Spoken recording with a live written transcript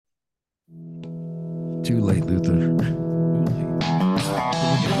Too late, Luther.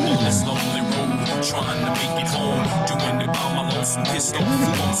 This lonely road, trying to make it home, doing it by my lonesome pistol,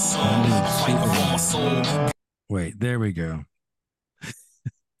 on son, fighting for my soul. Wait, there we go.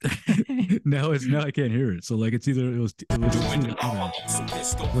 Now I can't hear it. So like it's either it was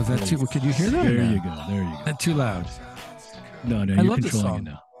Was that too? Could you hear that? There you go. There you go. That too loud. No, I you're love this controlling song.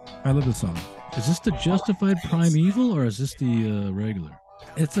 it now. I love the song. Is this the Justified Primeval or is this the regular?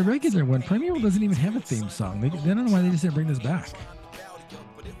 It's a regular one. Primeval doesn't even have a theme song. They don't know why they just didn't bring this back.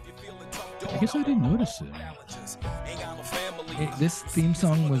 I guess I didn't notice it. This theme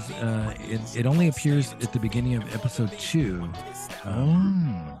song was. It only appears at the beginning of episode 2.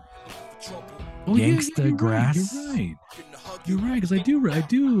 Gangsta you're Grass. Right, you're right. Because I do.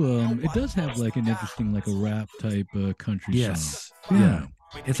 It does have like an interesting, like a rap type country Yes. song. Yeah.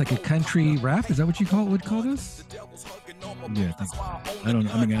 It's like a country rap. Is that what you would call this? Yeah, I think so. I don't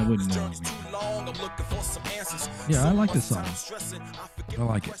know. I mean, I wouldn't know. Yeah, I like this song. I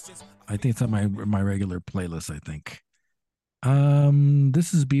like it. I think it's on my regular playlist, I think.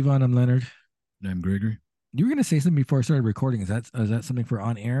 This is Bvon. I'm Leonard. And I'm Gregory. You were gonna say something before I started recording. Is that something for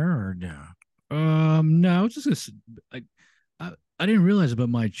on air or no? No, I was just I didn't realize it, but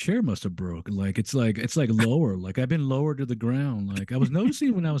my chair must have broken. Like it's like lower. Like I've been lower to the ground. Like I was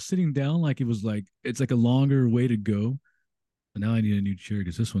noticing when I was sitting down, like it was like it's like a longer way to go. But now I need a new chair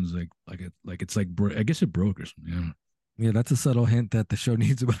because this one's it's like I guess it broke or something. Yeah. Yeah, that's a subtle hint that the show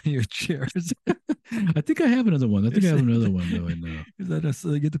needs about your chairs. I think I have another one. I think I have another one though. And, is that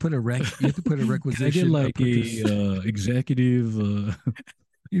you have to put a requisition? I get like a executive.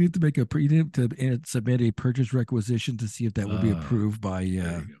 You need to submit a purchase requisition to see if that will be approved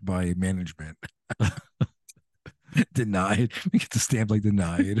by management. Denied. We get to stamp like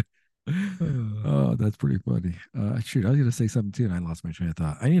denied. Oh, that's pretty funny. Shoot, I was gonna say something too, and I lost my train of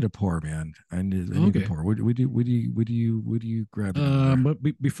thought. I need a pour, man. I need a pour. Would you grab it? But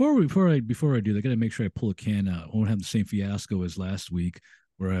before I do that, I gotta make sure I pull a can out. I won't have the same fiasco as last week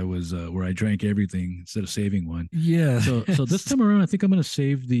where I drank everything instead of saving one. Yeah. So this time around, I think I'm gonna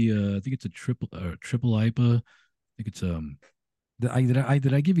save the. I think it's a triple IPA. I think it's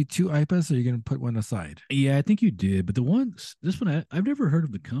Did I give you 2 IPAs, or are you gonna put one aside? Yeah, I think you did. But this one, I've never heard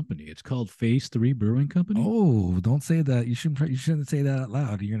of the company. It's called Phase 3 Brewing Company. Oh, don't say that. You shouldn't say that out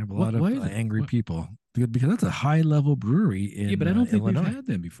loud. You're gonna have a lot of angry people because that's a high level brewery in. Yeah, but I don't think Illinois. we've had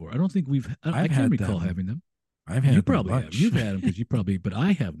them before. I don't think we've. I can't recall having them. I've had. You probably have. You've had them because you probably, but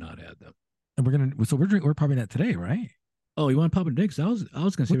I have not had them. And we're probably not today, right? Oh, you want to pop it next? I was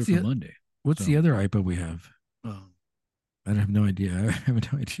gonna save it for Monday. What's the other IPA we have? Oh. I have no idea. I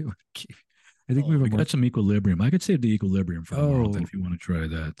have no idea what to keep. I think we got some Equilibrium. I could save the Equilibrium for tomorrow if you want to try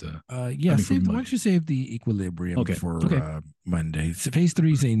that. Why don't you save the Equilibrium for Monday? Phase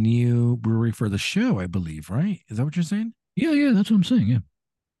 3 is a new brewery for the show, I believe, right? Is that what you're saying? Yeah, that's what I'm saying. Yeah.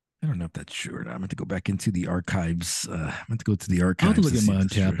 I don't know if that's true. I'm going to go back into the archives. I'm going to go to the archives. I'll have to look at my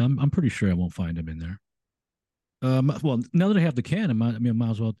Untappd. I'm pretty sure I won't find them in there. Well, now that I have the can, I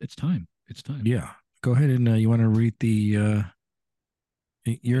might as well. It's time. Yeah. Go ahead and you want to read the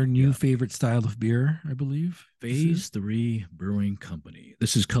your new favorite style of beer, I believe. Phase 3 Brewing Company.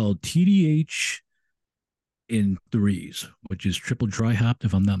 This is called TDH in threes, which is triple dry hopped,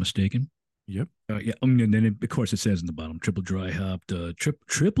 if I'm not mistaken. Yep. And then of course it says in the bottom triple dry hopped,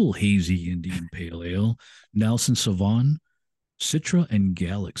 triple hazy Indian pale ale, Nelson Sauvon, Citra, and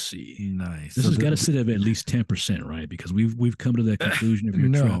Galaxy. Nice. This has got to sit at least 10%, right? Because we've come to that conclusion. If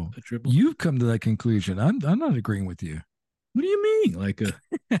you're a triple, you've come to that conclusion. I'm not agreeing with you. What do you mean? Like,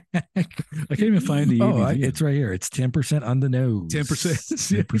 I can't even find the. It's right here. It's 10% on the nose.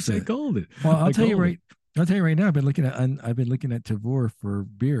 10%. 10%. I called it. Well, I'll tell you right now. I've been looking at Tavour for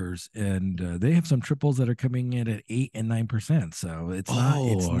beers, and they have some triples that are coming in at 8 and 9%. So it's not.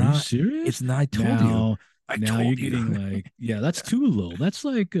 Are you serious? It's not. I told you. Now you're getting like, that's too low. That's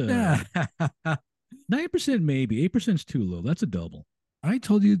like 9% maybe. 8% is too low. That's a double. I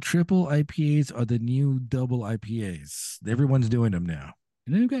told you triple IPAs are the new double IPAs. Everyone's doing them now.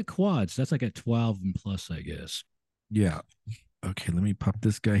 And then you've got quads. That's like at 12 and plus, I guess. Yeah. Okay, let me pop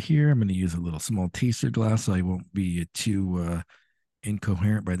this guy here. I'm going to use a little small taster glass so I won't be too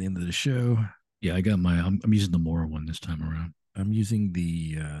incoherent by the end of the show. Yeah, I got I'm using the Mora one this time around. I'm using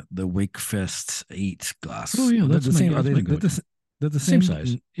the Wakefest 8 glass. Oh yeah, that's the same. Are they're the same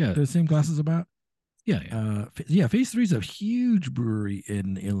size? Yeah, they're the same glasses about. Yeah. Phase 3 is a huge brewery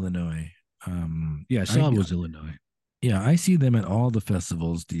in Illinois. I saw it was Illinois. Yeah, I see them at all the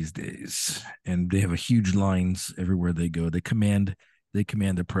festivals these days, and they have a huge lines everywhere they go. They command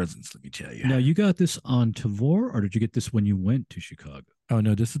their presence. Let me tell you. Now, you got this on Tavour, or did you get this when you went to Chicago? Oh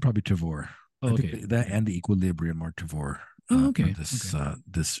no, this is probably Tavour. Oh, I think okay. that Okay. and the Equilibrium are Tavor Oh, for okay. Okay.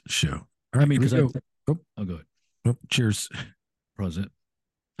 this show. All I right, mean, here we because go. Oh, I'll go ahead. oh, cheers. Prosit.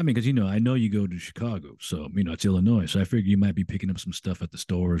 I mean, because I know you go to Chicago, so it's Illinois. So I figure you might be picking up some stuff at the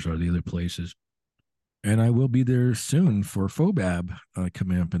stores or the other places. And I will be there soon for Fobab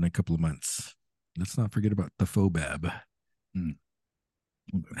coming up in a couple of months. Let's not forget about the Fobab. Mm,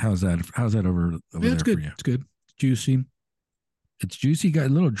 okay. How's that? How's that over Yeah, it's there for good. you? It's good. It's juicy. It's juicy, got a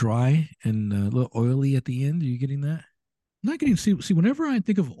little dry and a little oily at the end. Are you getting that? Not getting see. Whenever I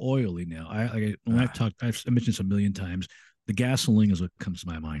think of oily now, when I've Ah, talked, I mentioned this a million times. The gasoline is what comes to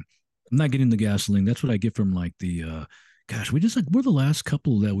my mind. I'm not getting the gasoline. That's what I get from like the. Gosh, we're the last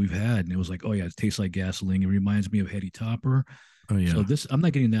couple that we've had, and it was like, oh yeah, it tastes like gasoline. It reminds me of Hetty Topper. oh So yeah. this, I'm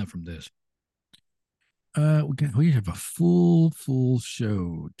not getting that from this. We have a full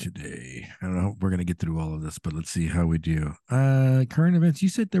show today. I don't know if we're gonna get through all of this, but let's see how we do. Current events. You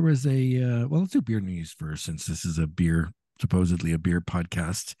said there was a well, let's do beer news first, since this is a beer, supposedly a beer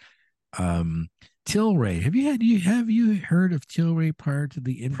podcast. Um, Tilray. Have you heard of Tilray prior to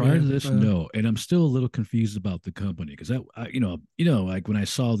the Prior to InBev? this, no, and I'm still a little confused about the company because like when I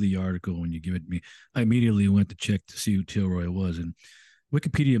saw the article when you give it to me, I immediately went to check to see who Tilroy was, and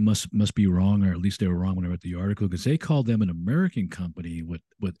Wikipedia must be wrong, or at least they were wrong when I read the article because they called them an American company with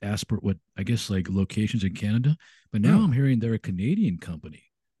I guess like locations in Canada, but now I'm Oh, hearing they're a Canadian company.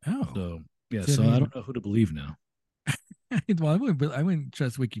 oh. So yeah, See, I so I mean, don't know who to believe now. well, I wouldn't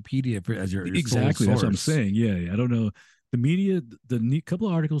trust Wikipedia as your sole Exactly, that's what I'm source. saying. Yeah, yeah. I don't know. The media, couple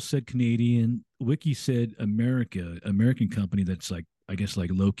of articles said Canadian. Wiki said American company that's like I guess like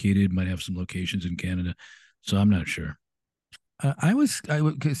located, might have some locations in Canada. So I'm not sure.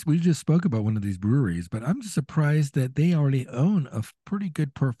 Because we just spoke about one of these breweries, but I'm just surprised that they already own a pretty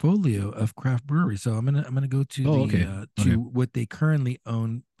good portfolio of craft breweries. So I'm gonna go to Oh, the okay, to okay. what they currently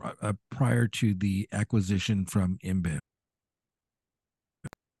own prior to the acquisition from InBev.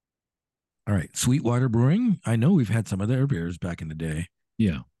 All right, Sweetwater Brewing. I know we've had some of their beers back in the day.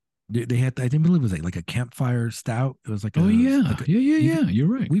 Yeah. They had, I think, believe it was like a campfire stout. It was like Oh a yeah, yeah, yeah, you yeah. You're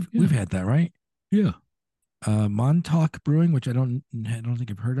right. we've Yeah, had that, right? yeah. Montauk Brewing, which I don't think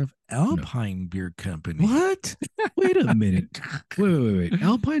I've heard of. No. Alpine Beer Company. What? Wait a minute. Wait.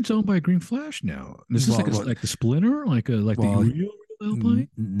 Alpine's owned by Green Flash now. Is this well, well, like the Splinter, like the well, real Alpine?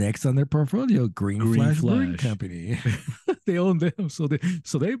 next on their portfolio, Green Green Flash Brewing Flash. Company. They own them, so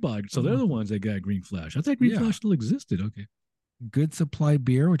they bought. So they're Oh, the ones that got Green Flash. I thought Green yeah, Flash still existed. Okay. Good Supply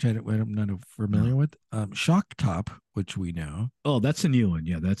Beer, which I'm not No. familiar with. Shock Top, which we know. Oh, that's a new one.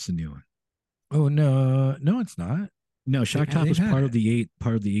 Yeah, that's the new one. Oh no, no, it's not. No, Shock Top They've was had it. part of the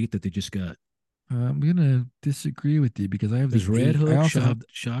eight that they just got. I'm gonna disagree with you because I have the There's Red eight. Hook,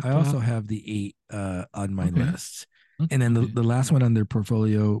 Shock I Top. also have the eight on my Okay. list. And then Okay. the last one on their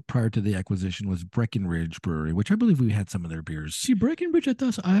portfolio prior to the acquisition was Breckenridge Brewery, which I believe we had some of their beers. See, Breckenridge,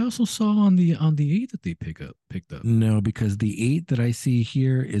 I also saw on the eight that they picked up. No, because the eight that I see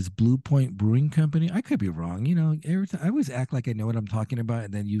here is Blue Point Brewing Company. I could be wrong. Every time I always act like I know what I'm talking about,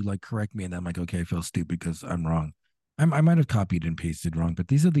 and then you like correct me, and I'm like, okay, I feel stupid because I'm wrong. I might have copied and pasted wrong, but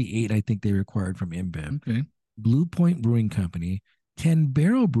these are the eight I think they required from InBev. Okay. Blue Point Brewing Company, 10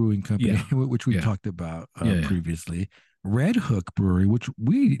 Barrel Brewing Company, Yeah. which we've Yeah. talked about Yeah. previously, Red Hook Brewery, which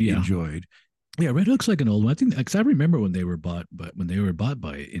we Yeah. enjoyed. Yeah. Red Hook's like an old one. I think because I remember when they were bought, but when they were bought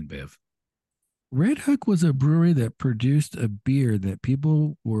by InBev. Red Hook was a brewery that produced a beer that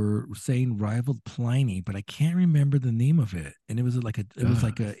people were saying rivaled Pliny, but I can't remember the name of it. And it was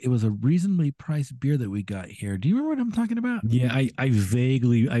it was a reasonably priced beer that we got here. Do you remember what I'm talking about? Yeah, I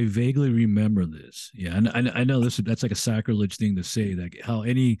vaguely remember this. Yeah, and I know that's like a sacrilege thing to say, like how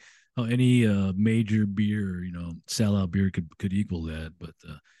any major beer, sellout beer could equal that. But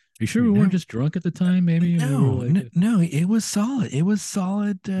are you sure we weren't No, just drunk at the time? Maybe we were no, like, no, no, it was solid. It was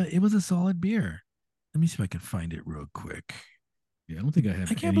solid. It was a solid beer. Let me see if I can find it real quick. yeah, I don't think I I have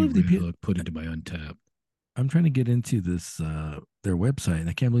can't any believe Red Hook put into my Untapped. I'm trying to get into this their website, and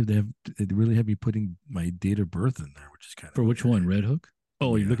I can't believe they really have me putting my date of birth in there, which is kind of For which weird. one, Red Hook?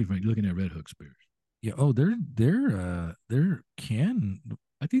 Oh, Yeah, you're looking at Red Hook's beers. yeah. Oh, their can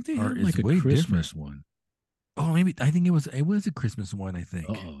I think they art have is like a way different. Christmas one. Oh, maybe I think it was a Christmas one. I think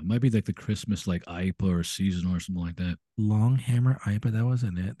Oh, it might be like the Christmas like IPA or seasonal or something like that. Long Hammer IPA. That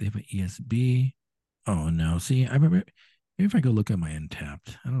wasn't it. They have an ESB. Oh no! See, I remember. Maybe if I go look at my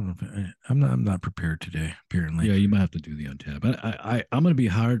Untapped, I don't know if I'm not prepared today. Apparently, Yeah, you might have to do the Untapped. I'm going to be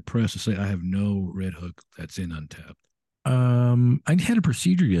hard pressed to say I have no Red Hook that's in Untapped. I had a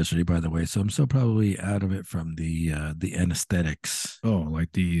procedure yesterday, by the way, so I'm still probably out of it from the anesthetics. Oh,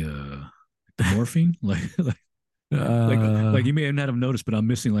 like the morphine, like Like you may not have noticed, but I'm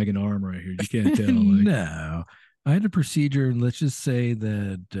missing like an arm right here. You can't tell. Like, No, I had a procedure, and let's just say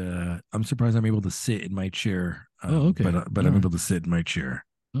that I'm surprised I'm able to sit in my chair. oh, okay, But all I'm right, able to sit in my chair,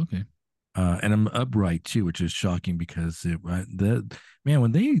 okay. and I'm upright too, which is shocking because the man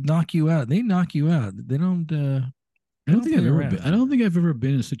when they knock you out, they knock you out. I They don't don't think I've play ever been. I around. don't think I've ever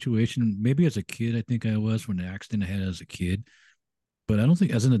been in a situation. Maybe as a kid, I think I was when the accident I had as a kid. But I don't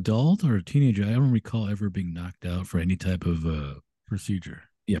think as an adult or a teenager, I don't recall ever being knocked out for any type of Procedure.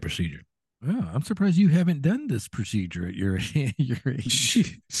 yeah procedure. Well, I'm surprised you haven't done this procedure at your your age.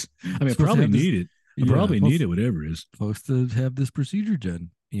 Jeez. I mean, I Supposed to probably have this, need it. I yeah, probably need it, whatever it is. supposed to have this procedure done.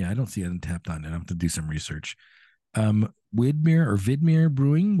 Yeah, I don't see it untapped on it. I have to do some research. Widmer or Vidmere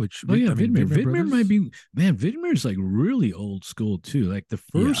Brewing, which Oh yeah, I mean Vidmer. Vidmere Vidmer might Brothers. be man. Vidmer is like really old school too. Like Yeah,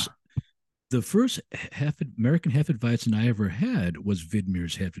 the first American Hefeweizen I ever had was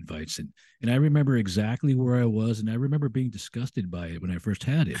Vidmer's Hefeweizen, and I remember exactly where I was, and I remember being disgusted by it when I first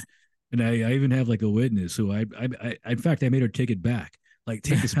had it. And I even have like a witness who in fact I made her take it back. Like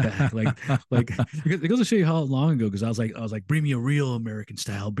take this back, like it goes to show you how long ago. Because I was like, bring me a real American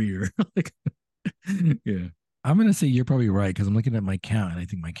style beer. Like, yeah, I'm gonna say you're probably right because I'm looking at my count and I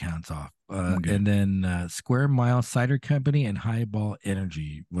think my count's off. okay, And then Square Mile Cider Company and Highball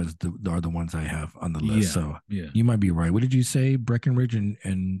Energy are the ones I have on the list. yeah, So yeah, you might be right. What did you say? Breckenridge and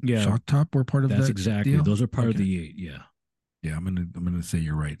yeah. Shock Top were part of That's that exactly. deal. Those are part of Okay. the eight. Yeah. Yeah, I'm gonna say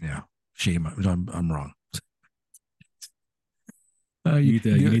you're right now. Shame, I'm wrong. You need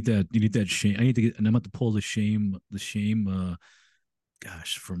that. You The, need that. You need that shame. I need to get, and I'm about to pull the shame. The shame.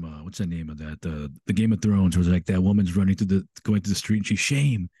 Gosh, from what's the name of that? The Game of Thrones, where it's like that woman's running to the going to the street and she's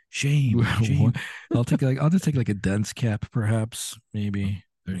shame, shame, shame. I'll just take like a dunce cap, perhaps. Oh, Maybe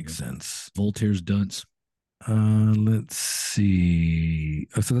there you makes go. sense. Voltaire's dunce. Let's see.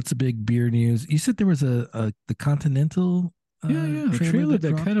 Oh, so that's a big beer news. You said there was a the Continental Yeah, yeah. A trailer trailer that that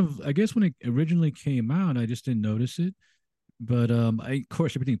dropped. kind of, I guess when it originally came out, I just didn't notice it. But of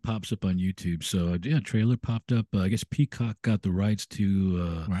course everything pops up on YouTube. So yeah, trailer popped up. I guess Peacock got the rights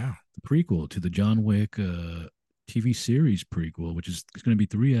to Wow. the prequel to the John Wick TV series prequel, which is it's going to be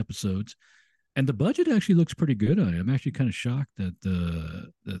 3 episodes. And the budget actually looks pretty good on it. I'm actually kind of shocked that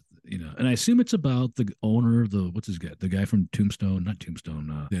that you know, and I assume it's about the owner, the what's his guy, the guy from Tombstone, not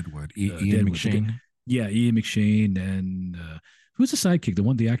Tombstone, Deadwood. Ian Deadwood. McShane. Yeah, Ian McShane and who's the sidekick, the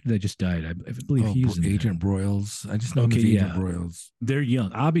one, the actor that just died. I believe Oh, he's in there. Agent Broyles. I just know him Okay, as Agent yeah, Broyles. they're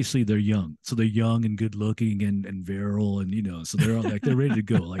young. Obviously, they're young, so they're young and good looking and virile, and you know, so they're all, like they're ready to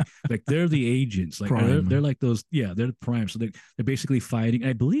go. Like they're the agents. Like they're Prime. like those. Yeah, they're the prime. So they're basically fighting.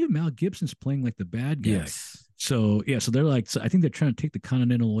 I believe Mel Gibson's playing like the bad guy. Yes. So yeah, so they're like. So I think they're trying to take the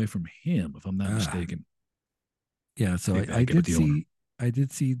Continental away from him, if I'm not Ah, mistaken. yeah. So Take I back with did the owner.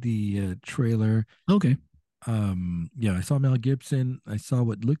 see the trailer. Okay. Yeah, I saw Mel Gibson. I saw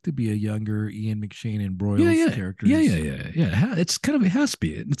what looked to be a younger Ian McShane and Yeah, Broyles yeah, yeah, yeah, characters. yeah, yeah. It's kind of, it has to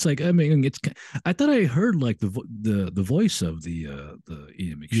be. It's like, I mean, it's. I thought I heard like the voice of the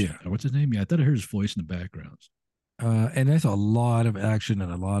Ian Yeah. McShane, or what's his name? Yeah, I thought I heard his voice in the backgrounds. And I saw a lot of action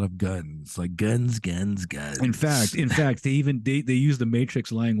and a lot of guns, like guns, guns, guns. In fact, they use the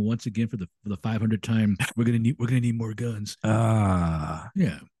Matrix line once again for the 500th time. We're gonna need more guns. Ah,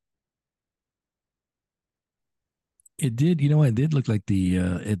 Yeah. it did. You know, it did look like the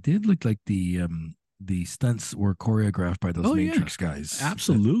stunts were choreographed by those Oh yeah. Matrix guys.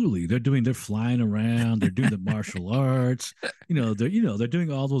 Absolutely. They're flying around. They're doing the martial arts. They're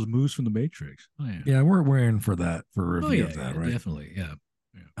doing all those moves from the Matrix. Oh yeah. Yeah, we're in for that for a Oh review yeah, of that, yeah, right? definitely. Yeah.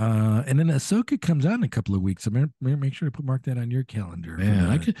 Yeah. And then Ahsoka comes out in a couple of weeks. So make sure to mark that on your calendar for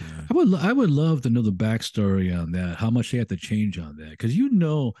Man, that. I would love to know the backstory on that. How much they had to change on that, because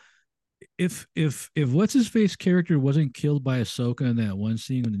if what's his face character wasn't killed by Ahsoka in that one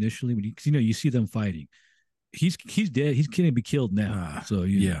scene initially, when you see them fighting, he's dead. He's going to be killed now. So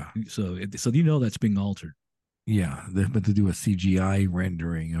yeah, so that's being altered. yeah. They have to do a CGI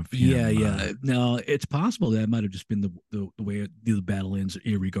rendering of Yeah, him. yeah. Now it's possible that might have just been the way the battle ends,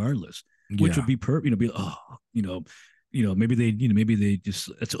 irregardless, which Yeah. would be maybe they just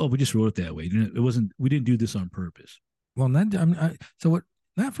we just wrote it that way. It wasn't, we didn't do this on purpose. Well, so what?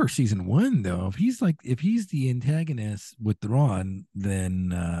 Not for season one though. If he's the antagonist with Thrawn, then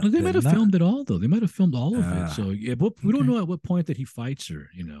Well, they might have not. filmed it all though. They might have filmed all of it. So yeah, but we don't Okay. know at what point that he fights her.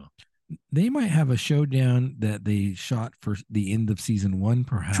 You know. They might have a showdown that they shot for the end of season one,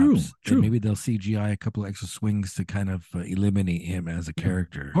 perhaps. True, And true. maybe they'll CGI a couple of extra swings to kind of eliminate him as a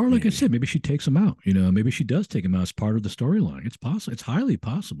character. Or like I Maybe. said, maybe she takes him out. You know, maybe she does take him out as part of the storyline. It's possible. It's highly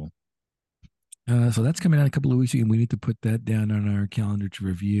possible. So that's coming out a couple of weeks, and we need to put that down on our calendar to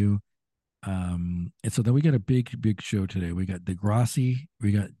review. And so then we got a big show today. We got Degrassi,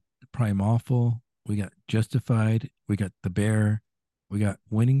 we got Prime Awful, we got Justified, we got The Bear, we got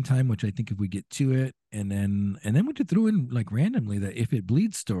Winning Time, which I think if we get to it, and then we just threw in like randomly that If It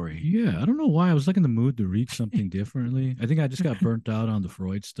Bleeds story. Yeah, I don't know why I was like in the mood to read something differently. I think I just got burnt out on the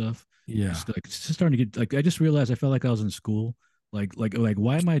Freud stuff. Yeah. Just like it's just starting to get like I just realized I felt like I was in school. Like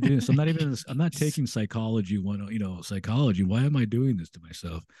why am I doing this? I'm not even in this, I'm not taking psychology one, psychology. Why am I doing this to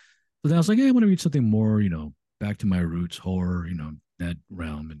myself? So then I was like, hey, I want to read something more, back to my roots, horror, that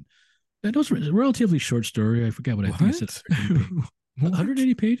realm. And that was a relatively short story. I forgot what I think I said. What?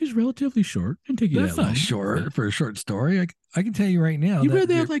 180 pages, relatively short. Didn't take you That's that not long. short for a short story. I can tell you right now You that read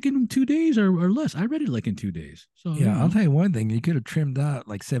that like in 2 days or less. I read it like in 2 days. So yeah, I'll tell you one thing. You could have trimmed out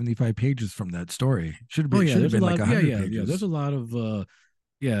like 75 pages from that story. Oh yeah, Should have there's a been like lot. Yeah, 100 yeah. There's pages. a lot of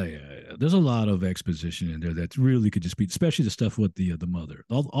yeah. There's a lot of exposition in there that really could just be, especially the stuff with the mother.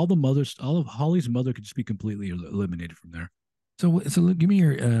 All the mothers, all of Holly's mother could just be completely eliminated from there. So give me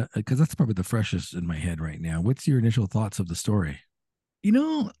your because that's probably the freshest in my head right now. What's your initial thoughts of the story?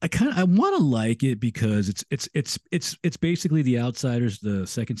 I want to like it because it's basically The Outsiders, the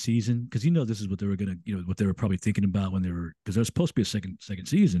second season, because this is what they were gonna, what they were probably thinking about when they were, because there's supposed to be a second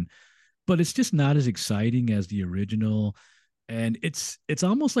season, but it's just not as exciting as the original, and it's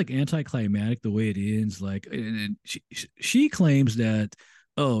almost like anticlimactic the way it ends. Like, and she claims that,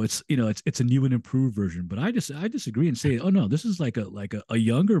 oh, it's a new and improved version, but I disagree and say, oh no, this is like a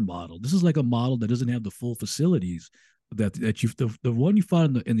younger model. This is like a model that doesn't have the full facilities that you the one you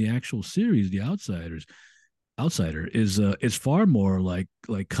found in the actual series, The Outsiders. Outsider is far more like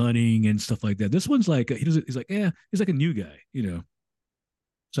cunning and stuff like that. This one's like he's like, he's like a new guy.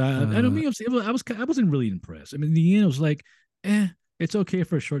 So I don't Uh, mean I wasn't really impressed. I mean, in the end, I was like, it's okay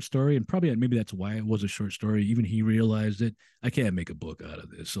for a short story, and probably maybe that's why it was a short story. Even he realized it. I can't make a book out of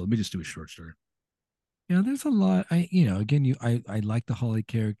this, so let me just do a short story. there's a lot. Again, I like the Holly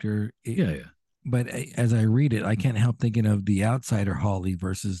character. Yeah, yeah. But as I read it, I can't help thinking of the outsider Holly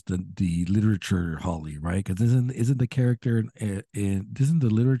versus the literature Holly, right? Because isn't the character isn't the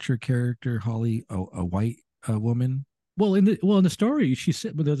literature character Holly a white woman? Well, in the story, she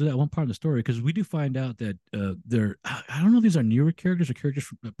said, but there's that one part of the story because we do find out that they're I don't know if these are newer characters or characters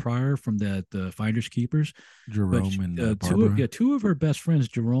prior from that Finders Keepers, but Jerome and Barbara. two of her best friends,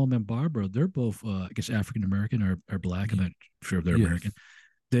 Jerome and Barbara, they're both I guess African American or black. I'm not sure if they're Yes. American.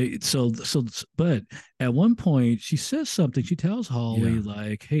 But at one point she says something. She tells Holly Yeah.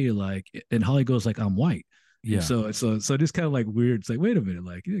 like, "Hey, like," and Holly goes like, "I'm white." And Yeah. so it's kind of like weird. It's like, wait a minute,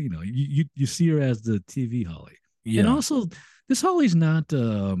 like you see her as the TV Holly, and Yeah. also this Holly's not.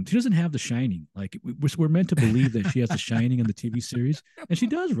 She doesn't have the Shining. Like we're meant to believe that she has the Shining in the TV series, and she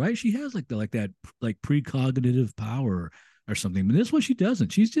does, right? She has like that like precognitive power or something. But this one she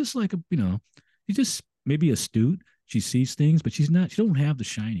doesn't. She's just like she's just maybe astute. She sees things, but she's not. She don't have the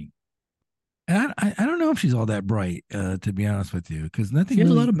Shining. And I don't know if she's all that bright, to be honest with you, because She has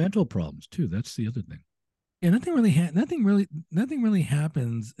a lot of mental problems too. That's the other thing. nothing really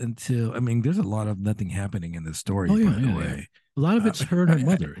happens until, I mean, there's a lot of nothing happening in this story, Oh by yeah, the yeah, yeah. way. A lot of it's her and her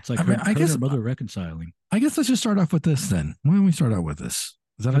mother. It's like I her, mean, her and her mother reconciling. I guess let's just start off with this then. Why don't we start out with this?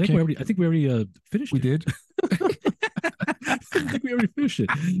 Is that I think okay? we already finished We it. did. I think we already finished it.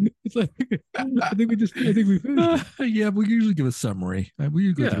 It's like I think we finished it. Yeah, we usually give a summary. We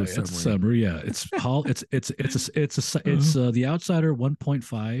usually go Yeah, through a it's a summary. summary. Yeah, it's the Outsider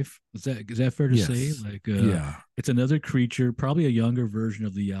 1.5. Is that fair to say? Yes. Like Yeah. it's another creature, probably a younger version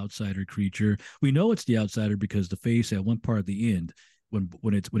of the Outsider creature. We know it's the Outsider because the face at one part at the end,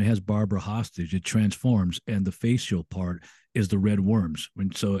 when it has Barbara hostage, it transforms, and the facial part is the red worms.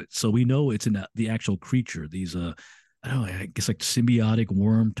 So we know it's in the actual creature. These I don't know, I guess like symbiotic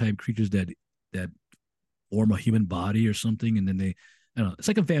worm type creatures that form a human body or something, and then I don't know, it's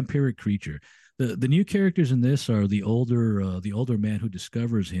like a vampiric creature. The new characters in this are the older man who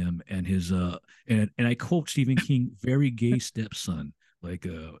discovers him and his and I quote Stephen King, very gay stepson. Like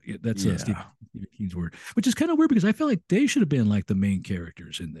that's Yeah. Stephen King's word, which is kind of weird because I feel like they should have been like the main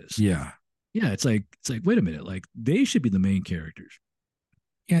characters in this. Yeah. Yeah, it's like wait a minute, like they should be the main characters.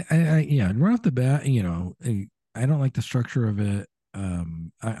 Yeah. Yeah. Right off the bat, I don't like the structure of it.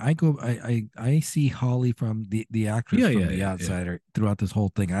 I see Holly from the actress Yeah, from yeah, The yeah, yeah, Outsider throughout this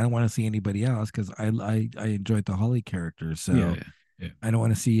whole thing. I don't want to see anybody else because I enjoyed the Holly character. yeah, So yeah, yeah. I don't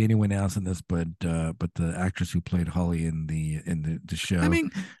want to see anyone else in this, but the actress who played Holly in the I show.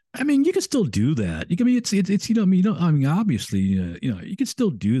 mean, I mean, you can still do that. You can I mean it's I mean obviously you can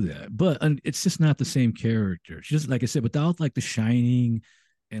still do that, but it's just not the same character. She just like I said, without like the Shining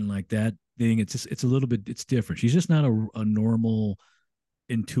and like that thing, it's a little bit it's different. She's just not a normal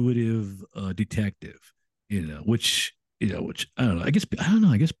intuitive detective, which which I don't know. I don't know.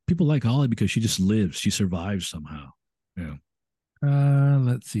 I guess people like Holly because she just lives, she survives somehow. Yeah.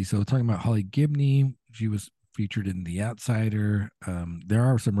 Let's see. So talking about Holly Gibney, she was featured in The Outsider. There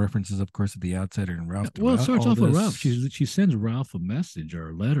are some references, of course, to The Outsider and Ralph Well, it throughout starts all off with this. Ralph. She sends Ralph a message or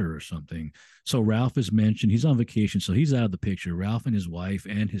a letter or something. So Ralph is mentioned. He's on vacation, so he's out of the picture. Ralph and his wife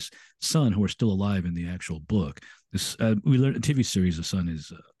and his son, who are still alive in the actual book. This we learned in TV series. The son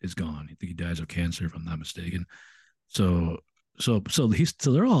is gone. I think he dies of cancer, if I'm not mistaken. So so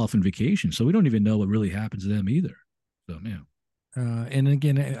they're all off on vacation. So we don't even know what really happens to them either. So yeah. And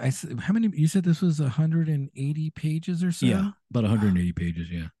again, how many? You said this was 180 pages or Yeah, so. about 180 pages.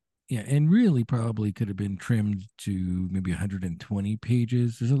 Yeah. Yeah, and really probably could have been trimmed to maybe 120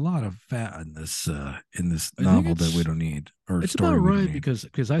 pages. There's a lot of fat in this I think novel that we don't need, or it's about story we don't right need.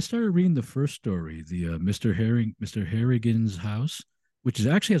 because I started reading the first story, the Mr. Harrigan's House, which is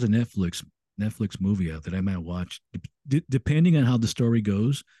actually has a Netflix movie out that I might watch depending on how the story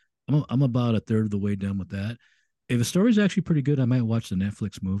goes. I'm about a third of the way done with that. If the story's actually pretty good, I might watch the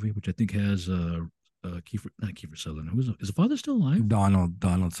Netflix movie, which I think has Kiefer, not Kiefer Sutherland. Is the father still alive? Donald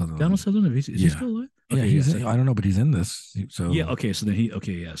Donald Sutherland. Sutherland. Is he Yeah, still alive? yeah. Okay, He's. yes. I don't know, but he's in this. Yeah. So Okay. So then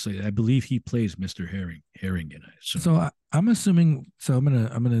okay. Yeah. So I believe he plays Mr. Harrigan. I assume. so I'm assuming. So I'm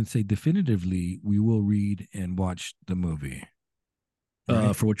gonna say definitively we will read and watch the movie,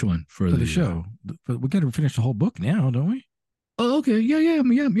 right? For which one? For For the the show. But we got to finish the whole book now, don't we? Oh, okay. Yeah, yeah. I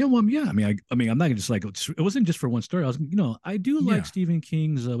mean, yeah. Well, yeah. I mean, I'm not gonna just like it wasn't just for one story. I do like Yeah. Stephen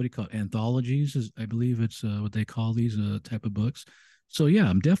King's what do you call it? Anthologies? I believe it's what they call these type of books. So yeah,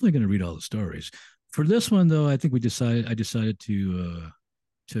 I'm definitely gonna read all the stories. For this one though, I think I decided to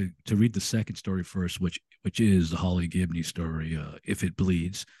read the second story first, which is the Holly Gibney story, If It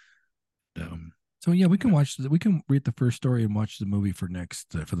Bleeds. Um, So yeah, we can read the first story and watch the movie for the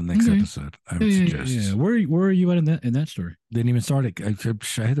next okay. episode. I Yeah, would yeah, yeah, yeah. suggest. Where are you at in that story? Didn't even start it.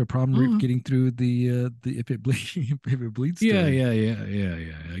 I had a problem Oh, getting through the if it bleeds if it bleeds yeah, story. yeah, yeah, yeah,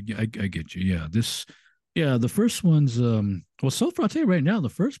 yeah. I get you. Yeah, the first one's well, so far I'll tell you right now, the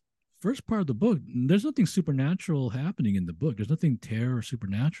first part of the book, there's nothing supernatural happening in the book. There's nothing terror or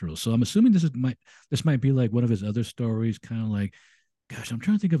supernatural. So I'm assuming this might be like one of his other stories, kind of like, gosh, I'm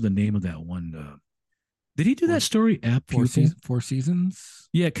trying to think of the name of that one. Did he do Four, that story App Pupil? four seasons.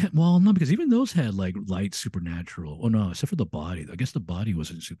 Yeah, well, no, because even those had like light supernatural. Oh no, except for the body. I guess the body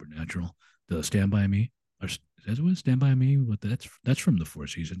wasn't supernatural. The Stand By Me, or that's what Stand By Me. What that's from the Four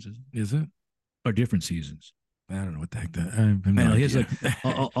Seasons, isn't it? Is it? Or different seasons. I don't know what the heck that. I have I no know he has idea.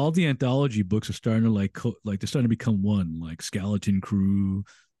 like all the anthology books are starting to like they're starting to become one, like Skeleton Crew.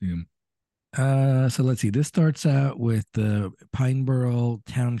 So let's see. This starts out with the Pineborough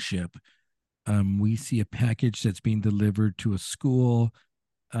Township. We see a package that's being delivered to a school.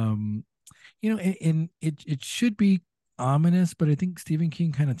 Um, and it should be ominous, but I think Stephen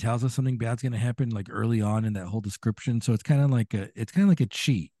King kind of tells us something bad's going to happen like early on in that whole description. So it's kind of like a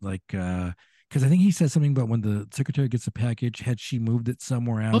cheat, like because I think he says something about when the secretary gets the package, had she moved it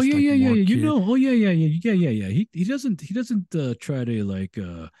somewhere Oh else, yeah, like yeah, yeah, more yeah. kid. Oh yeah, yeah, yeah, yeah, yeah, yeah. He doesn't try to like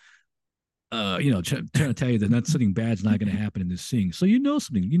trying to tell you that not something bad's not going to happen in this scene. So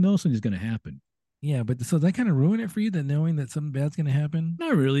something's going to happen. Yeah, but so that kind of ruin it for you, that knowing that something bad's going to happen.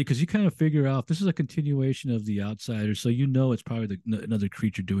 Not really, because you kind of figure out this is a continuation of The Outsider, so it's probably another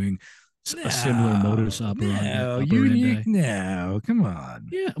creature doing a similar modus operandi. Unique. No, come on.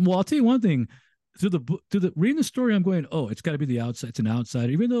 Yeah, well, I'll tell you one thing. Through the reading the story, I'm going, oh, it's got to be the outside. It's an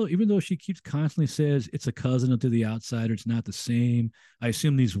outsider, even though she keeps constantly says it's a cousin to the outsider. It's not the same. I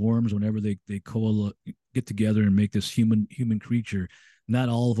assume these worms, whenever they get together and make this human creature, not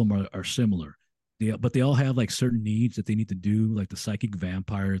all of them are similar. But they all have like certain needs that they need to do, like the psychic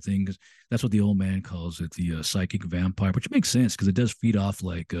vampire thing. That's what the old man calls it, the psychic vampire, which makes sense because it does feed off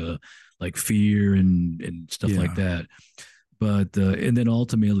like fear and stuff like that. But and then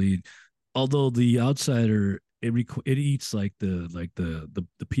ultimately, although the outsider it eats like the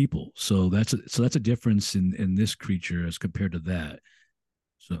people, so that's a difference in this creature as compared to that.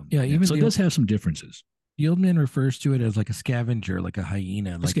 So Yeah, yeah, even so it does have some differences. the old man refers to it as like a scavenger, like a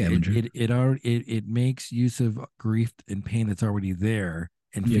hyena. A Like scavenger. it makes use of grief and pain that's already there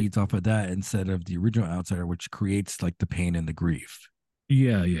and Yeah, feeds off of that instead of the original outsider, which creates like the pain and the grief.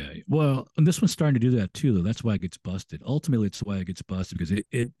 yeah, yeah. Well, and this one's starting to do that too, though. That's why it gets busted. Ultimately, it's why it gets busted because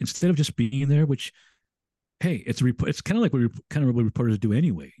it instead of just being there, which hey, it's kind of like what reporters do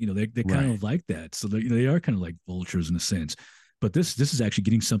anyway. They're kind Right. of like that. So they are kind of like vultures in a sense. But this is actually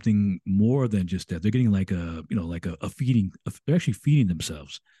getting something more than just that. They're getting like a feeding. They're actually feeding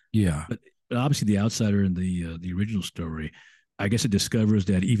themselves. Yeah. But obviously, the outsider in the original story, I guess it discovers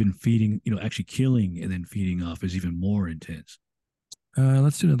that even feeding, actually killing and then feeding off is even more intense.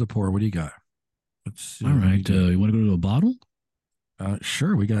 Let's do another pour. What do you got? Let's see. All What do you right, do? you want to go to a bottle?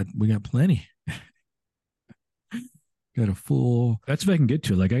 Sure. We got plenty. Got a full. That's if I can get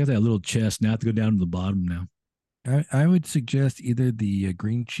to it. Like I got that little chest. Now I have to go down to the bottom now. I would suggest either the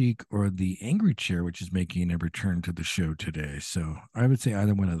Green Cheek or the Angry Chair, which is making a return to the show today. So I would say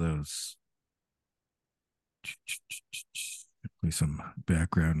either one of those. Play some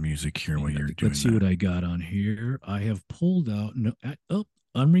background music here while you're doing Let's see what I got on here. I have pulled out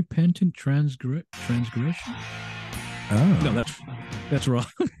unrepentant transgression. Oh No, that's wrong.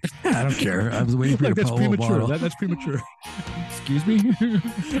 I don't care. I was waiting for you Like to that's pull a premature. bottle. That's premature. Excuse me.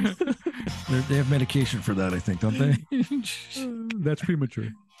 They have medication for that, I think, don't they? That's premature.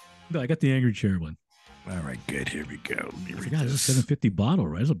 No, I got the angry chair one. All right, good. Here we go. I forgot it's a 750 bottle,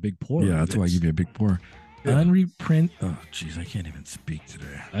 right? It's a big pour. Yeah, that's why I give you a big pour. Yeah. Unrepentant. Oh, jeez, I can't even speak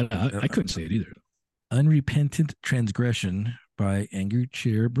today. I couldn't say it either. Unrepentant Transgression by Angry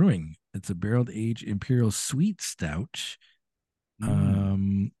Chair Brewing. It's a barrel-aged imperial sweet stout.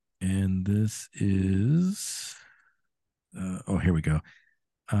 And this is here we go.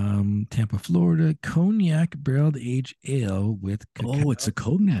 Tampa, Florida, cognac barrel-aged ale with cacao. Oh, it's a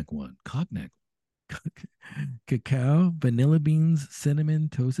cognac one. Cognac. Cacao, vanilla beans, cinnamon,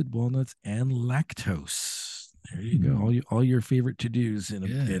 toasted walnuts, and lactose. There you go. All your favorite to dos in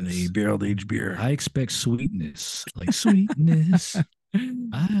a barrel aged beer. I expect sweetness, like sweetness.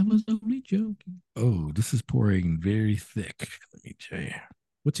 I was only joking. Oh, this is pouring very thick. Let me tell you.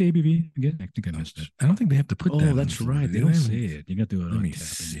 What's the ABV again? I think I missed it. I don't think they have to put that. Oh, that's right. They don't say it. You got to do it. Let me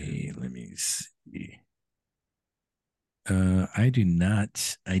see. Let me see. I do not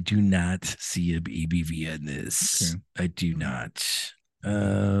see a ABV on this. Okay. I do not.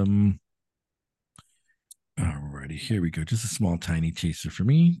 Alrighty, here we go. Just a small, tiny chaser for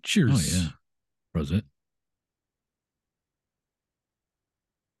me. Cheers. Oh yeah. How's it?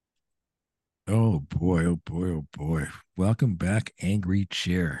 Oh boy, oh boy, oh boy. Welcome back, Angry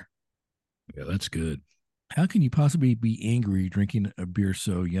Chair. Yeah, that's good. How can you possibly be angry drinking a beer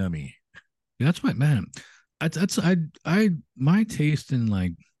so yummy? That's what, man. My taste in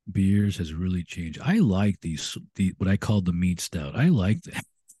like beers has really changed. I like the what I call the mead stout. I like that.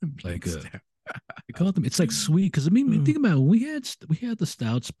 Like I call them. It's like sweet because I mean, think about it. We had the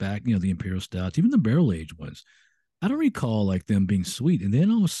stouts back. The imperial stouts, even the barrel aged ones. I don't recall like them being sweet. And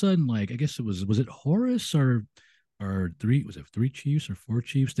then all of a sudden, like I guess it was it Horace or three chiefs or four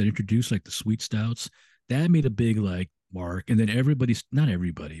chiefs that introduced like the sweet stouts. That made a big like mark. And then not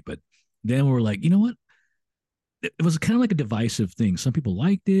everybody, but then we're like, you know what? It was kind of like a divisive thing. Some people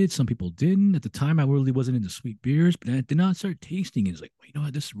liked it, some people didn't. At the time, I really wasn't into sweet beers, but I did not start tasting it. It's like, well, you know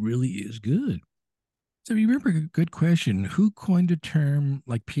what? This really is good. So you remember a good question. Who coined the term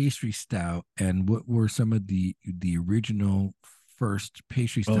like pastry stout, and what were some of the actual first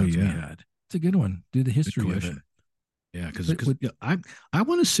pastry stouts we had? It's a good one. Do the history of it. Yeah, because I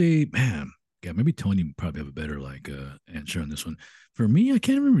want to say, man, yeah, maybe Tony would probably have a better like answer on this one. For me, I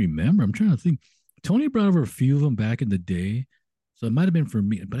can't even remember. I'm trying to think. Tony brought over a few of them back in the day, so it might have been for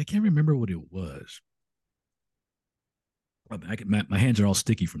me, but I can't remember what it was. My hands are all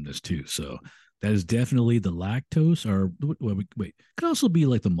sticky from this too, so that is definitely the lactose. Or wait, could also be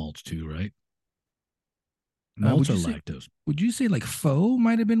like the malts too, right? Malts or lactose. Would you say like faux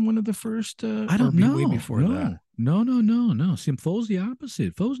might have been one of the first? I don't know. Way before that. No. See, faux's the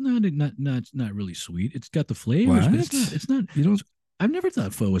opposite. Faux's not really sweet. It's got the flavors, but it's not. You don't. I've never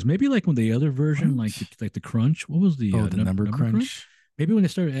thought faux was maybe like when the other version, like the crunch. What was the number crunch? Maybe when they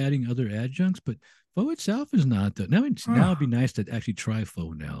started adding other adjuncts, but faux itself is not the. Now it'd be nice to actually try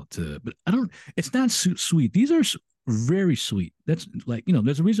faux now. But I don't. It's not sweet. These are very sweet. That's like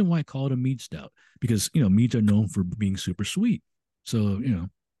there's a reason why I call it a mead stout because meads are known for being super sweet. So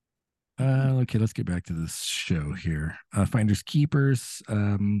Okay, let's get back to this show here. Finders keepers.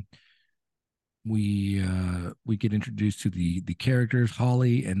 We get introduced to the characters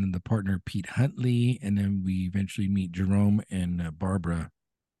Holly and then the partner Pete Huntley, and then we eventually meet Jerome and Barbara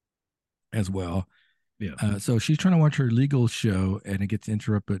as well. Yeah. So she's trying to watch her legal show, and it gets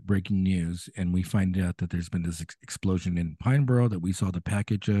interrupted breaking news, and we find out that there's been this explosion in Pineborough that we saw the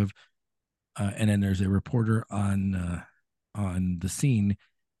package of, and then there's a reporter on the scene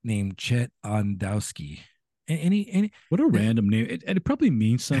named Chet Ondowski. Any what a random name. It probably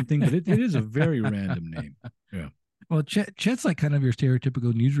means something, but it is a very random name. Yeah. Well, Chet's like kind of your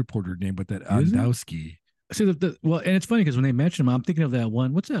stereotypical news reporter name, but that Ondowski. See, and it's funny because when they mention him, I'm thinking of that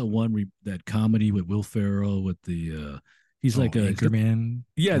one. What's that one? That comedy with Will Ferrell with the he's like a Anchorman.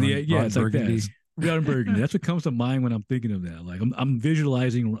 Yeah, it's like that. Ron Burgundy. That's what comes to mind when I'm thinking of that. Like I'm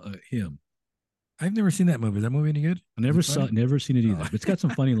visualizing him. I've never seen that movie. Is that movie any good? I Is never it saw, funny? never seen it either. Oh. But it's got some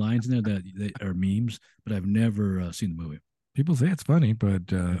funny lines in there that are memes, but I've never seen the movie. People say it's funny,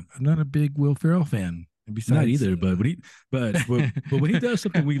 but Yeah. I'm not a big Will Ferrell fan. And Not besides, either, but but when he does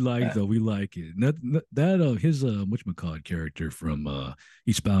something we like though, we like it. That his whatchamacallit character from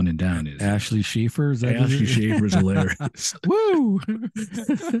Eastbound and Down is Ashley Schaefer, is that Ashley his? Schaefer is hilarious. Woo!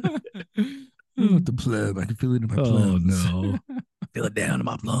 Oh, the plum. I can feel it in my Oh plums. no. Feel it down to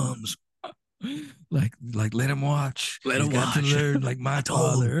my plums. Like let him watch. Let He's him got to watch. learn like my I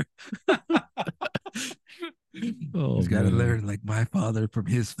told him. father. Oh He's got to man. learn like my father from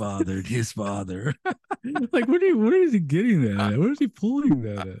his father and his father. Like where is he getting that at? Where is he pulling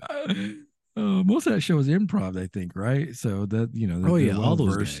that at? Most of that show is improv, I think, right? So that Oh they're yeah, all well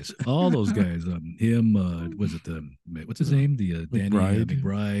those versed. guys. All those guys. Him was it the what's his name? The Danny McBride,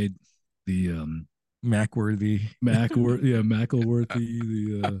 McBride, the Mackworthy. McElworthy,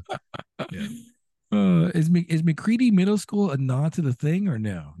 the yeah. Is McCready Middle School a nod to the Thing or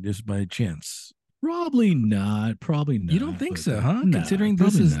no? Just by chance? Probably not. Probably You don't not. think But so, huh? nah, probably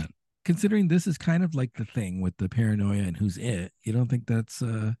not. Considering this is kind of like the Thing with the paranoia and who's it. You don't think that's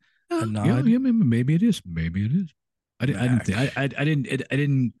a Yeah, nod yeah, maybe it is. Maybe it is. I didn't think back? I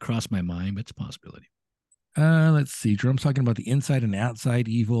didn't cross my mind, but it's a possibility. Let's see. Drum's talking about the inside and outside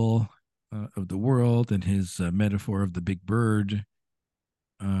evil of the world and his metaphor of the big bird.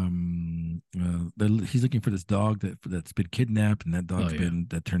 He's looking for this dog that's been kidnapped, and that Oh dog's yeah. been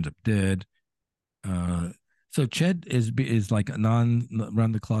that turns up dead. Uh, so Ched is like non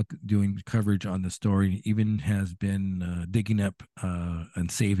round the clock doing coverage on the story. Even has been digging up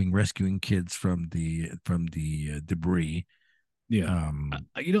and rescuing kids from the debris. Yeah. Um,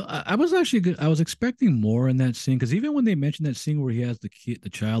 I was actually good. I was expecting more in that scene because even when they mentioned that scene where he has the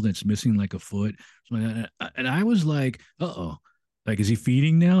child and it's missing like a foot, and I was like, oh, like is he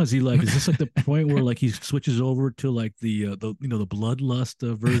feeding now? Is this like the point where like he switches over to like the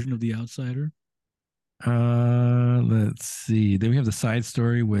bloodlust version of the outsider? let's see. Then we have the side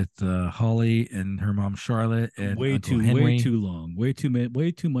story with Holly and her mom Charlotte and Uncle Way Henry. too long, way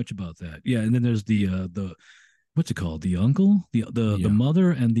too much about that. Yeah, and then there's the what's it called? The uncle, the Yeah.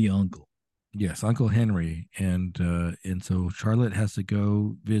 mother and the uncle. Yes, Uncle Henry, and so Charlotte has to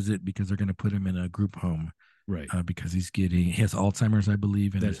go visit because they're going to put him in a group home Right. because he has Alzheimer's, I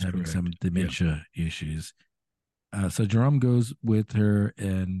believe, and That is is having some correct. Yeah. dementia issues. So Jerome goes with her,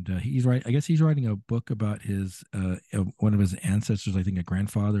 and I guess he's writing a book about his one of his ancestors. I think a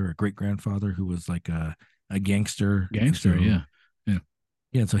grandfather, a great grandfather, who was like a gangster, and Gangster. so Yeah. Yeah.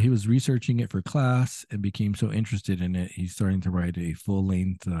 yeah, so he was researching it for class and became so interested in it. He's starting to write a full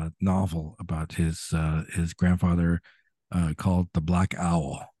length novel about his grandfather called The Black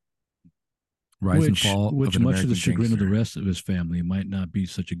Owl: Rise and Fall of Which an much to the American chagrin of the Gangster. rest of his family might not be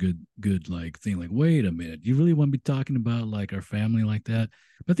such a good like thing. Like, wait a minute, you really want to be talking about like our family like that?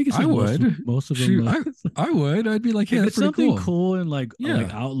 But I think it's I just would most of them shoot. I would. I'd be like, if yeah, that's it's pretty something cool. cool and like Yeah.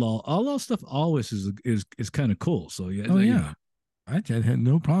 outlaw stuff always is kind of cool. So yeah, Oh you yeah. know. I had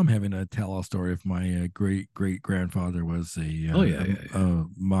no problem having a tell-all story if my great grandfather was Oh yeah, yeah, yeah. a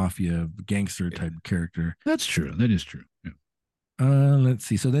mafia gangster Yeah. type character. That's true. That is true. Yeah. Let's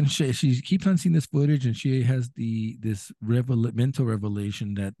see. So then she keeps on seeing this footage, and she has this mental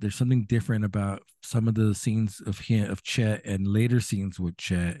revelation that there's something different about some of the scenes of Chet and later scenes with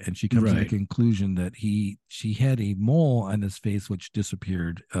Chet, and she comes to the Right. conclusion that she had a mole on his face which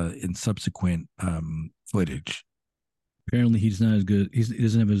disappeared in subsequent footage. Apparently, he's not as good. He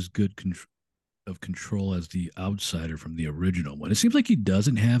doesn't have as good control as the outsider from the original one. It seems like he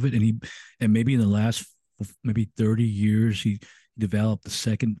doesn't have it, and maybe in the last maybe 30 years he developed the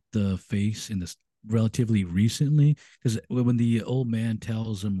second face in this relatively recently because when the old man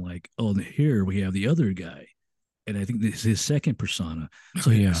tells him like, oh, here we have the other guy, and I think this is his second persona. Oh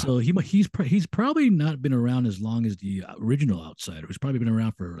So yeah. he's probably not been around as long as the original outsider, who's probably been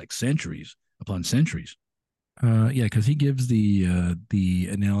around for like centuries upon centuries. Yeah, because he gives the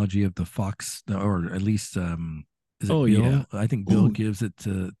analogy of the fox, or at least is it Oh yeah. Bill? I think Bill Oh gives it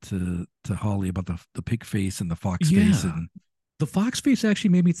to Holly about the pig face and the fox face, yeah. and The fox face actually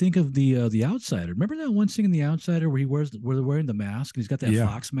made me think of the outsider. Remember that one scene in the outsider where where they're wearing the mask and he's got that yeah.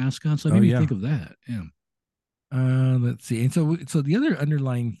 fox mask on? So it Oh made me yeah. think of that. Yeah. Let's see. And so the other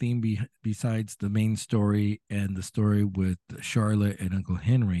underlying theme besides the main story and the story with Charlotte and Uncle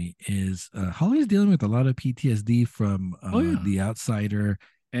Henry is Holly's dealing with a lot of PTSD from Oh yeah. The Outsider,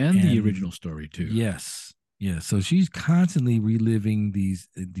 And the and original story too. yes, yeah. So she's constantly reliving these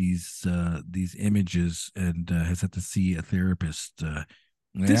images, and has had to see a therapist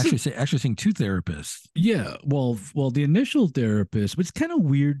And this is actually seeing two therapists. yeah. Well, the initial therapist, but it's kind of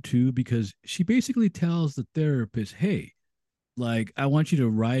weird too because she basically tells the therapist, "Hey, like I want you to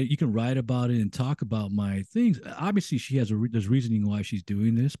write. You can write about it and talk about my things." Obviously, she has there's reasoning why she's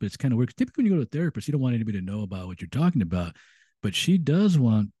doing this, but it's kind of weird. Typically, when you go to a therapist, you don't want anybody to know about what you're talking about, but she does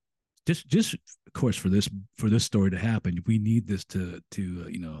want just of course for this story to happen, we need this to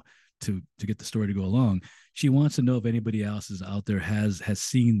to get the story to go along. She wants to know if anybody else is out there has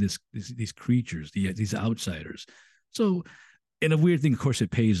seen these creatures, these outsiders. So, and a weird thing, of course, it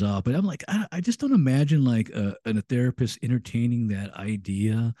pays off. But I'm like, I just don't imagine like a therapist entertaining that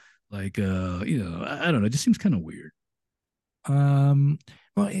idea. Like, I don't know. It just seems kind of weird. Um,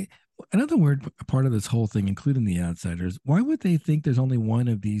 well, another word part of this whole thing, including the outsiders, why would they think there's only one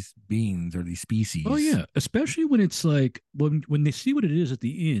of these beings or these Oh species? yeah, especially when it's like when they see what it is at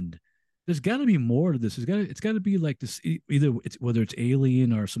the end. There's got to be more to this. It's got to be like this either it's whether it's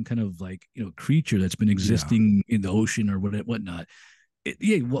alien or some kind of like creature that's been Yeah, existing in the ocean or whatnot.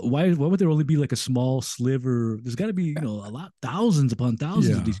 Yeah, why would there only be like a small sliver? There's got to be a lot, thousands upon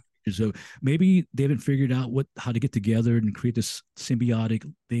thousands of yeah, these creatures. So maybe they haven't figured out how to get together and create this symbiotic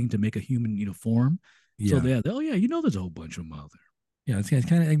thing to make a human form. So yeah. oh yeah, there's a whole bunch of them out there. Yeah, it's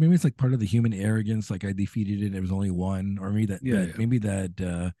kind of like maybe it's like part of the human arrogance. Like I defeated it, it was only one, or maybe Yeah, yeah. maybe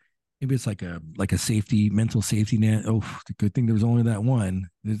it's like a safety mental safety net. Oh, the good thing there was only that one.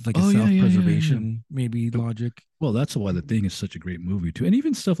 It's like a Oh yeah, self yeah, yeah, yeah. preservation maybe logic. Well, that's why the thing is such a great movie too, and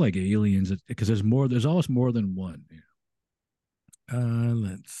even stuff like Aliens, because there's more. There's always more than one.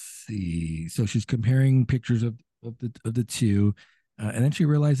 Let's see. So she's comparing pictures of the two, and then she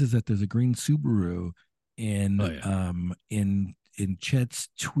realizes that there's a green Subaru Oh in yeah, in Chet's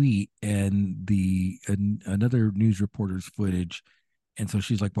tweet and another news reporter's footage, and so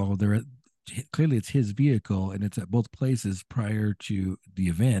she's like, well, clearly it's his vehicle, and it's at both places prior to the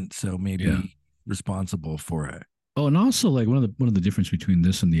event, so yeah. maybe responsible for it. Oh, and also like one of the difference between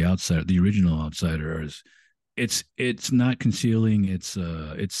this and the outsider, the original outsider, is it's not concealing. It's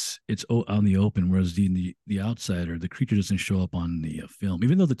on the open, whereas the outsider, the creature doesn't show up on the film,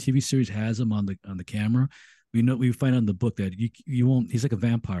 even though the TV series has him on the camera. We find out in the book that you won't. He's like a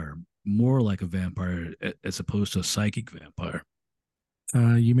vampire, more like a vampire as opposed to a psychic vampire.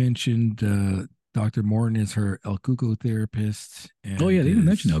 You mentioned Dr. Morton is her El Cuco therapist Oh yeah, and they even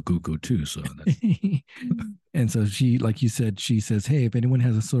mentioned is El Cuco too. So that's and so she, like you said, she says, "Hey, if anyone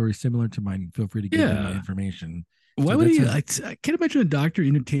has a story similar to mine, feel free to give them my yeah. information." Why So would that's he? a I can't imagine a doctor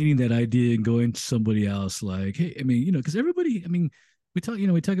entertaining that idea and going to somebody else like, hey, I mean, because everybody, I mean, we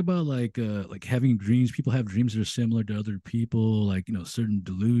talk about like having dreams. People have dreams that are similar to other people, like certain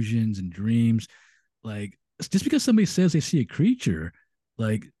delusions and dreams. Like just because somebody says they see a creature,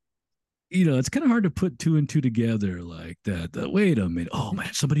 like it's kind of hard to put two and two together like that. Wait a minute. Oh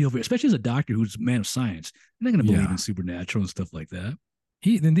man, somebody over here, especially as a doctor who's a man of science, they're not going to believe in yeah. supernatural and stuff like that.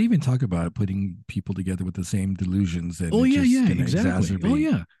 Then they even talk about putting people together with the same delusions, and Oh it's yeah, just yeah, going to exactly. Oh exacerbate.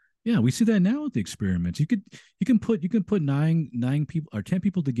 yeah. Yeah, we see that now with the experiments. You can put nine people or 10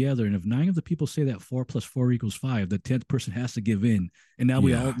 people together, and if nine of the people say that 4 + 4 = 5, the 10th person has to give in. And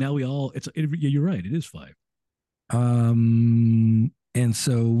Yeah. now we all yeah, you're right, it is 5. And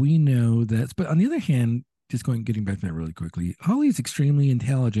so we know that, but on the other hand, just getting back to that really quickly, Holly is extremely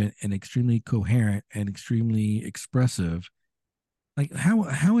intelligent and extremely coherent and extremely expressive. Like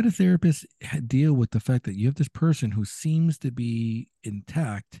how would a therapist deal with the fact that you have this person who seems to be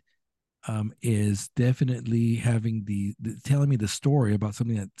intact, is definitely having telling me the story about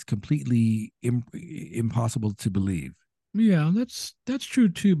something that's completely impossible to believe. Yeah, that's true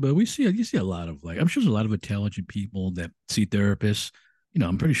too. But you see a lot of like I'm sure there's a lot of intelligent people that see therapists.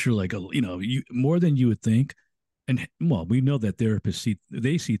 I'm pretty sure like you more than you would think. And well, we know that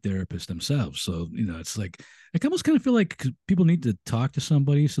they see therapists themselves. So it's like I almost kind of feel like people need to talk to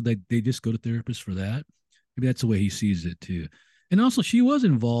somebody so that they just go to therapists for that. Maybe that's the way he sees it too. And also, she was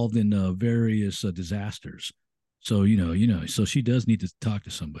involved in various disasters. So so she does need to talk to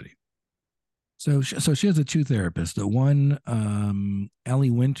somebody. So she has a two therapists. The one,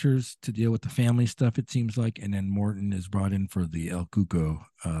 Ellie Winters, to deal with the family stuff. It seems like, and then Morton is brought in for the El Cuco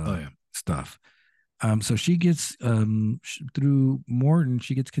Oh yeah, stuff. So she gets through Morton,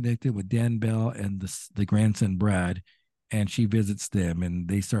 she gets connected with Dan Bell and the grandson Brad, and she visits them, and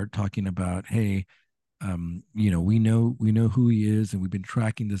they start talking about, hey, we know who he is, and we've been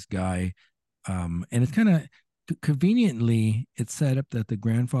tracking this guy, and it's kind of conveniently it's set up that the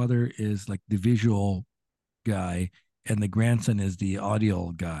grandfather is like the visual guy, and the grandson is the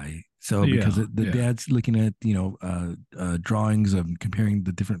audio guy. So because Yeah, the yeah. dad's looking at drawings of comparing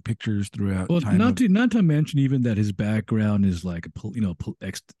the different pictures throughout Well, time of. not to mention even that his background is like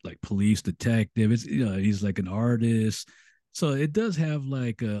like police detective. It's he's like an artist, so it does have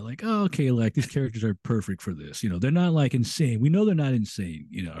like oh, okay, like these characters are perfect for this. They're not like insane. We know they're not insane.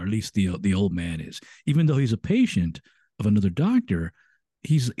 Or at least the old man is, even though he's a patient of another doctor.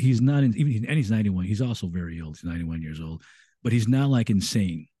 He's not in, even and he's 91. He's also very old. He's 91 years old, but he's not like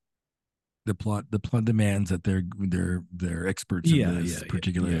insane. The plot demands that they're experts in Yeah, this yeah, yeah,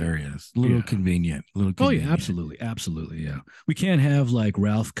 particular yeah, area. It's a little yeah. convenient, a little Oh yeah, convenient. absolutely, absolutely. Yeah, we can't have like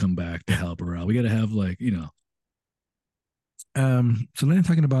Ralph come back to help her out. We got to have So then they're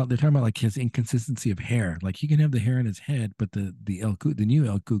talking about like his inconsistency of hair. Like he can have the hair in his head, but the new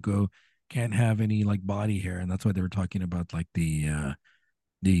El Cuco can't have any like body hair, and that's why they were talking about like the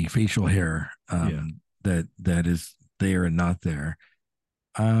facial hair yeah. that is there and not there.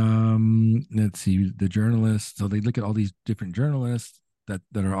 Let's see, the journalists. So they look at all these different journalists that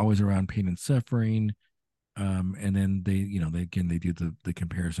are always around pain and suffering. And then they do the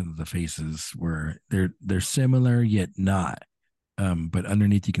comparison of the faces where they're similar yet not. But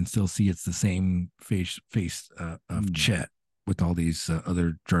underneath you can still see it's the same face of Hmm. Chet with all these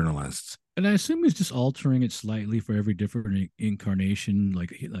other journalists. And I assume he's just altering it slightly for every different incarnation.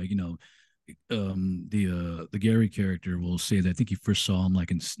 The Gary character will say that I think he first saw him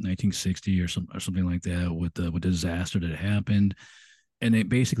like in 1960 or something like that with the disaster that happened, and it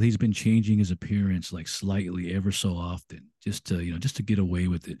basically he's been changing his appearance like slightly ever so often just to get away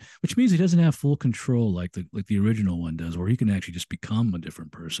with it, which means he doesn't have full control like the original one does, where he can actually just become a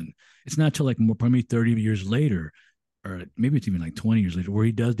different person. It's not till like more probably 30 years later, or maybe it's even like 20 years later, where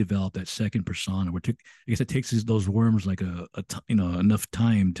he does develop that second persona. I guess it takes those worms like enough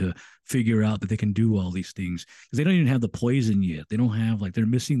time to figure out that they can do all these things, because they don't even have the poison yet. They don't have like they're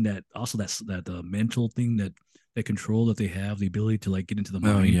missing that also that mental thing, that control that they have, the ability to like get into the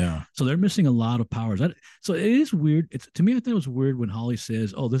Oh mind. yeah. So they're missing a lot of powers. So it is weird. It's to me, I thought it was weird when Holly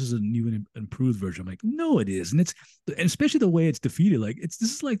says, "Oh, this is a new and improved version." I'm like, no, it is, and especially the way it's defeated. Like this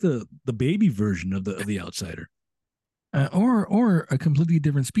is like the baby version of the outsider. Or a completely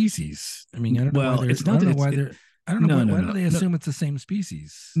different species. I mean, I don't know why Well, they're. it's I not don't that know why they're. I don't know no, why do they no, assume it's the same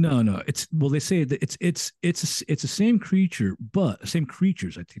species. no. It's well, they say that it's the same creature, but same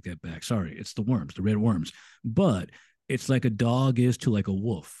creatures. I take that back. Sorry, it's the worms, the red worms. But it's like a dog is to like a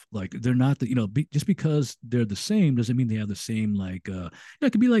wolf. Like they're not just because they're the same doesn't mean they have the same it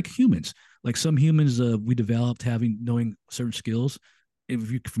could be like humans. Like some humans we developed having knowing certain skills. If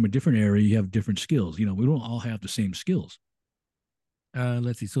you from a different area, you have different skills. We don't all have the same skills.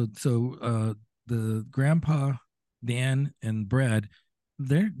 Let's see. So the grandpa Dan and Brad,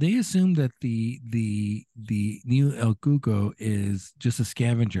 they assume that the new El Cuco is just a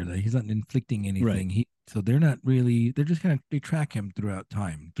scavenger, that he's not inflicting Right. anything. So they're not really. They're just kind of they track him throughout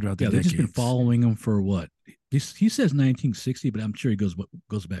time, throughout the Yeah, they've just been decades. following him for what? He says 1960, but I'm sure he goes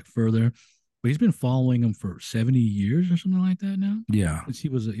back further. But he's been following him for 70 years or something like that now. Yeah. Since he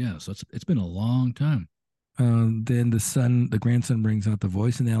was yeah, so it's been a long time. Then the grandson brings out the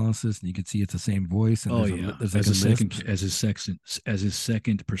voice analysis, and you can see it's the same voice, and Oh yeah, there's like a lisp. as his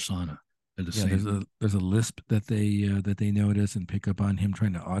second persona. They're the Yeah, same. there's a lisp that they notice and pick up on him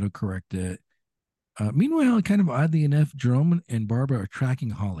trying to autocorrect it. Meanwhile, kind of oddly enough, Jerome and Barbara are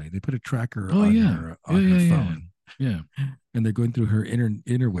tracking Holly. They put a tracker Oh yeah, yeah, on her yeah, yeah, phone, yeah. and they're going through her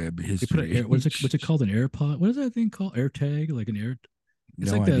interweb They put an history. air. What's it called? An AirPod? What is that thing called? AirTag? Like an air. No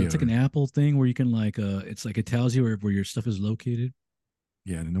It's like idea. an Apple thing where you can it's like it tells you where your stuff is located.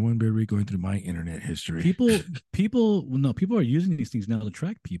 Yeah, no one better be going through my internet history. Well, no, people are using these things now to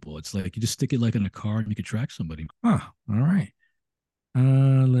track people. It's like you just stick it like in a car and you can track somebody. Huh. All right.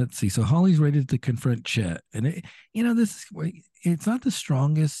 Let's see. So Holly's ready to confront Chet, and it's not the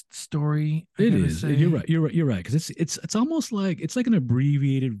strongest story, I It gotta is. You're say. right. You're right. You're right. Because it's almost like it's like an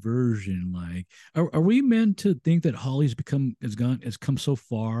abbreviated version. Like, are we meant to think that Holly's has come so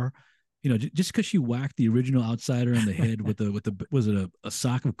far? Just because she whacked the original outsider on the head with the was it a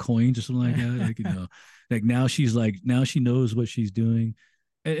sock of coins or something like that? Like now she knows what she's doing.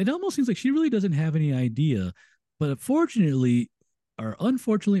 It almost seems like she really doesn't have any idea. But unfortunately or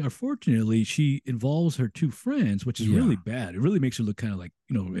fortunately, she involves her two friends, which is Yeah. really bad. It really makes her look kind of like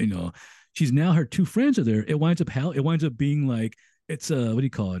she's now her two friends are there. It winds up being like it's a what do you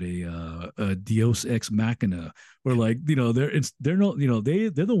call it, a Deus ex machina, where like they're not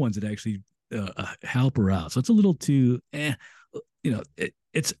they're the ones that actually help her out. So it's a little too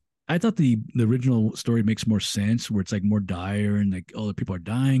it's I thought the original story makes more sense, where it's like more dire and like oh the people are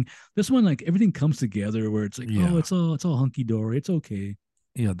dying. This one like everything comes together where it's like oh Yeah. it's all hunky dory, it's okay.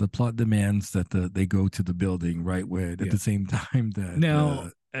 Yeah, the plot demands that they go to the building right when at Yeah. the same time that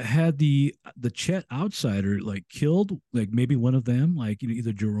Now, had the Chet outsider like killed like maybe one of them, like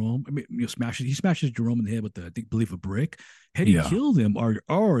either Jerome, I mean, smashes he smashes Jerome in the head with the I think believe a brick. Had he yeah. killed him,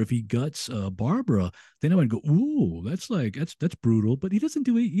 or if he guts Barbara, then I would go, ooh, that's like that's brutal. But he doesn't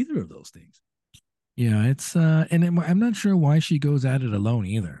do either of those things. Yeah, it's I'm not sure why she goes at it alone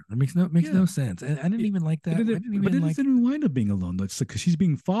either. It makes Yeah, no sense. And I didn't it, even like that. I didn't but even it like doesn't wind up being alone. That's because she's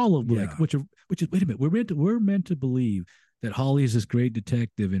being followed, like yeah. which is wait a minute. We're meant to believe that Holly is this great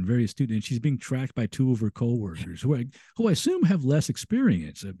detective and very astute, and she's being tracked by two of her coworkers who I assume have less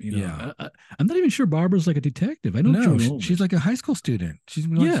experience. Yeah. I'm not even sure Barbara's like a detective. I know No, Jerome she's is. like a high school student.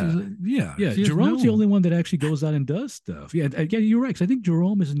 Yeah, Yeah, yeah. she has Jerome's the no only one that actually goes out and does stuff. Yeah, yeah. You're right. 'Cause I think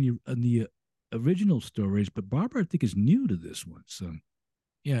Jerome is in the original stories, but Barbara I think is new to this one. So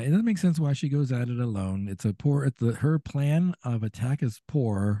yeah, it doesn't make sense why she goes at it alone. It's a poor. Her plan of attack is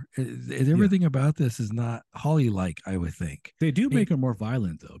poor. yeah. Everything about this is not Holly like. I would think. They do I mean, make her more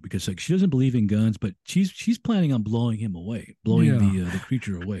violent though, because like she doesn't believe in guns, but she's planning on blowing him away, blowing yeah. the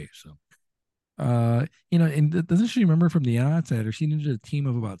creature away. So And doesn't she remember from the outsider? She needed a team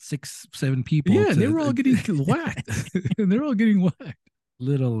of about 6, 7 people yeah, they to were all getting whacked. They're all getting whacked.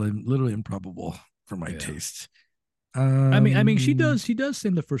 little improbable for my Yeah. taste. I mean, she Um, does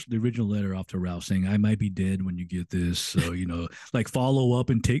send the original letter off to Ralph saying, "I might be dead when you get this, so like follow up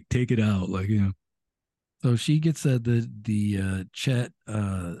and take it out." Like, so she gets the Chet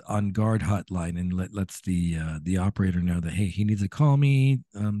on guard hotline and lets the operator know that hey, he needs to call me.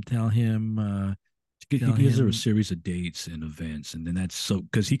 he Tell gives her a him. series of dates and events, and then that's so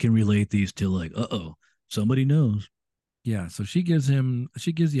because he can relate these to like, somebody knows, Yeah, so she gives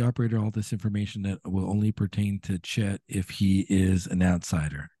the operator all this information that will only pertain to Chet if he is an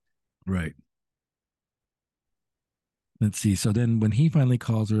outsider. right? Let's see. So then when he finally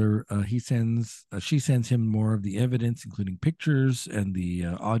calls her, she sends him more of the evidence, including pictures and the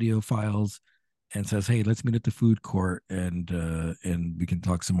audio files, and says, "Hey, let's meet at the food court and we can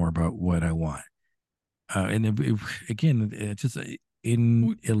talk some more about what I want." Again, it's just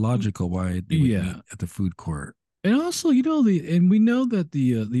illogical why they would meet Yeah, at the food court. and also, we know that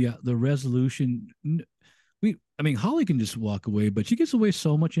the resolution. I mean, Holly can just walk away, but she gives away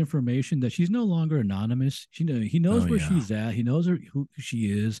so much information that she's no longer anonymous. He knows Oh where yeah, she's at. He knows who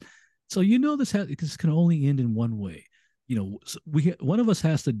she is. So this can only end in one way. One of us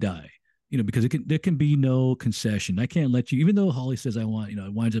has to die. Because there can be no concession. I can't let you, even though Holly says I want.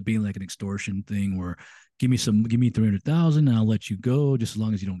 It winds up being like an extortion thing where give me 300,000 and I'll let you go just as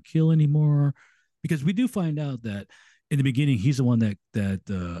long as you don't kill anymore. Because we do find out that in the beginning he's the one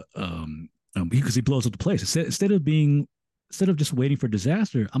because he blows up the place instead of just waiting for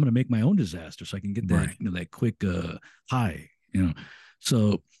disaster. I'm going to make my own disaster so I can get that right. that quick high.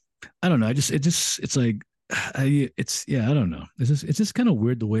 So I don't know. It's like I don't know. It's just kind of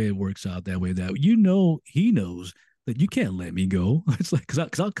weird the way it works out that way. That he knows that you can't let me go. It's like because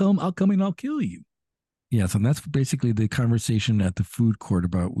I'll come and I'll kill you. Yeah, so that's basically the conversation at the food court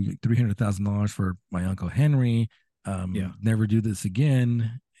about $300,000 for my uncle Henry. Yeah. Never do this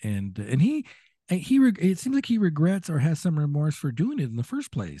again. And it seems like he regrets or has some remorse for doing it in the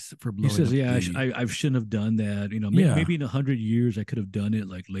first place for He blowing says, up "Yeah, the. I shouldn't have done that. Yeah, Maybe in 100 years I could have done it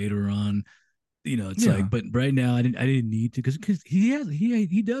like later on. It's yeah, like, but right now I didn't need to because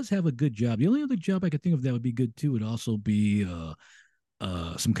he does have a good job. The only other job I could think of that would be good too would also be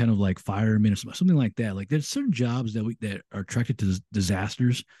some kind of like fireman or something like that. Like there's certain jobs that are attracted to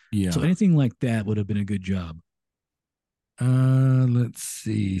disasters. So yeah. anything like that would have been a good job. Let's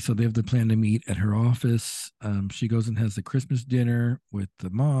see. So they have the plan to meet at her office. She goes and has the Christmas dinner with the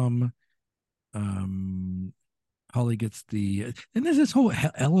mom. Um, Holly gets and there's this whole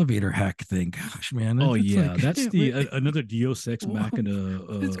elevator hack thing. Gosh, man, Oh it's like yeah, that's the another Deus Ex Machina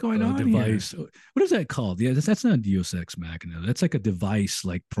what is going on here? device. What is that called? Yeah, that's not Deus Ex Machina. That's like a device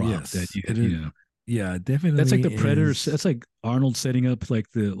like prop that Yes, you it is. you know. Yeah, That's like definitely the predator. is. That's like Arnold setting up like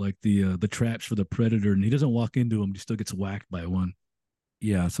the traps for the predator, and he doesn't walk into them. He still gets whacked by one.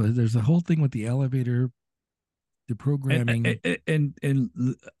 Yeah, so there's a whole thing with the elevator, the And programming.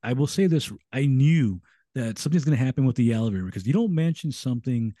 I will say this: I knew that something's going to happen with the elevator because you don't mention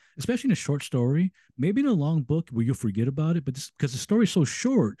something, especially in a short story. Maybe in a long book where you'll forget about it, but because the story's so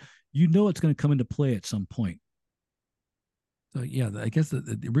short, it's going to come into play at some point. So yeah, I guess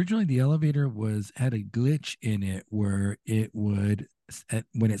originally the elevator had a glitch in it where it would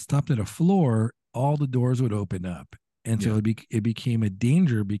when it stopped at a floor, all the doors would open up. and so Yeah. it became a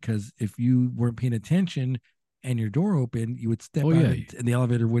danger because if you weren't paying attention and your door opened, you would step Oh out yeah. and the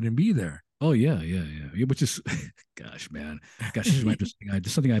elevator wouldn't be there. Oh yeah. Which is, gosh, man, gosh, this is interesting.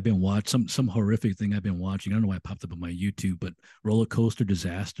 Just something I've been watching, some horrific thing I've been watching. I don't know why it popped up on my YouTube, but roller coaster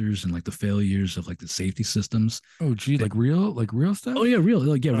disasters and like the failures of like the safety systems. Oh, gee, Like, like real oh stuff. yeah, real,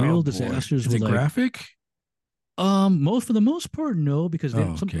 like yeah, Oh real boy, disasters is with it like graphic? most for the most part, no, because they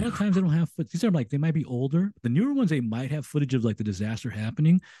Oh, some a okay. lot of times they don't have these are like they might be older. The newer ones they might have footage of like the disaster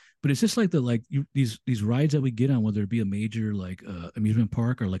happening, but it's just like the like these rides that we get on, whether it be a major like amusement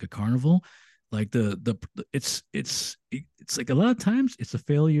park or like a carnival, like it's like a lot of times it's a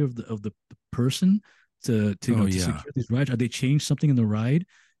failure of the person to Oh to yeah. secure these rides, or they change something in the ride.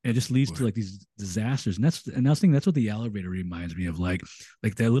 And it just leads Boy. to like these disasters, and that's thing. That's what the elevator reminds me of. Like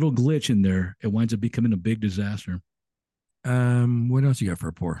that little glitch in there, it winds up becoming a big disaster. What else you got for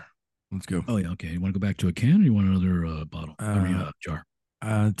a pour? Let's go. Oh yeah, okay. You want to go back to a can, or you want another bottle? I mean, Uh, jar.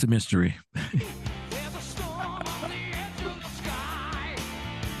 it's a mystery. There's a storm on the edge of the sky.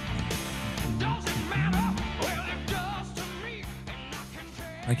 Does it matter? Well, it does to me. And I can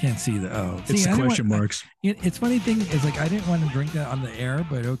tell. I can't see the. Oh, It's see, the I didn't question want, marks. it's funny thing is like I didn't want to drink that on the air,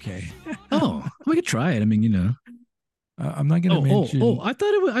 but okay. Oh, we could try it. I mean, you know. I'm not going to Oh! mention. I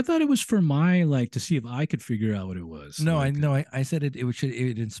thought it was for my like to see if I could figure out what it was. No, I Like, know. I said it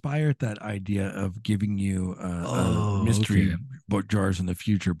inspired that idea of giving you oh, mystery okay. book jars in the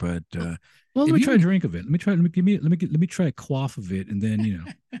future. But Well, let if me try a you, drink of it. Let me try a quaff of it, and then you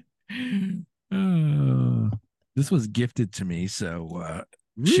know. this was gifted to me, so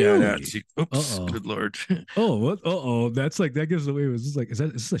shout out Really? to. Uh Oops, oh. good lord. Oh, what? Oh, that's like that gives away. It was just like, is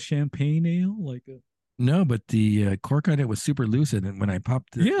this a champagne ale? Like, No, but the cork on it was super loose, and when I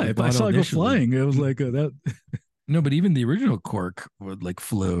popped yeah. the If I bottle saw it go initially, flying, it was like that. no, but even the original cork would like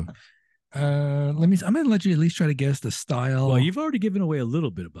flew. Let me. I'm gonna let you at least try to guess the Well, style. you've already given away a little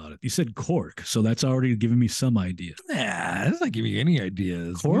bit about it. You said cork, so that's already given me some idea. Nah, that's not giving you any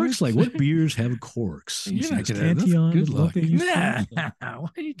ideas. What? Corks, like what beers have corks? You You're see not this gonna. That's Cantillon, good don't luck. they use Nah. corks? Like,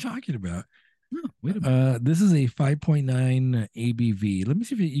 What are you talking about? oh, wait a minute. This is a 5.9 ABV. Let me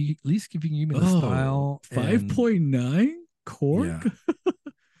see if you at least if you can give me the Oh, style and 5.9 cork. yeah.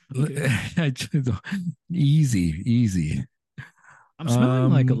 Okay. Easy. I'm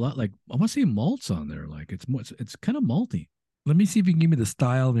smelling like a Um, lot. Like I want to say malts on there. Like it's more. It's kind of malty. Let me see if you can give me the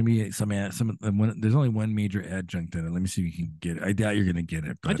style. Maybe some one. There's only one major adjunct in it. Let me see if you can get it. I doubt you're gonna get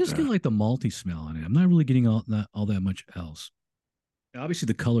it, I but just get like the malty smell on it. I'm not really getting all that much else. Obviously,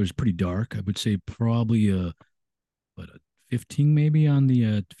 the color is pretty dark. I would say probably but a 15 maybe on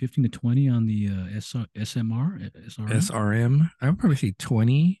the 15 to 20 on the SMR SRM. SRM. I would probably say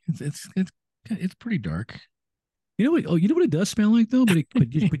 20. It's pretty dark. You know what? Oh, you know what it does smell like though. But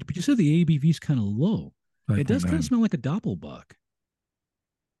you said the ABV is kind of low. It does kind of 5.9. smell like a doppelbock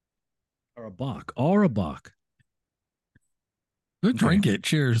or a Bach. Go Okay. drink it.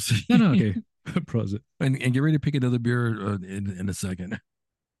 Cheers. No. Okay. Pros it. And get ready to pick another beer in a second.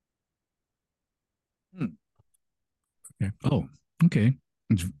 Hmm. Okay. Oh, okay.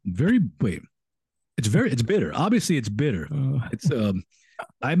 It's very wait. It's bitter. Obviously, it's bitter. It's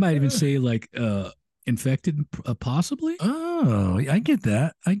I might even say like infected possibly. Oh, I get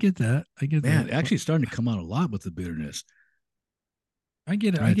that. I get that. I get Man, that. actually starting to come out a lot with the bitterness. I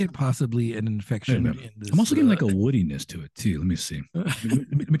get it. I Right. get possibly an Wait a infection minute. in this. I'm also getting like a woodiness to it too. Let me see.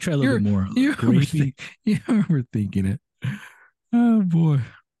 Let me try a little you're bit more. you're Grapey, you're overthinking it. Oh boy,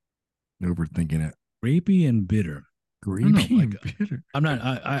 overthinking it. grapey and bitter. I don't know. Grapey Like and bitter. I'm not.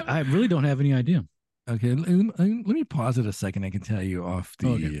 I really don't have any idea. Okay, let me pause it a second. I can tell you Oh,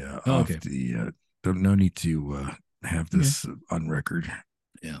 okay. Oh, off okay. the. No need to have Okay. this on record.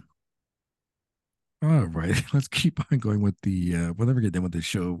 Yeah. All right, let's keep on going with the. We'll never get done with the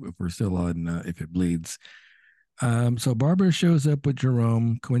show if we're still on. If it bleeds. So Barbara shows up with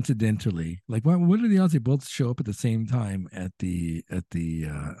Jerome coincidentally. Like, what are the odds they both show up at the same time at the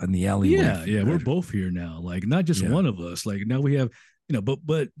in the alleyway? Yeah. We're both here now. Like not just Yeah. one of us. Like now we have, you know.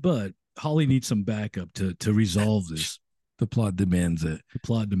 But Holly needs some backup to resolve this. The plot demands it. The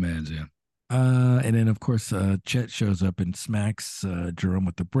plot demands. Yeah. And then of course Chet shows up and smacks Jerome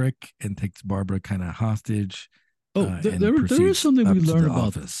with the brick and takes Barbara kind of hostage. Oh, And there is something we up to learn the about.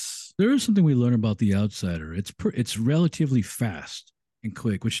 office. There is something we learn about the outsider. It's relatively fast and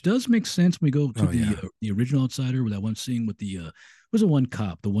quick, which does make sense when we go to Oh, yeah. the original outsider with that one scene with the was it one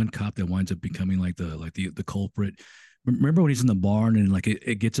cop, the one cop that winds up becoming like the culprit. Remember when he's in the barn and like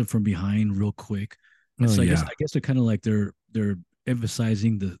it gets him from behind real quick. And Oh so yeah. I guess they're kind of like they're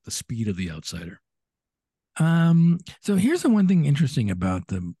emphasizing the speed of the outsider. So here's the one thing interesting about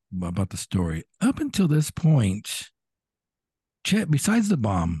the story. Up until this point, Chen, besides the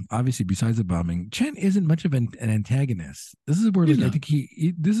bomb, obviously, besides the bombing, Chen isn't much of an antagonist. This is where, He's like, I not.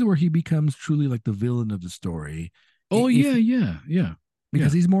 think this is where he becomes truly like the villain of the story. Oh If yeah, yeah, yeah,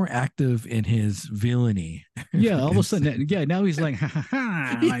 because yeah. he's more active in his villainy. Yeah, all of a It's- sudden, yeah. Now he's like, ha ha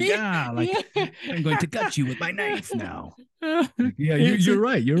ha, like like yeah, I'm going to gut you with my knife now. Like, yeah, it's you're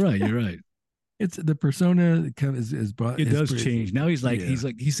right. You're right. You're right. it's the persona is brought It is does change. Now yeah. he's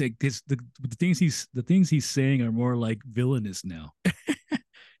like this the things he's saying are more like villainous now.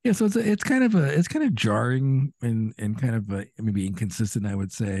 Yeah, so it's kind of jarring and kind of maybe inconsistent, I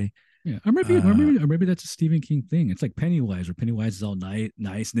would say. Yeah, Uh, or maybe that's a Stephen King thing. It's like Pennywise, where Pennywise is all nice,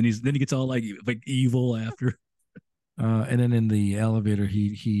 and then he gets all like evil after. and then in the elevator,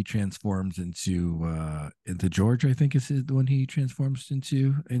 he transforms into George. I think is the one he transforms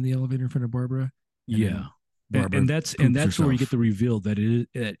into in the elevator in front of Barbara, and Yeah, then Barbara and poops that's where you get herself. the reveal that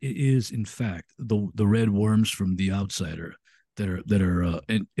it is in fact the red worms from the outsider that are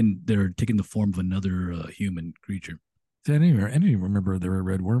and they're taking the form of another human creature. So I didn't even remember there were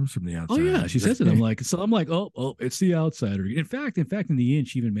red worms from the Oh yeah, outsider. she says it. I'm like, oh, it's the outsider. In fact, in the end,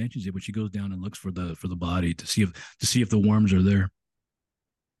 she even mentions it when she goes down and looks for the body to see if the worms are there.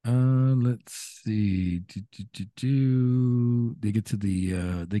 Let's see. They get to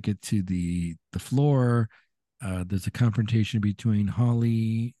the floor. There's a confrontation between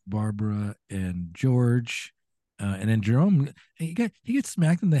Holly, Barbara, and George. And then Jerome, he gets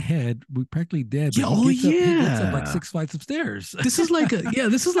smacked in the head, practically dead, but Yeah, oh he gets up like yeah. 6 flights of stairs. This is like a yeah.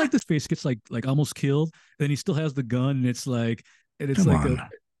 This is like this face gets like almost killed. Then he still has the gun, and it's Come like on.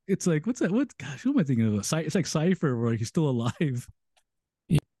 it's like what's that? What gosh? Who am I thinking of? It's like Cipher where he's still alive.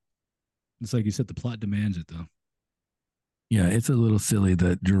 It's like you said, the plot demands it though. Yeah, it's a little silly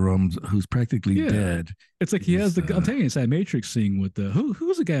that Jerome's, who's practically Yeah, dead, it's like he has is the. I'm telling you, it's that Matrix scene with the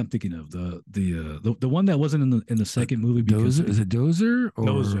who's the guy I'm thinking of the one that wasn't in the second movie because Dozer. Is it Dozer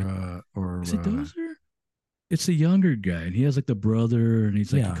Dozer. or Is it Dozer? It's the younger guy, and he has like the brother, and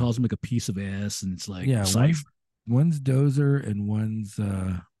he's like he yeah, calls him like a piece of ass, and it's like yeah, Cipher. one's Dozer and one's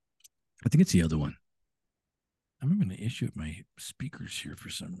I think it's the other one. I'm having an issue with my speakers here for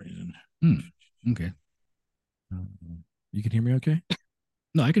some reason. Hmm. Okay. You can hear me okay?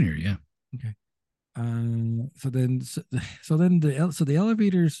 No, I can hear you. Yeah. Okay. So then the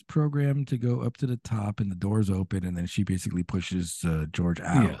elevator's programmed to go up to the top and the doors open and then she basically pushes George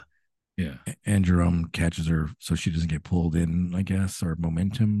Yeah. out Yeah. and Jerome catches her so she doesn't get pulled in, I guess, or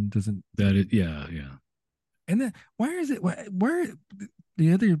momentum doesn't. That is. Yeah. Yeah. And then why is it where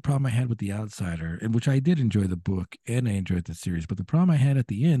the other problem I had with The Outsider, in which I did enjoy the book and I enjoyed the series, but the problem I had at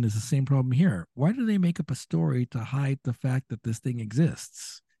the end is the same problem here. Why do they make up a story to hide the fact that this thing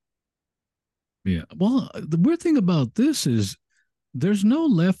exists? Yeah. Well, the weird thing about this is there's no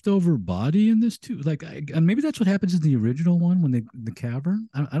leftover body in this too. Like, and maybe that's what happens in the original one when they the cavern.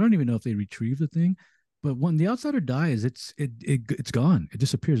 I don't even know if they retrieve the thing, but when the outsider dies, it's gone. It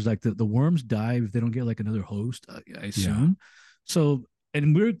disappears. Like the worms die if they don't get like another host. I Yeah. assume. So,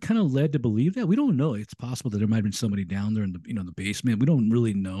 and we're kind of led to believe that we don't know. It's possible that there might have been somebody down there in the basement. We don't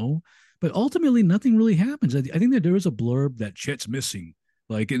really know. But ultimately, nothing really happens. I think that there is a blurb that Chet's missing,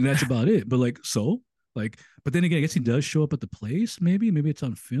 like, and that's about it. But like, so like, but then again, I guess he does show up at the place. Maybe it's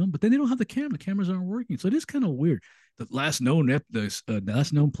on film. But then they don't have the camera. The cameras aren't working, so it is kind of weird. The last known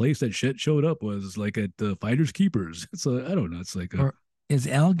place that shit showed up was like at the Fighters Keepers. So I don't know. It's like a Or is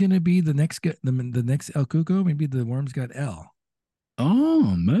L gonna be the next El Cuco? Maybe the worms got L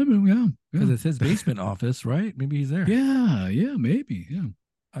oh maybe yeah because yeah it's his basement office, right? Maybe he's there. yeah maybe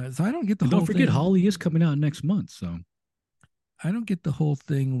yeah. So I don't get the And don't whole forget, thing. Holly is coming out next month. So I don't get the whole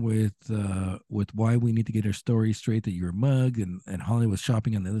thing with why we need to get our story straight that you were mugged and Holly was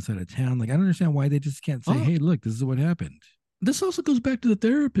shopping on the other side of town. Like I don't understand why they just can't say, oh, "Hey, look, this is what happened." this also goes back to the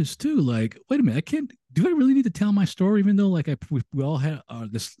therapist too. Like, wait a minute, I can't. Do I really need to tell my story, even though like we all had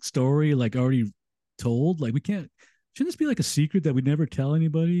this story like already told? Like, we can't. Shouldn't this be like a secret that we never tell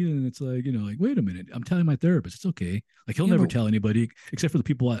anybody? And it's like like wait a minute, I'm telling my therapist. It's okay. Like he'll Yeah, never but tell anybody except for the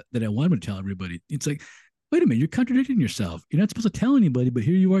people that I want him to tell everybody. It's like, wait a minute, you're contradicting yourself. You're not supposed to tell anybody, but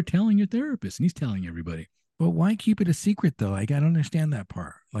here you are telling your therapist, and he's telling everybody. why keep it a secret though? Like I don't understand that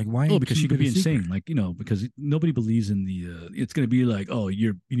part. Like Oh, why because she keep could it a be secret? insane, like because nobody believes in the. It's going to be like, oh,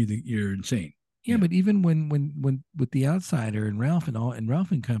 you're insane. Yeah, Yeah. but even when with the outsider and Ralph and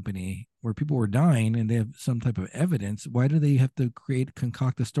Ralph and company, where people were dying and they have some type of evidence, why do they have to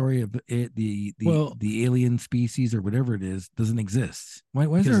concoct a story of it Well, the alien species or whatever it is doesn't exist? Why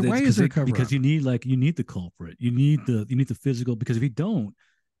is there a cover because up? you need the culprit. You need the physical because if you don't,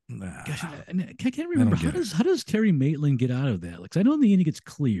 Nah, gosh, I can't I remember don't get it. how does Terry Maitland get out of that? Like, 'cause I know in the end he gets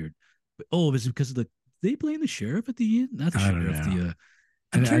cleared, but it's because of they blame the sheriff at the end? Not the I don't sheriff. know. The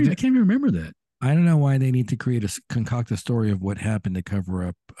I I can't even remember that. I don't know why they need to create concoct a story of what happened to cover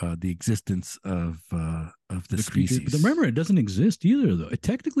up the existence of the The creature, but species. remember, it doesn't exist either, though.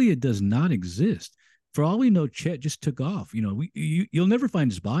 Technically, it does not exist. For all we know, Chet just took off. You know, you'll never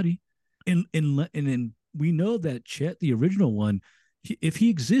find his body, and then we know that Chet, the original one, if he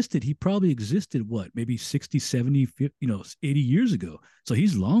existed, he probably existed what, maybe 60, 70, 50, 80 years ago. So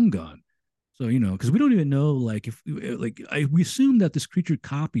he's long gone. So because we don't even know, like, if we assume that this creature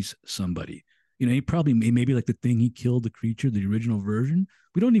copies somebody. He probably maybe like the thing he killed the creature, the original version.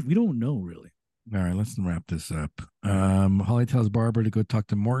 We don't know really. All right, let's wrap this up. All right. Holly tells Barbara to go talk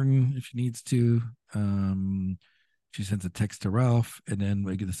to Morton if she needs to. She sends a text to Ralph, and then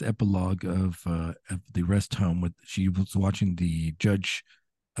we get this epilogue of the rest home. With she was watching the judge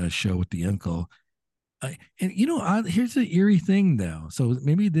show with the uncle. And here's the eerie thing though. So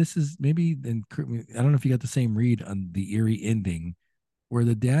maybe this is maybe then I don't know if you got the same read on the eerie ending where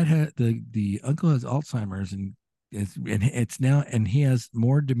the dad had the uncle has Alzheimer's and it's now and he has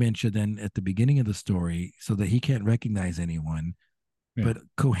more dementia than at the beginning of the story, so that he can't recognize anyone. Yeah. But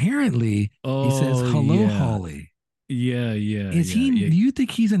coherently, he says, Oh "Hello, yeah. Holly." Yeah, yeah, Is yeah, he? yeah. Do you think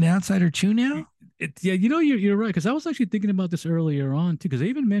he's an outsider too now? Yeah, you're right, because I was actually thinking about this earlier on too, because they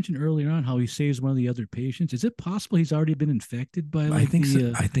even mentioned earlier on how he saves one of the other patients. Is it possible he's already been infected by I like think so.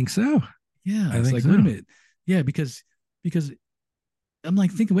 the I think so. yeah, I it's think like, wait so. a minute. Yeah, because I'm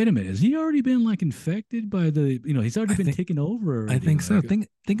like thinking, wait a minute, has he already been like infected by he's already I been think taken over I already. think so. Like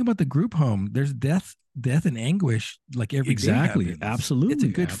Think about the group home. There's death and anguish like every day exactly, happens. It's a absolutely,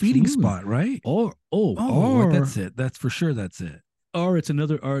 good feeding absolutely. spot, right? Oh, that's Or it. That's for sure. That's it. it's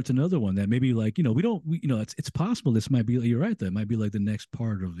another one that maybe like we don't it's possible this might be, you're right, that might be like the next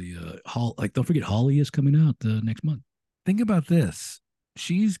part of the Hall, like don't forget Holly is coming out next month. Think about this.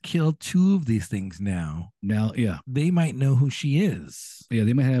 She's killed two of these things now. Now, yeah, They might know who she is. yeah,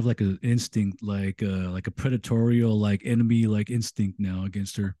 they might have like an instinct, like a predatorial, like enemy, like instinct now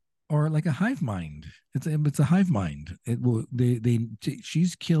against her. Or like a hive mind. It's a hive mind. It will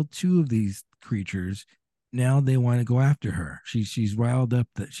she's killed two of these creatures. Now they want to go after her. She's riled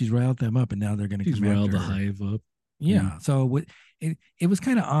them up, and now they're going to She's come riled after the her. hive up. Yeah, Yeah. So it was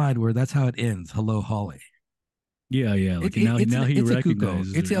kind of odd where that's how it ends. Hello, Holly. yeah. Like It's now he it's a Cuco.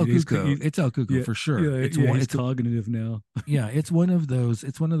 recognizes her. It's El Cuco. It's El Cuco Yeah, for sure. yeah, It's yeah. one. He's cognitive now. Yeah. It's one of those.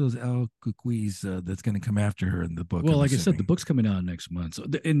 It's one of those El Cuquis that's going to come after her in the book. Well, I'm like I said, the assuming. book's coming out next month. So,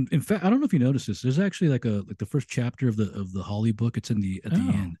 in fact, I don't know if you noticed this. There's actually like the first chapter of the Holly book. It's in the at the Oh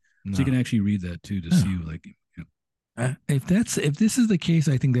end, so you no. can actually read that too to Oh. see like. If this is the case,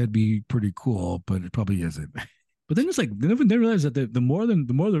 I think that'd be pretty cool, but it probably isn't. But then it's like they realize that the more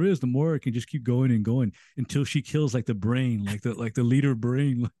there is, the more it can just keep going and going until she kills like the brain, like the leader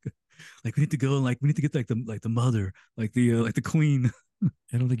brain. Like we need to go and like we need to get like the mother, like the queen.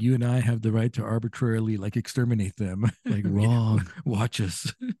 I don't think you and I have the right to arbitrarily like exterminate them. Like wrong. Watch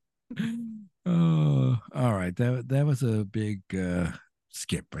us. Oh, all right. That was a big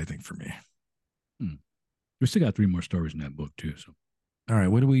skip, I think, for me. Hmm. We still got 3 more stories in that book too. So All right,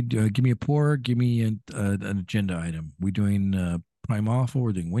 what do we do? Give me a pour. Give me an agenda item. We doing prime awful.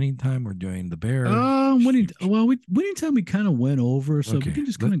 We're doing winning time. We're doing the bear. winning time we kind of went over, so we Okay, can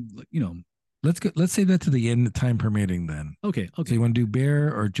just kind of let's go. Let's say that to the end, time permitting. Then. okay, So okay. you want to do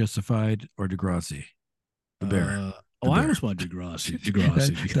bear or justified or Degrassi? The bear. The I bear. almost want Degrassi.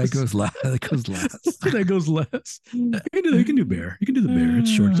 That goes last. That goes last. That goes less. You can do bear. You can do the bear.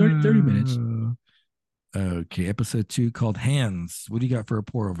 It's short. It's 30 minutes. Okay, episode 2 called Hands. What do you got for a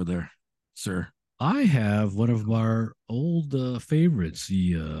pour over there, sir? I have one of our old favorites,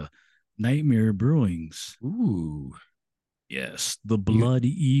 the Nightmare Brewings. Ooh, Yes, the you Blood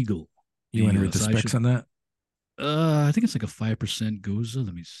Eagle. you want to read the So I specs on that? I think it's like a 5% goza.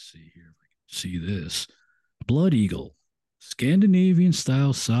 Let me see here if I can see this. Blood Eagle, Scandinavian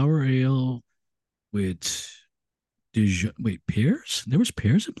style sour ale with wait, pears? There was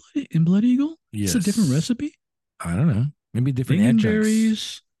pears in Blood Eagle? Yes. It's a different recipe. I don't know. Maybe different adjuncts.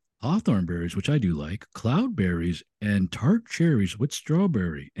 Dingenberries, hawthorn berries, which I do like, cloudberries, and tart cherries with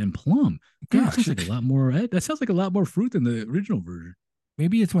strawberry and plum. God, that Gosh, sounds like a lot more. That sounds like a lot more fruit than the original version.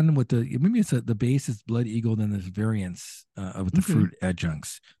 maybe it's one with maybe it's the base is Blood Eagle, then there's variants with the Okay. fruit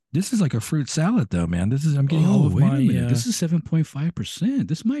adjuncts. This is like a fruit salad, though, man. I'm getting all of Wait my. a minute. This is 7.5%.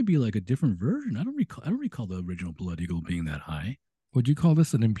 This might be like a different version. I don't recall the original Blood Eagle being that high. Would you call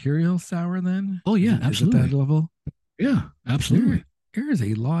this an imperial sour then? Oh yeah, Is it absolutely. that level? Yeah, absolutely. There is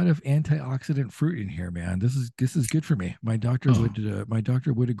a lot of antioxidant fruit in here, man. This is good for me. My doctor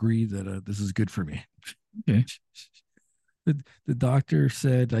would agree that this is good for me. Okay. the doctor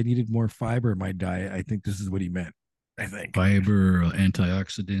said I needed more fiber in my diet. I think this is what he meant. I think. Fiber,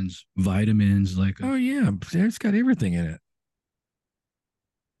 antioxidants, vitamins. Oh yeah, it's got everything in it.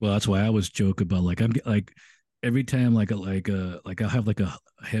 Well, that's why I always joke about like like every time like I'll have like a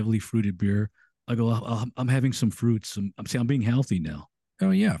heavily fruited beer. I go, I'm having some fruits. I'm saying I'm being healthy now.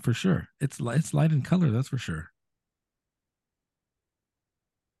 Oh yeah, for sure. It's light in color, that's for sure.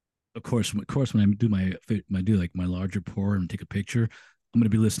 Of course, when I do my do like my larger pour and take a picture, I'm gonna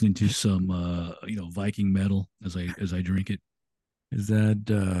be listening to some Viking metal as I drink it. Is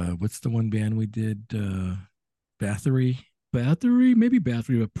that what's the one band we did? Bathory? Battery, maybe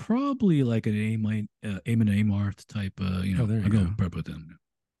battery, but probably like an Aim and Amarth type. Oh, there I you go go. probably with them.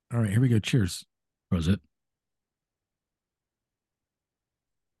 All right, here we go. Cheers. Or is it?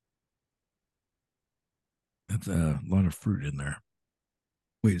 That's a lot of fruit in there.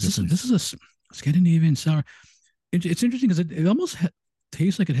 Wait, Different. this is a Scandinavian sour. It's interesting because it almost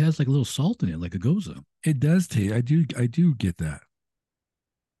tastes like it has like a little salt in it, like a goza. It does taste. I do get that.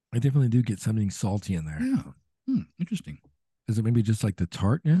 I definitely do get something salty in there. Yeah. Interesting. Is it maybe just like the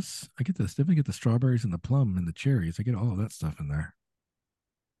tartness? I get this. Definitely get the strawberries and the plum and the cherries. I get all of that stuff in there.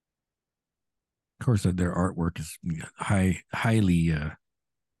 Of course, their artwork is highly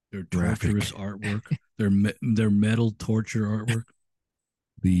Their graphic. torturous artwork, their metal torture artwork.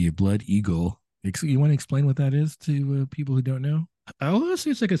 The blood eagle. You want to explain what that is to people who don't know? I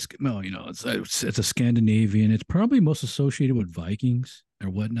honestly, it's like it's a Scandinavian. It's probably most associated with Vikings or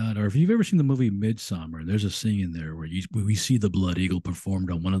whatnot. Or if you've ever seen the movie Midsummer, there's a scene in there where we see the blood eagle performed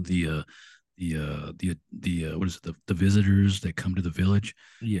on one of the what is it, the visitors that come to the village.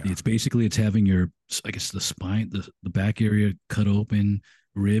 Yeah. It's basically it's having your, I guess, the spine, the back area cut open,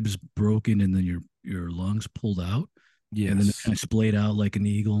 ribs broken, and then your lungs pulled out, and then Yes. kind of splayed out like an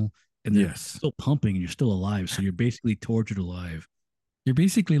eagle, and they're Yes. still pumping, and you're still alive. So you're basically tortured alive. You're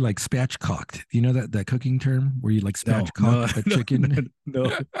basically like spatchcocked. You know that cooking term where you like No, no, spatchcock a no, chicken?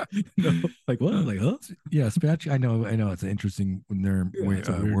 no, no. Like what? Like huh? Yeah, spatch. I know. It's an interesting Yeah, it's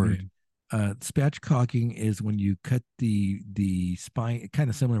a weird word. name. Spatchcocking is when you cut the spine, kind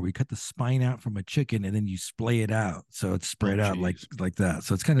of similar. We cut the spine out from a chicken and then you splay it out, so it's Oh, spread out jeez. like that.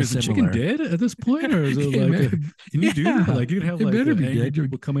 So it's kind of Is the chicken similar. dead at this point, or is it It like can you do that? yeah, Like you can have it like better be angry dead. You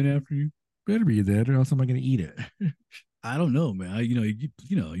people coming after you. better be dead, or else am I going to eat it? I don't know, man.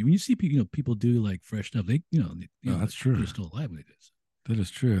 When you see people, people do like fresh stuff. They, Oh, that's true. they're still alive when they do this. That is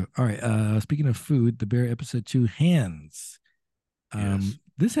true. All right. Speaking of food, the bear episode 2, hands. Yes.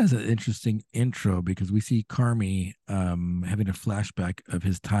 This has an interesting intro because we see Carmi having a flashback of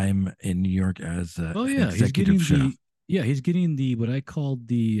his time in New York as Oh an yeah, he's getting executive chef. he's getting the what I called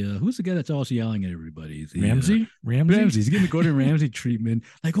the who's the guy that's always yelling at everybody? The Ramsey? Ramsey. He's getting the Gordon Ramsay treatment.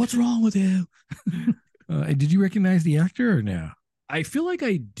 Like, what's wrong with him? And did you recognize the actor or no? I feel like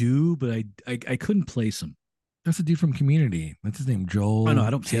I do, but I couldn't place him. That's the dude from Community. That's his name, Oh no, Joel I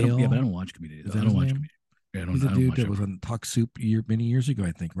don't. See, I Hale. don't yeah, but I don't watch Community. Is Though. that I his don't watch name? Community. Yeah, He's the I don't dude watch that it. was on Talk Soup many years ago,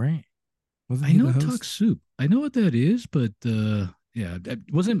 I think, right? Wasn't I he the know Talk host? Soup. I know what that is, but yeah, it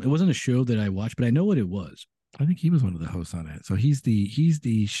wasn't a show that I watched, but I know what it was. I think he was one of the hosts on it. So he's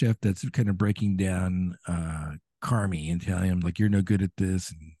the chef that's kind of breaking down Carmi and telling him like you're no good at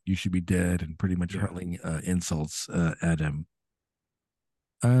this and you should be dead and pretty much Yeah. hurling insults at him.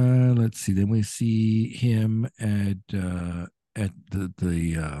 Let's see. Then we see him at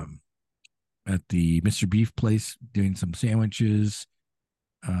the Mr. Beef place doing some sandwiches,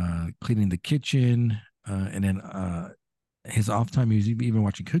 cleaning the kitchen, and then his off time he's even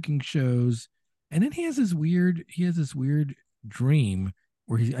watching cooking shows. And then he has this weird dream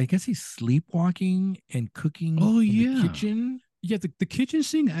where I guess he's sleepwalking and cooking Oh in the yeah. kitchen. Yeah, the kitchen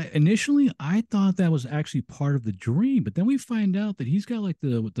scene. Initially, I thought that was actually part of the dream, but then we find out that he's got like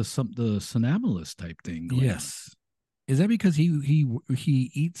the somnambulist type thing going on. Yes. Is that because he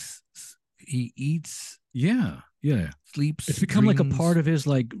eats, Yeah, yeah. sleeps, It's become like a dreams? part of his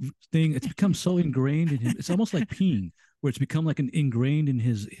like thing. It's become so ingrained in him. It's almost like peeing, where it's become like an ingrained in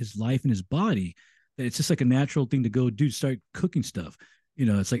his life and his body that it's just like a natural thing to go do. Start cooking stuff.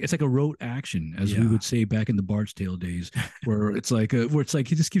 It's like a rote action, as we Yeah. would say back in the Bard's Tale days, where it's like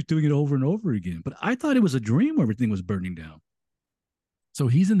he just keeps doing it over and over again. But I thought it was a dream where everything was burning down. So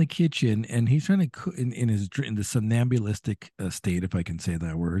he's in the kitchen and he's trying to cook in the somnambulistic state, if I can say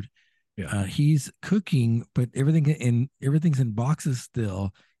that word. Yeah. He's cooking, but everything's in boxes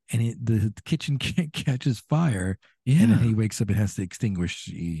still, and the kitchen can't catches fire. And then he wakes up and has to extinguish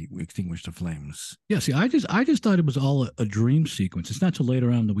the flames. Yeah. See, I just thought it was all a dream sequence. It's not till later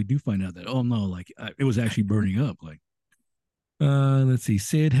on that we do find out that, oh no, like it was actually burning up. Like Let's see.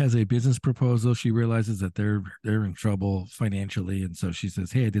 Sid has a business proposal. She realizes that they're in trouble financially, and so she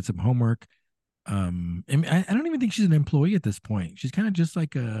says, "Hey, I did some homework." And I don't even think she's an employee at this point. She's kind of just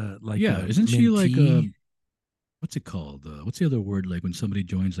like Yeah, a isn't she like mentee, what's it called? What's the other word like when somebody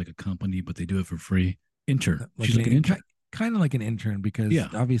joins like a company but they do it for free? Intern. like She's like an intern. kind of like an intern because Yeah,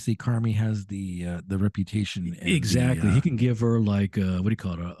 obviously Carmi has the reputation and the exactly. He can give her like what do you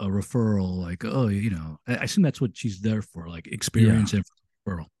call it? A referral. Like, oh, I assume that's what she's there for, like yeah. experience and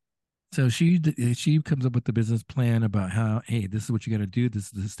referral. So she comes up with the business plan about how, hey, this is what you got to do. This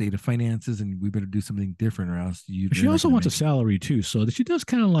is the state of finances, and we better do something different, or else She they're not also going to wants a make it. salary too, so that she does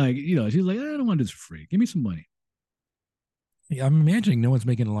kind of like, she's like, I don't want to do this for free. Give me some money. Yeah, I'm imagining no one's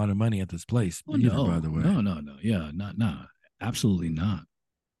making a lot of money at this place Oh either. By no, the way, no, no, no. Yeah, not, absolutely not.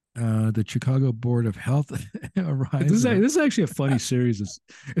 the Chicago Board of Health This arrives is and this is actually a funny series.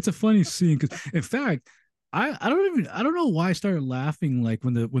 It's a funny scene because, in fact, I don't know why I started laughing like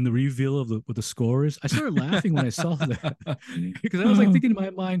when the reveal of the what the score is. I started laughing when I saw that because I was like thinking in my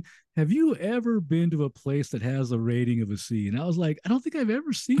mind, have you ever been to a place that has a rating of a C? And I was like, I don't think I've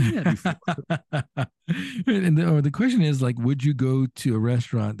ever seen that before. and the question is like, would you go to a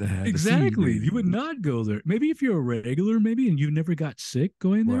restaurant that had a C Exactly. You would rating? not go there. Maybe if you're a regular, maybe, and you never got sick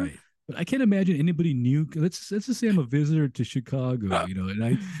going there. Right. But I can't imagine anybody new. Let's just say I'm a visitor to Chicago, and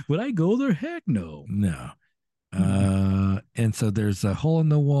I would I go there? Heck no. No. Mm-mm. And so there's a hole in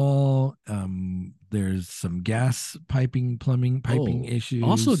the wall. There's some gas piping Oh,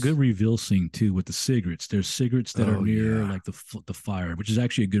 also a issues. good reveal scene too with the cigarettes. There's cigarettes that are Oh near yeah. like the fire, which is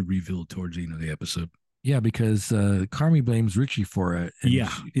actually a good reveal towards the end of the episode. Yeah, because Carmi blames Richie for it, and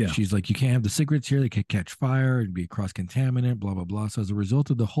Yeah, yeah. she's like, "You can't have the cigarettes here; they could catch fire and be cross contaminant." Blah blah blah. So as a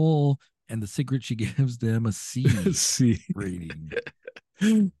result of the hole and the cigarette, she gives them a C See, rating.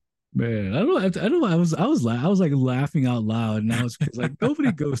 man, I don't know. I was like laughing out loud, and I was because like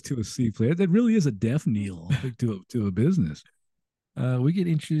nobody goes to a C player. That really is a death knell like to a business. We get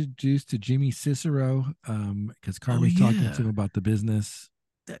introduced to Jimmy Cicero because Oh Carmi's talking to yeah, him about the business.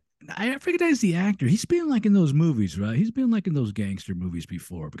 that, I recognize the actor. He's been like in those movies, right? He's been like in those gangster movies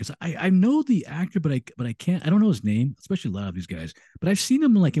before because I know the actor, but I can't. I don't know his name, especially a lot of these guys. But I've seen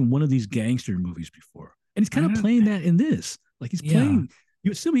him like in one of these gangster movies before, and he's I kind of don't. playing that in this. Like he's Yeah, playing.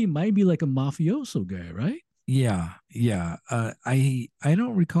 You assume he might be like a mafioso guy, right? yeah, yeah. I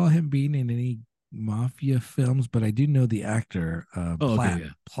don't recall him being in any mafia films, but I do know the actor Oh, okay, Platt, yeah.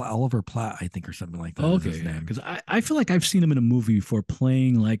 Oliver Platt, I think, or something like that Oh, is okay, his yeah. name. Because I feel like I've seen him in a movie before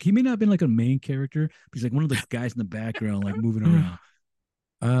playing like he may not have been like a main character, but he's like one of the guys in the background, like moving around.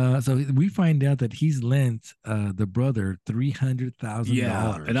 So we find out that he's lent the brother Yeah,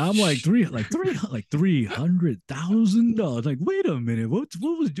 and I'm $300,000. like $300,000. Like, wait a minute, what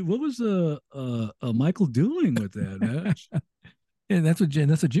was Michael doing with that, man? And that's what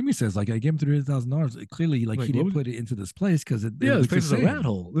Jimmy says. Like, I gave him $300,000. Clearly, like Like, he what didn't was? put it into this place because it Yeah, this looks the place is a rat same.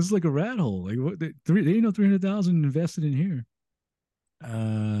 hole. This is like a rat hole. Like, what? They ain't no 300,000 invested in here.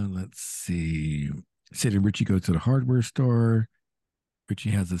 Let's see. Sid and Richie go to the hardware store.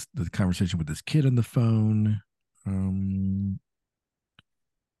 Richie has the conversation with this kid on the phone. Um,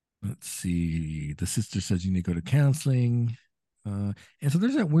 let's see. The sister says you need to go to counseling. And so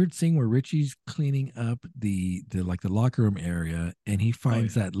there's that weird scene where Richie's cleaning up the like the locker room area, and he Oh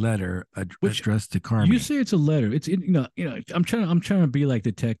finds yeah. that letter Which addressed to you Carmi. say it's a letter. I'm trying to be like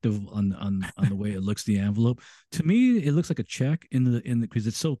detective on the way it looks the envelope. To me, it looks like a check in the because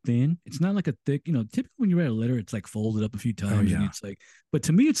it's so thin. It's not like a thick, typically when you write a letter, it's like folded up a few Oh times and yeah, it's like, but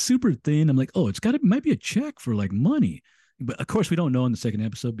to me it's super thin. I'm like, oh, might be a check for like money. But of course we don't know in the second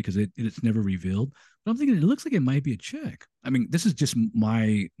episode because it's never revealed. But I'm thinking it looks like it might be a check. I mean, this is just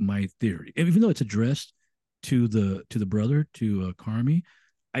my theory. Even though it's addressed to the brother, to Carmi,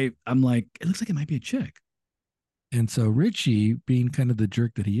 I'm like, it looks like it might be a check. and so Richie, being kind of the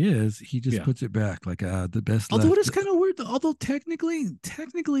jerk that he is, he just Yeah. puts it back like the best Although it left. is kind of weird. Although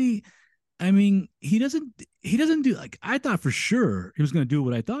technically, I mean, he doesn't do like I thought for sure he was going to do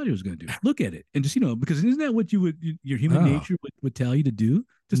what I thought he was going to do. Look at it and just because isn't that what your human Oh nature would tell you to do?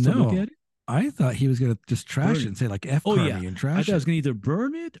 Just to look no, at it, I thought he was gonna just trash burn it it. and say like "F Oh yeah, Carmi" and I trash thought I was it. going to either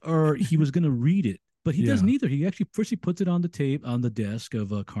burn it or he was going to read it. But he does Yeah, neither. He actually first he puts it on the tape on the desk of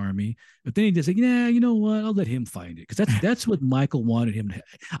Carmi, but then he just like, yeah, you know what? I'll let him find it because that's what Michael wanted him to.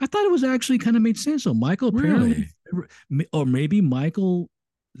 I thought it was actually kind of made sense. So Michael apparently, really. or maybe Michael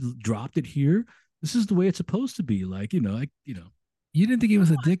dropped it here. This is the way it's supposed to be. Like You didn't think it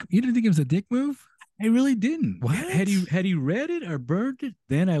was a dick? You didn't think it was a dick move? I really didn't. Had What? he read it or burned it,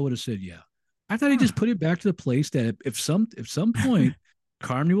 then I would have said yeah. I thought he Huh. just put it back to the place that if some point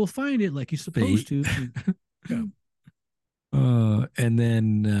Carney will find it like he's supposed Fate. to. Yeah. And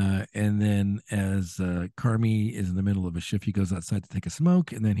then as Carmi is in the middle of a shift, he goes outside to take a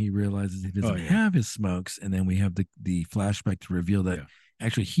smoke, and then he realizes he Oh doesn't yeah, have his smokes, and then we have the flashback to reveal that yeah.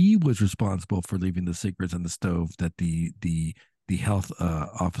 actually he was responsible for leaving the cigarettes on the stove that the health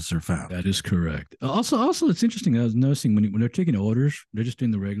officer found. That is correct. Also, it's interesting. I was noticing when they're taking orders, they're just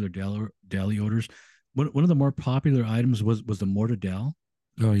doing the regular deli orders. One of the more popular items was the mortadelle.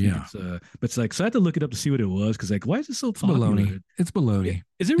 Oh I think yeah, but it's like, so I had to look it up to see what it was because like, why is it so it's baloney. popular? It's Yeah, baloney.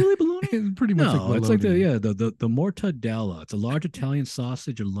 is it really bologna? It's pretty much like No, it's like the baloney. yeah the mortadella. It's a large Italian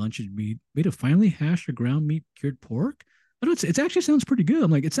sausage or luncheon meat made of finely hashed or ground meat cured pork. But it actually sounds pretty good.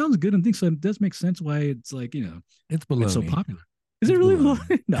 I'm like, it sounds good and things, so it does make sense why it's like It's it's so baloney. popular. Is it It's really baloney.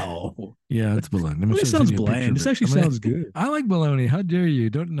 bologna? No, Yeah, it's bologna. Let me bologna send sounds you a picture bland. of This it. actually I mean, sounds good. I like bologna. How dare you?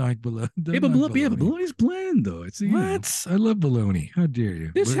 Don't knock bologna. Yeah, Don't knock but bologna. bologna's bland though. It's What? I love bologna. How dare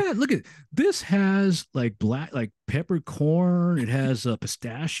you? Look at this has like black like peppercorn. It has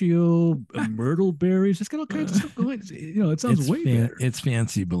pistachio, myrtle berries. It's got all kinds of stuff going. It sounds way better. it's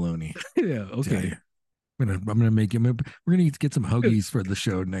fancy bologna. Yeah. Tell Okay. you. I'm gonna make it. We're gonna get some hoagies for the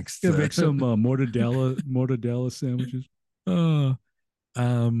show next. Yeah. Make some mortadella sandwiches. uh,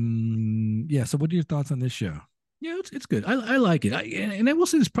 yeah. So, what are your thoughts on this show? Yeah, it's good. I like it. And I will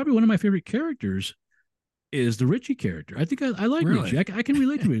say this probably one of my favorite characters is the Richie character. I think I like Really? Richie. I can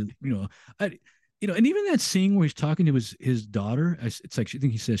relate to it. I and even that scene where he's talking to his daughter. It's like I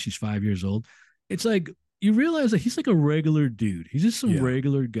think he says she's 5 years old. It's like you realize that he's like a regular dude. He's just some Yeah.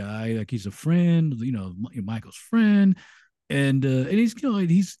 regular guy. Like he's a friend. Michael's friend, and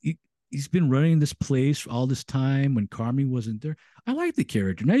he's he's been running this place all this time when Carmi wasn't there. I like the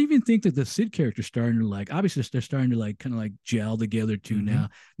character, and I even think that the Sid character starting to like. Obviously, they're starting to like kind of like gel together too Mm-hmm.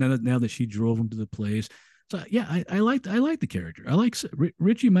 now. Now that she drove him to the place, so yeah, I like the character. I like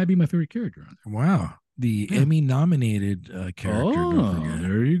Richie. Might be my favorite character on Wow. The there. Yeah. Emmy nominated character. Don't Oh, forget.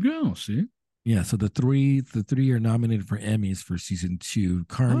 there you go. See. Yeah, so the three are nominated for Emmys for season two.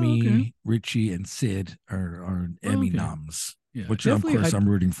 Oh, okay. Carmi, Richie, and Sid are Oh, Emmy okay. noms, Yeah, which of definitely. course I'm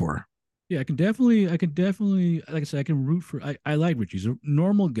rooting for. Yeah, I can definitely, like I said, I can root for. I like Richie. He's a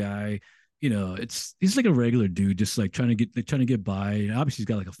normal guy. He's like a regular dude, just like trying to get by. And obviously, he's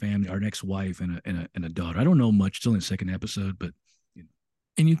got like a family, or an ex-wife, and a daughter. I don't know much. It's only the second episode, but you know.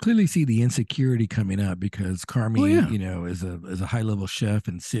 And you clearly see the insecurity coming up because Oh Carmi, yeah, is a high level chef,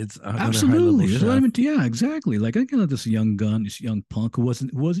 and Sid's another high level absolutely. There's not chef. even, yeah, exactly. Like I got this young gun, this young punk who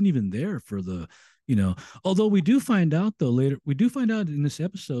wasn't even there for the, you know. Although we do find out though later, we do find out in this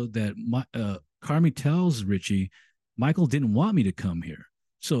episode that Carmi tells Richie, Michael didn't want me to come here.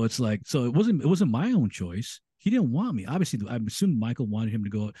 So it's like, so it wasn't my own choice. He didn't want me. Obviously, I assume Michael wanted him to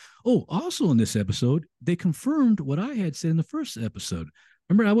go. Oh, also in this episode, they confirmed what I had said in the first episode.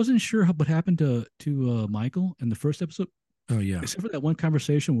 Remember, I wasn't sure what happened to Michael in the first episode, Oh yeah, except for that one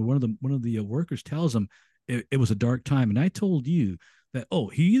conversation where one of the workers tells him it was a dark time, and I told you that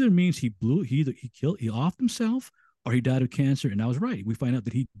he either means he offed himself or he died of cancer, and I was right. We find out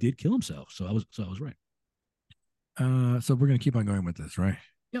that he did kill himself, so I was right. so we're gonna keep on going with this, right?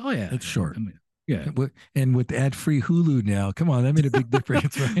 Yeah, oh yeah, It's yeah. short. I mean, yeah, And with ad-free Hulu now, come on, that made a big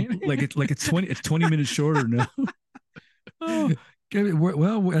difference, right? it's 20 minutes shorter now. Oh,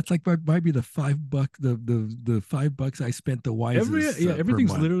 well, that's like might be the $5 the $5 I spent the wisest per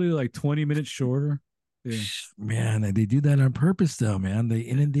Everything's month. literally like 20 minutes shorter. Yeah, Man, they do that on purpose, though, man. They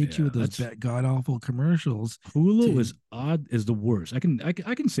inundate you yeah. with those god awful commercials. Hulu To is odd is the worst. I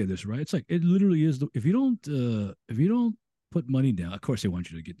can say this, right? It's like it literally is if you don't put money down, of course they want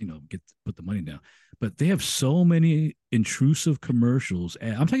you to put the money down. But they have so many intrusive commercials.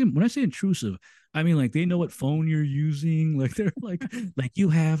 And I'm talking when I say intrusive, I mean like they know what phone you're using. Like they're like you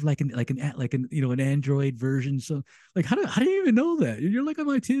have an Android version. So like how do you even know that? You're like on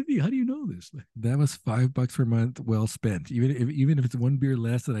my TV. How do you know this? that was $5 per month, well spent. Even if it's one beer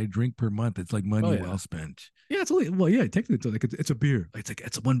less that I drink per month, it's like Oh money yeah. well spent. Yeah, it's only well, yeah, technically it's a beer.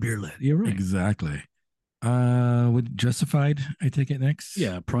 It's a one beer less. You're right. Exactly. Would Justified? I take it next.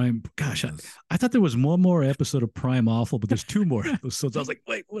 Yeah, Prime. Gosh, Yes. I thought there was one more episode of Prime Awful, but there's two more episodes. I was like,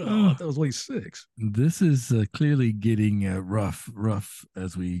 wait, what? Oh, I Oh, thought it was only six. this is clearly getting rough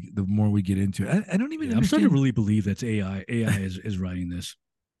as the more we get into it. I don't even Yeah, I'm starting to understand. really believe that's AI. AI is writing this.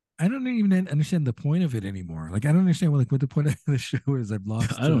 I don't even understand the point of it anymore. Like I don't understand what the point of the show is. I've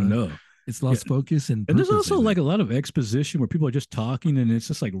lost I don't know. it's Yeah, lost focus and and there's purpose. I also like think. a lot of exposition where people are just talking and it's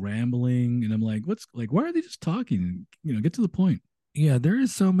just like rambling, and I'm like, what's like? Why are they just talking? Get to the point. Yeah, there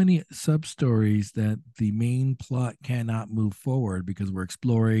is so many sub stories that the main plot cannot move forward because we're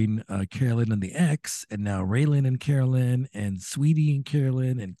exploring Carolyn and the ex, and now Raylan and Carolyn, and Sweetie and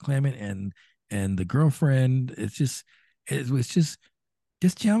Carolyn, and Clement and the girlfriend. It's just It was just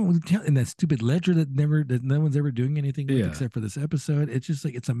and that stupid ledger that no one's ever doing anything with Yeah. except for this episode. It's just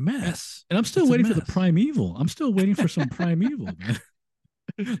like it's a mess. And I'm still It's a waiting for the mess. primeval. I'm still waiting for some primeval, man.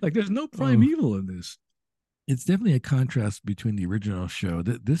 Like there's no Oh, primeval in this. it's definitely a contrast between the original show.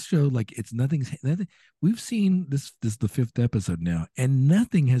 This show, like, it's nothing. We've seen this the fifth episode now, and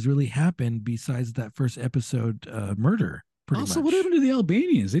nothing has really happened besides that first episode murder, pretty Also, what much. happened to the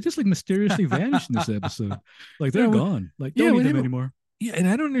Albanians? They just like mysteriously vanished in this episode. Like they're Yeah, gone. Like yeah, don't need them anymore. yeah, and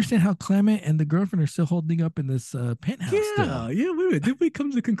I don't understand how Clement and the girlfriend are still holding up in this penthouse Yeah, still. yeah. Wait a minute. Did we come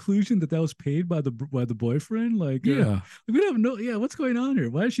to the conclusion that that was paid by the boyfriend? Like, Yeah, we don't know. Yeah, what's going on here?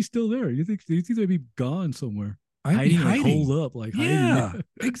 Why is she still there? You think they'd be gone somewhere, I'd be hiding, like hiding. holed up, like hiding? Yeah, Nope.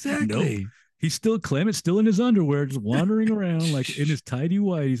 exactly. He's still Clement's still in his underwear, just wandering around like in his tidy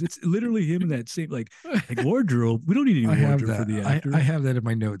whities. It's literally him in that same like wardrobe. We don't need any I have wardrobe for that. the I actor. have that in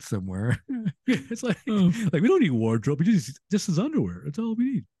my notes somewhere. It's Oh, like we don't need wardrobe. Just his underwear. That's all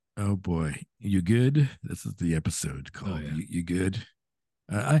we need. oh boy, you good? This is the episode Oh called yeah. "You Good."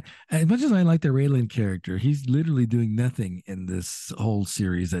 As much as I like the Raylan character, he's literally doing nothing in this whole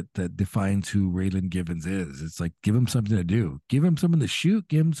series that defines who Raylan Givens is. It's like give him something to do, give him something to shoot,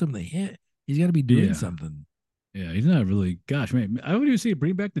 give him something to hit. He's got to be doing Yeah. something. Yeah, he's not really. Gosh, man, I wouldn't even say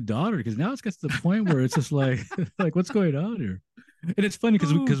bring back the daughter because now it's gets to the point where it's just like, like what's going on here? And it's funny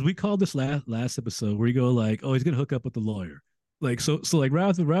because Oh, we called this last episode where you go like, oh, he's gonna hook up with the lawyer. Like so like right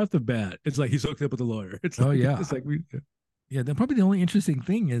off the bat, it's like he's hooked up with the lawyer. oh yeah, It's like we. yeah. Then probably the only interesting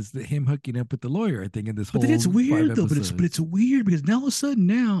thing is that him hooking up with the lawyer. I think in this But whole then it's five weird though. But it's episodes. weird because now all of a sudden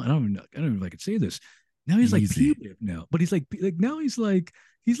now I don't even know if I could say this. Now he's like Easy. pubic now, but he's like now he's like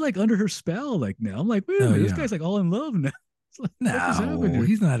under her spell. Like now I'm like, wait a Oh minute, this yeah. guy's like all in love now. It's like, what just happened No, here?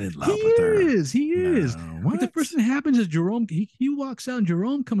 he's not in He love with her. is. He is. No, Like the what? first thing that happens is Jerome. He walks out and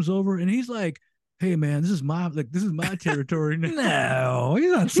Jerome comes over and he's like, "Hey man, this is my territory now." No,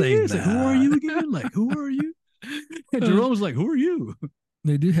 he's not He saying is. Like, who are that. you again? Like, who are you? And Uh, Jerome's like, "Who are you?"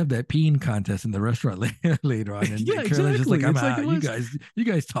 they do have that peeing contest in the restaurant later on, and Yeah, Carolyn's just like, exactly. "I'm It's like it out. You was. guys, you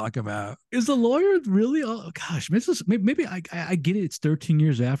guys talk about." Is the lawyer really? Oh gosh, man, maybe I get it. It's 13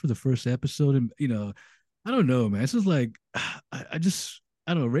 years after the first episode, and I don't know, man. It's just like I just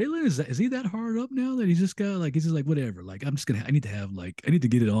I don't know. Raylan is he that hard up now that he's just got like he's just like whatever. Like I need to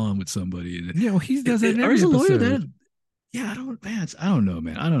get it on with somebody. And Yeah, well, he does that in or every is the lawyer episode. that? Yeah, I don't know,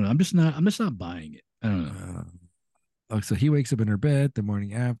 man. I don't know. I'm just not buying it. I don't know. Oh, so he wakes up in her bed the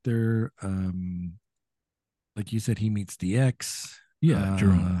morning after. Like you said, he meets the ex. Yeah, Uh,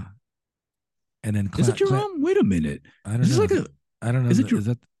 Jerome. and then Is it Jerome? Wait a minute. I don't Is this know. like a? I don't know. Is it? Is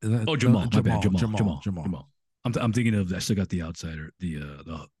that Oh, no, Jamal. My bad. Jamal. Jamal. I'm thinking of. I still got the outsider.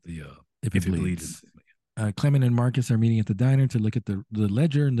 If If it it bleeds. bleeds. Clement and Marcus are meeting at the diner to look at the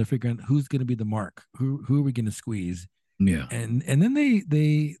ledger, and they're figuring out who's going to be the mark. Who are we going to squeeze? Yeah. And then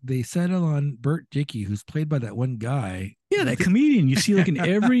they settle on Bert Dickey, who's played by that one guy. Yeah, that comedian you see like in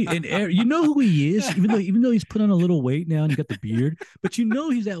every you know who he is, even though he's put on a little weight now and he got the beard, but you know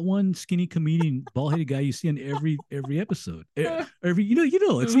he's that one skinny comedian, bald headed guy you see on every episode. Every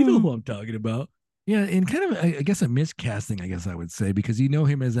it's you know who I'm talking about. Yeah, and kind of I guess a miscasting, I guess I would say, because you know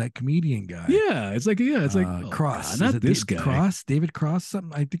him as that comedian guy. Yeah, it's like oh, Cross. God, Is not it this guy. Cross, David Cross,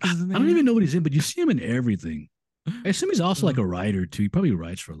 something I think is his name. I don't even know what he's in, but you see him in everything. I assume he's also like a writer too. He probably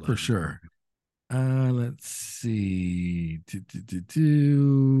writes for a lot. For sure. Let's see. So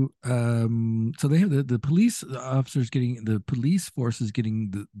they have the police officers getting the police force is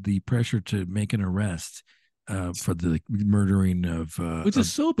getting the pressure to make an arrest for the murdering of Which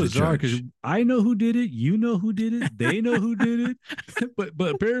is so bizarre because I know who did it, you know who did it, they know who did it, but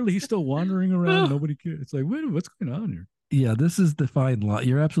apparently he's still wandering around. Nobody cares. It's like, wait, what's going on here? Yeah, this is the fine law.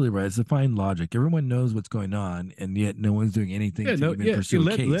 You're absolutely right. It's the fine logic. Everyone knows what's going on, and yet no one's doing anything to even pursue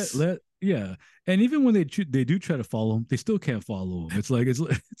a case. Yeah, and even when they do try to follow him, they still can't follow him. It's like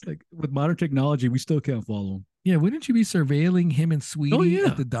with modern technology, we still can't follow him. Yeah, wouldn't you be surveilling him and Sweetie yeah.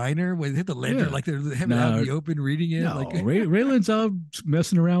 at the diner when they hit the ledger, Yeah. like they're having out in the open reading it? No, Like, Raylan's out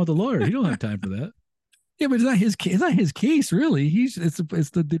messing around with the lawyer. He don't have time for that. yeah, but it's not his case. It's not his case, really. It's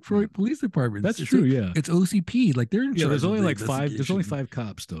the Detroit Police Department. That's true. Yeah, It's OCP. Like they're in charge. there's only of the like five. There's only investigation. 5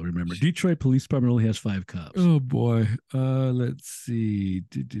 cops, though. Remember, Detroit Police Department only has 5 cops. Oh boy. Let's see.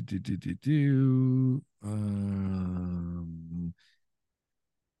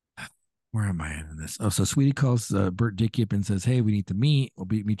 Where am I in this? Oh, so Sweetie calls Bert Dickey up and says, "Hey, we need to meet. We'll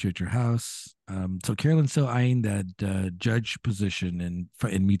meet you at your house." So Carolyn's still eyeing that judge position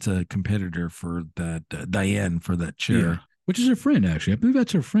and meets a competitor for that Diane for that chair. Yeah, which is her friend actually. I believe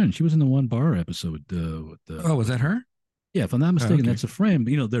that's her friend. She was in the One Bar episode. Oh, was that her? Yeah, if I'm not mistaken, okay. that's a friend.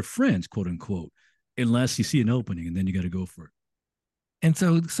 But, they're friends, quote unquote. unless you see an opening, and then you got to go for it. And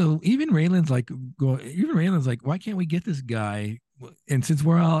so even Raylan's like, why can't we get this guy? And since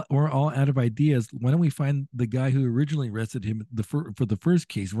we're all out of ideas, why don't we find the guy who originally arrested him for the first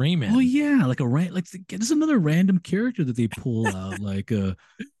case, Oh Raymond? yeah, like this is another random character that they pull out. Like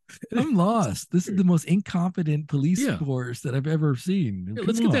I'm lost. This is the most incompetent police yeah. force that I've ever seen. Yeah,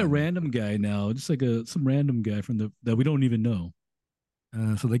 let's Come get that on. random guy now, just like some random guy from the that we don't even know.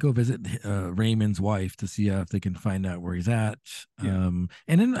 So they go visit Raymond's wife to see if they can find out where he's at. Yeah. And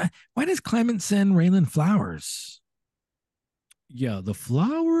then why does Clement send Raylan flowers? Yeah, the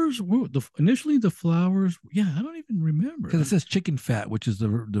flowers were initially the flowers. Yeah, I don't even remember. Because it says chicken fat, which is the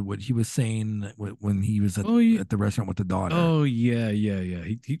what he was saying when he was Oh, yeah. at the restaurant with the daughter. Oh yeah, yeah,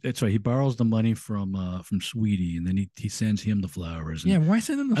 yeah. That's right. He borrows the money from Sweetie, and then he sends him the flowers. Yeah, And why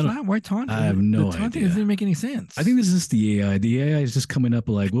send him the I don't. flower? Why taunt? I have The no taunting doesn't idea. even make any sense. I think this is just the AI. The AI is just coming up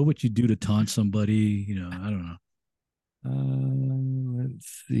like, what would you do to taunt somebody? I don't know.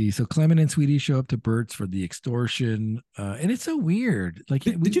 Let's see. So Clement and Sweetie show up to Bert's for the extortion, and it's so weird. Like,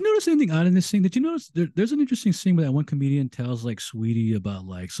 Did you notice anything odd in this scene? Did you notice there's an interesting scene where that one comedian tells like Sweetie about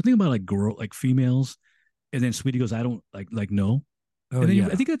like something about like girl like females, and then Sweetie goes, "I don't like no." Oh And then I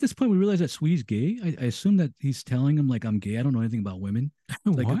yeah, think at this point we realize that Sweetie's gay. I assume that he's telling him like I'm gay. I don't know anything about women.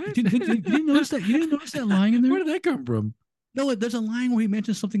 Like, what? you didn't notice that? You didn't notice that line in there? Where did that come from? No, there's a line where he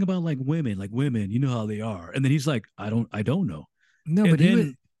mentions something about like women, like women. You know how they are, and then he's like, I don't know. No, And but he was.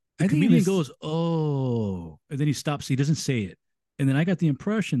 then the I think it comedian was. goes, "Oh," and then he stops. He doesn't say it, and then I got the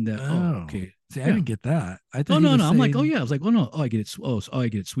impression that, oh, Oh, okay, see, I yeah. didn't get that. I Oh thought he no, was no. I'm like, oh saying. yeah. I was like, oh no, oh I get it. Oh, I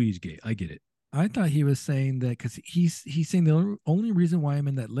get it. Sweetie's gay. I get it. I thought he was saying that because he's saying the only reason why I'm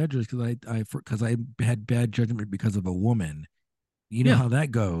in that ledger is because I had bad judgment because of a woman. You know Yeah, how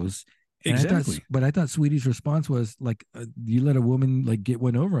that goes. And exactly. I thought Sweetie's response was like, you let a woman like get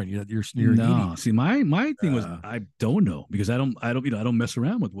one over on you, that you're an No, idiot. see, my thing was Uh, I don't know because I don't mess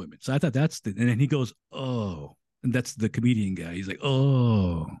around with women. So I thought and then he goes, oh, and that's the comedian guy. He's like,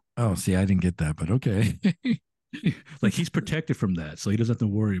 oh, oh, see, I didn't get that, but okay. like he's protected from that, so he doesn't have to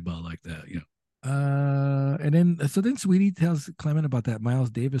worry about like that. And then Sweetie tells Clement about that Miles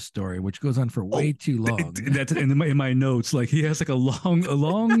Davis story, which goes on for Oh, way too long. that's in my notes. Like he has like a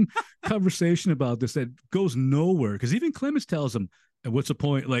long conversation about this that goes nowhere because even Clemens tells him, "And what's the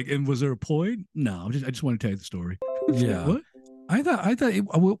point? Like, and was there a point? No, I just want to tell you the story." It's like, Yeah, what? I thought it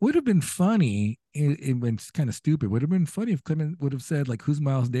would have been funny. It went kind of stupid. Would have been funny if Clement would have said like, "Who's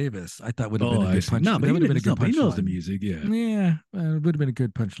Miles Davis?" I thought would have been Oh, a I good see. punch. No, but That would have been a no, good but he knows the punchline. music. Yeah, Yeah, it would have been a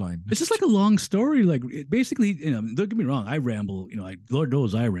good punchline. it's just like a long story. Like basically, don't get me wrong. I ramble. Lord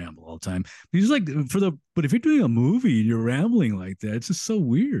knows I ramble all the time. He's like but if you're doing a movie and you're rambling like that, it's just so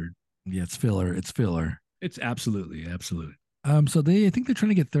weird. Yeah, it's filler. It's filler. It's absolutely. So I think they're trying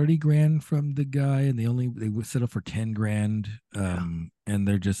to get 30 grand from the guy, and they would settle for 10 grand. Yeah. And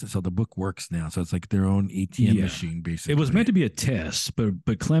they're just so the book works now, so it's like their own ATM Yeah. machine, It was basically. meant to be a test,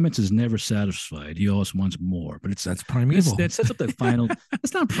 but Clements is never satisfied. He always wants more. But That's primeval. that sets up the final.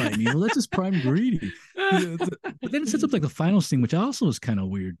 That's not primeval. That's just prime greedy. But then it sets up like the final scene, which also is kind of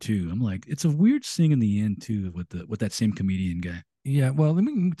weird too. I'm like, it's a weird scene in the end too with that same comedian guy. Yeah, well, let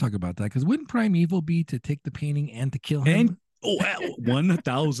me talk about that because wouldn't primeval be to take the painting and to kill And him?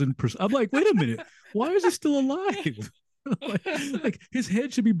 1,000%. I'm like, wait a minute, why is he still alive? like his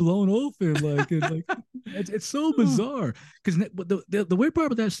head should be blown open. It's so bizarre. Because the weird part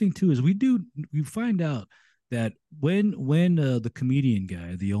about that scene too is we find out that when the comedian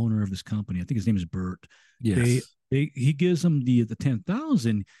guy, the owner of this company, I think his name is Bert, they Yes. he gives him the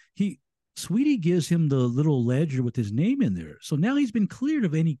 10,000. Sweetie gives him the little ledger with his name in there. So now he's been cleared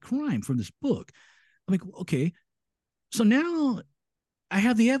of any crime from this book. I'm like, okay, so now I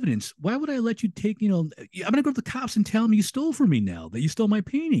have the evidence. Why would I let you take, I'm going to go to the cops and tell them you stole from me now, that you stole my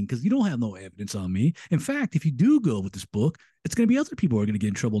painting because you don't have no evidence on me. In fact, if you do go with this book, it's going to be other people who are going to get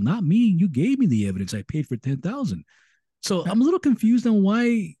in trouble, not me. You gave me the evidence. I paid for 10,000. So I'm a little confused on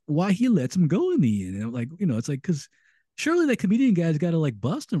why he lets him go in the end. And I'm like, it's like, because surely that comedian guy's got to like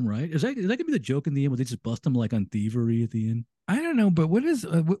bust him, right? Is that going to be the joke in the end where they just bust him like on thievery at the end? I don't know, but what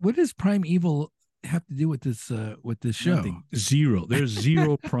does primeval have to do with this show? Nothing. Zero. There's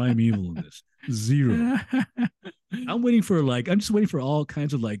zero prime evil in this. Zero. I'm just waiting for all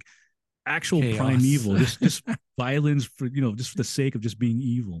kinds of like actual Chaos. primeval, just violence for just for the sake of just being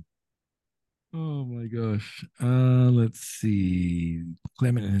evil. Oh my gosh. Let's see.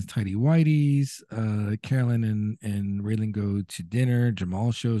 Clement and his tidy whities. Carolyn and Raylan go to dinner.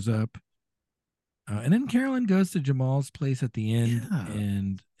 Jamal shows up. And then Carolyn goes to Jamal's place at the end, Yeah.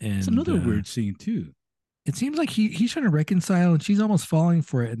 and It's another weird scene too. it seems like he's trying to reconcile, and she's almost falling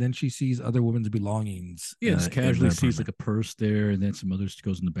for it, and then she sees other women's belongings Yeah, just in the casually sees like apartment. a purse there, and then some others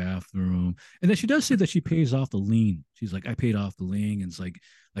goes in the bathroom, and then she does say that she pays off the lien. She's like, "I paid off the lien," and it's like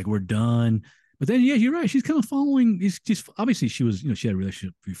we're done. But then, yeah, you're right. She's kind of following. She's obviously she was, she had a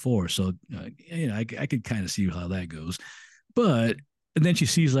relationship before, so I could kind of see how that goes. But and then she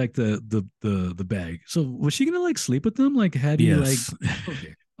sees like the bag. So was she gonna like sleep with them? Like, had he like? Yes,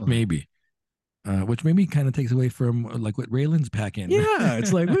 Okay, okay. maybe. Which maybe kind of takes away from like what Raylan's packing. Yeah,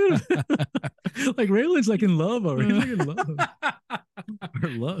 it's like like Raylan's like in love, or he's like in love or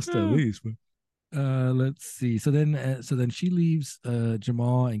lust at least. But Let's see. So then she leaves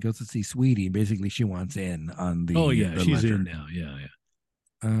Jamal and goes to see Sweetie. Basically, she wants in on oh the yeah, the she's in ledger. now. Yeah, yeah.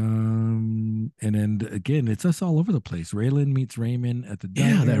 And then again, it's us all over the place. Raylan meets Raymond at the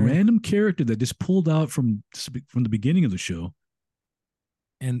Yeah, that diner, random character that just pulled out from the beginning of the show.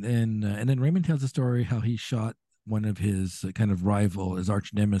 and then Raymond tells the story how he shot one of his kind of rival, his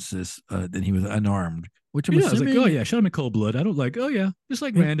arch nemesis. Then he was unarmed, which I'm Yeah, I was like, oh assuming. yeah, shot him in cold blood. I don't like, oh yeah, just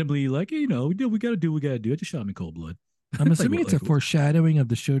like And randomly, like we gotta do, what we gotta do. I just shot him in cold blood. I'm like, assuming what, it's a like foreshadowing of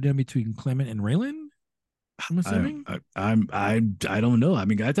the showdown between Clement and Raylan. I'm assuming. I don't know. I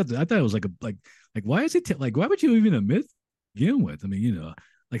mean, I thought it was like why is it like why would you even admit to begin with? I mean,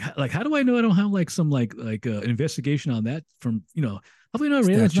 like how do I know I don't have like some investigation on that from how do I know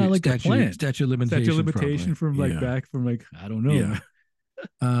Raylan's not statute like a statute plant statute of statute of limitations limitation probably. from like Yeah. back from like I don't know, Yeah.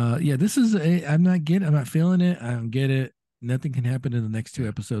 man. Yeah, I'm not feeling it. I don't get it. Nothing can happen in the next two Yeah.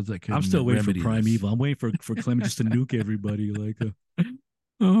 episodes that I'm can still waiting for remedy Prime this. Evil. I'm waiting for Clement just to nuke everybody,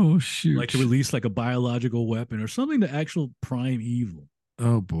 Oh like to shoot. release like a biological weapon or something. The actual Prime Evil.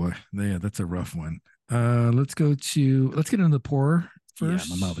 Oh boy. Yeah, that's a rough one. Let's get into the poor Yeah,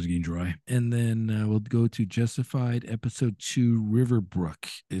 my mouth first. is getting dry. And then we'll go to Justified episode 2 Riverbrook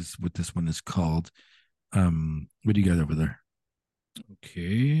is what this one is called. What do you got over there?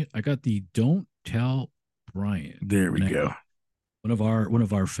 Okay, I got the Don't Tell Brian. There we Now, go. one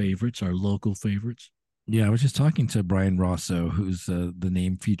of our favorites, our local favorites. Yeah, I was just talking to Brian Rosso, who's the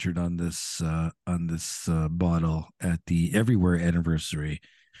name featured on this bottle at the Everywhere anniversary.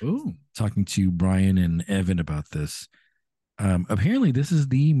 Oh, Talking to Brian and Evan about this. Apparently, this is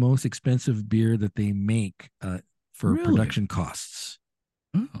the most expensive beer that they make for really? production costs.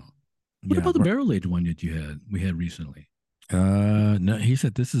 Oh, what Yeah, about the barrel aged one that we had recently? no, he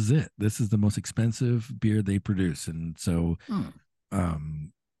said this is it. This is the most expensive beer they produce, and so Oh,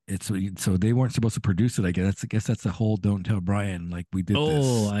 um, so they weren't supposed to produce it. I guess that's the whole "Don't tell Brian" like we did oh,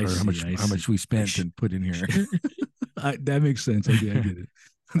 this, I or see, I how see. much we spent and put in here. That makes sense. I get it.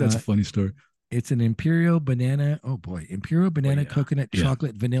 That's a uh, funny story. it's an imperial banana. Oh boy, imperial Oh banana yeah, coconut yeah.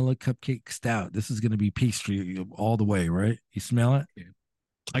 chocolate vanilla cupcake stout. This is going to be pastry all the way, right? You smell it? Yeah.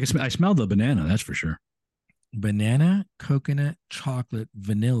 I smell the banana. That's for sure. Banana coconut chocolate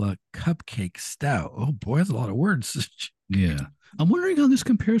vanilla cupcake stout. Oh boy, that's a lot of words. Yeah. I'm wondering how this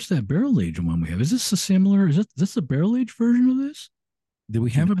compares to that barrel aged one we have. Is this a similar? Is this a barrel aged version of this? Did we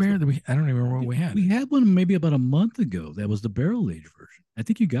Do you have a know? bear? I don't even remember what we had. We had one maybe about a month ago. That was the barrel aged version. I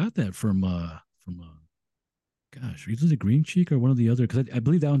think you got that from gosh, either the Green Cheek or one of the other because I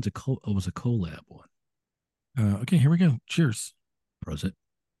believe that was a collab one. Okay, here we go. Cheers. Was it?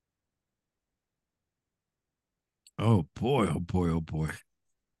 Oh boy, oh boy, oh boy.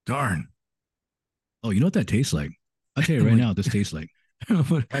 Darn. Oh, you know what that tastes like? I'll tell you right Like, now, what this tastes like.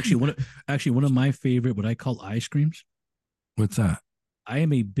 what- Actually one of my favorite what I call ice creams. what's that? I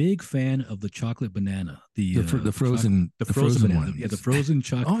am a big fan of the chocolate banana, The frozen the the frozen frozen banana, ones. yeah, the frozen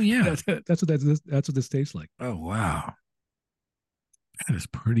chocolate. Oh yeah. That's what this tastes like. Oh wow. That is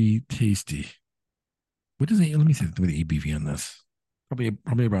pretty tasty. What does it? Let me see what the ABV on this.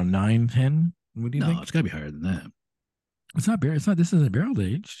 Probably around 9, 10. What do you No, think? it's got to be higher than that. It's not barrel. It's not. This isn't barrel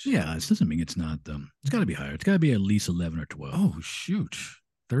aged. Yeah, this doesn't mean it's not. It's got to be higher. It's got to be at least 11 or 12. Oh shoot.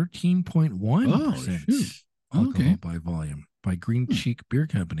 13.1 Oh, percent shoot. alcohol Okay. by volume by Green Hmm. Cheek Beer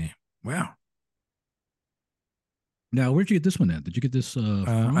Company. Wow. Now, where'd you get this one at? Did you get this I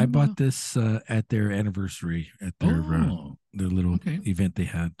from? bought this at their anniversary at Oh, their little okay. event they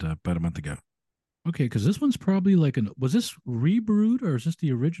had about a month ago. Okay, because this one's probably like was this rebrewed or is this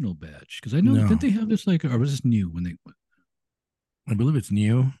the original batch? Because I know, No, didn't they have this or was this new when they, I believe it's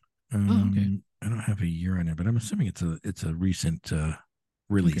new. oh, okay. I don't have a year on it, but I'm assuming it's a recent Okay.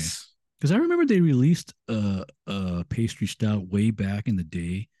 release. Because I remember they released a pastry stout way back in the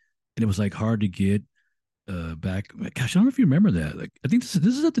day, and it was like hard to get back. Gosh, I don't know if you remember that. Like, I think this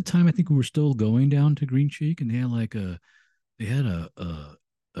is at the time I think we were still going down to Green Cheek, and they had a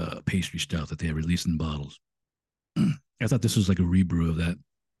pastry stout that they had released in bottles. I thought this was like a rebrew of that.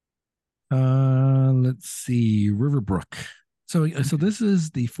 Let's see, Riverbrook. So this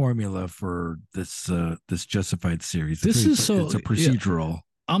is the formula for this Justified series. This is It's so a yeah. procedural.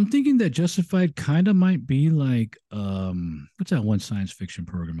 I'm thinking that Justified kind of might be like what's that one science fiction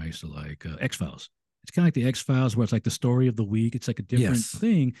program I used to like? X Files. It's kind of like the X Files where it's like the story of the week. It's like a different Yes.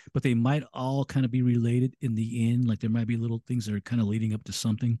 thing, but they might all kind of be related in the end. Like there might be little things that are kind of leading up to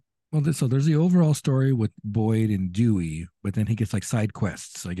something. Well, so there's the overall story with Boyd and Dewey, but then he gets like side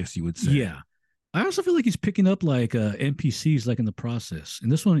quests, I guess you would say. Yeah. I also feel like he's picking up like NPCs like in the process. In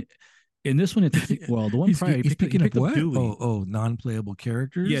this one, I think well, the one prior He's he picking up picked up what? Dewey. Non-playable Yeah,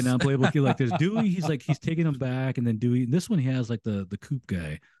 characters. non-playable kid. Like there's Dewey. He's taking him back, and then Dewey. In this one, he has like the coop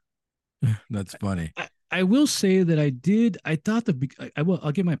guy. That's funny. I will say that I thought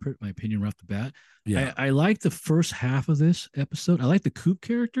I'll give my opinion right off the bat. Yeah. I like the first half of this episode. I like the Coop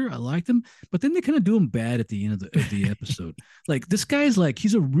character. I liked him, but then they kind of do him bad at the end of the episode. Like this guy's like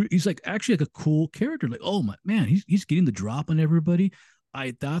he's like actually like a cool character. Like oh my man, he's getting the drop on everybody.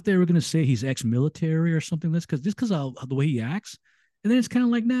 I thought they were gonna say he's ex-military or something. That's because of the way he acts. And then it's kind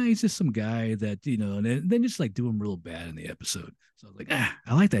of like, nah, he's just some guy that, and then just like do him real bad in the episode. So I was like,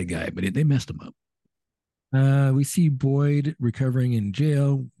 I like that guy, but they messed him up. We see Boyd recovering in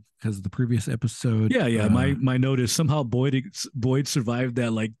jail because of the previous episode. Yeah, yeah. My note is somehow Boyd survived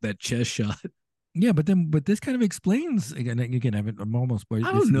that like that chest shot. Yeah, but this kind of explains again. I'm almost I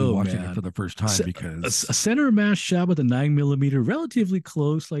don't basically know, watching it man. for the first time A because center mass shot with a 9 millimeter, relatively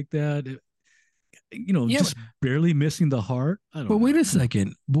close like that. yeah. Just barely missing the heart. I But don't wait know. a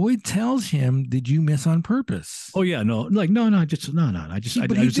second. Boyd tells him, "Did you miss on purpose?" Oh yeah, no, like no, just no. I just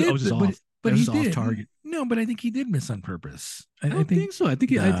But he I did. was just off. I But was he just off did. target. No, but I think he did miss on purpose. I I don't think think so. I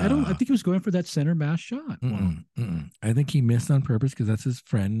think I don't. I nah. think he was going for that center mass shot. Well, I think he missed on purpose because that's his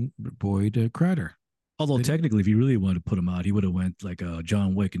friend Boyd Crowder. although That- technically, if he really wanted to put him out, he would have went like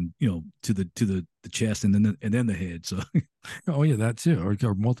John Wick and to the chest and then the head. So oh yeah, that too,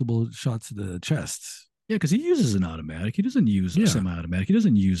 or multiple shots to the chest. yeah, because he uses an automatic. He doesn't use a Yeah. semi-automatic. He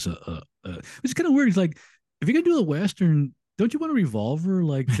doesn't use It's kind of weird. It's like if you're gonna do a western, don't you want a revolver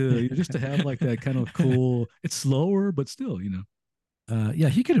like to just to have like that kind of cool? It's slower, but still. Yeah,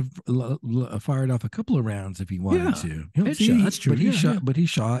 he could have fired off a couple of rounds if he wanted Yeah, to. You know, headshot. That's true. But he Yeah, shot. yeah. But he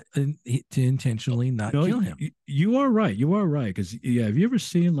shot to intentionally not No, kill him. you are right. You are right. Because yeah, have you ever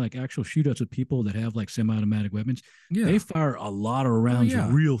seen like actual shootouts with people that have like semi-automatic weapons? Yeah. They fire a lot of rounds yeah.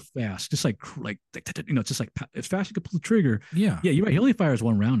 real fast, just like it's just like as fast as you can pull the trigger. Yeah. Yeah, you're right. He only fires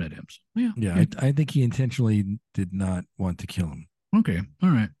one round at him. So, yeah. Yeah. I think he intentionally did not want to kill him. Okay.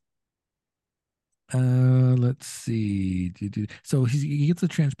 All right. Let's see. So he gets to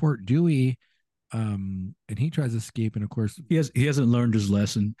transport Dewey, and he tries to escape, and of course, He hasn't learned his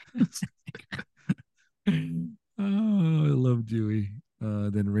lesson. oh, I love Dewey.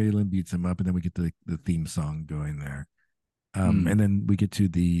 Then Raylan beats him up, and then we get the theme song going there. And then we get to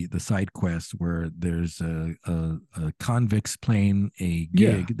the side quest where there's a convicts playing a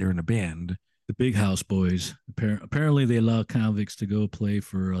gig. Yeah. They're in a band. The Big House Boys. Apparently, they allow convicts to go play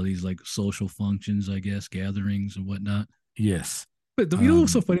for these like social functions, I guess, gatherings and whatnot. Yes. But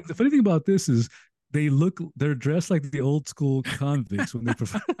what's so funny? The funny thing about this is they're dressed like the old school convicts when they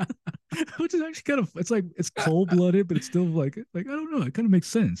perform, which is actually kind of it's cold blooded, but it's still like I don't know, it kind of makes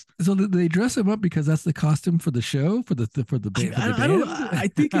sense. So they dress him up because that's the costume for the show for the band. I don't. I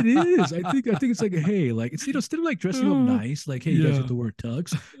think it is. I think it's like hey, like it's instead of like dressing up nice, like hey, you guys have to wear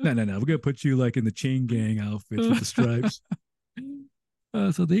tux. No, we're gonna put you like in the chain gang outfits with the stripes.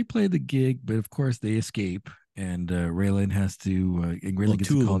 So they play the gig, but of course they escape, and Raylan has to. And Raylan gets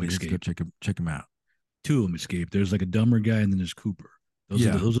a call. He has to go check him out. Two of them escape. There's like a dumber guy, and then there's Cooper. Those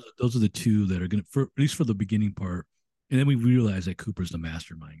are the two that are gonna at least for the beginning part, and then we realize that Cooper's the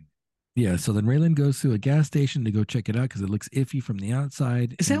mastermind. Yeah. So then Raylan goes to a gas station to go check it out because it looks iffy from the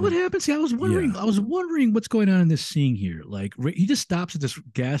outside. Is that what happens? See, I was wondering. Yeah. I was wondering what's going on in this scene here. Like he just stops at this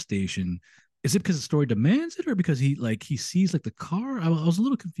gas station. Is it because the story demands it, or because he sees like the car? I was a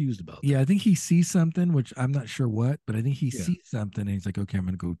little confused about that. Yeah, I think he sees something, which I'm not sure what, but I think he sees something, and he's like, "Okay, I'm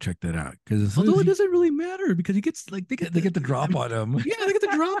gonna go check that out." Because although it doesn't really matter, because he gets like they get the drop on him. Yeah, they get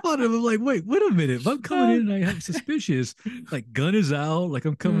the drop on him. I'm like, wait a minute. If I'm coming in and I have suspicious, like gun is out, like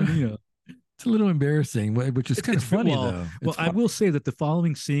I'm coming, It's a little embarrassing, which is kind of funny though. Well, I will say that the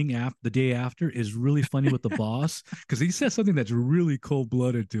following scene the day after is really funny with the boss because he says something that's really cold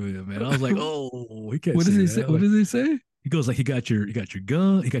blooded to him, and I was like, oh, he can't. What does he say? Like, what does he say? He goes like, you got your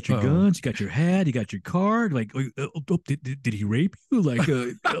gun, you got your guns, you got your hat, you got your card. Like, did he rape you? Like,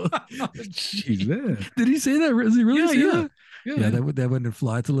 jeez, man. Did he say that? Is he really say yeah. that? Yeah, Yeah, yeah. that wouldn't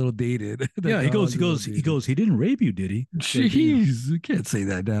fly. It's a little dated. That Yeah, he goes, dog's he a little goes, he dated. goes. He didn't rape you, did he? Like, Jeez, you can't say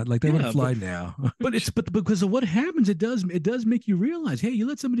that now. Like that wouldn't yeah, fly now. but because of what happens, it does make you realize, hey, you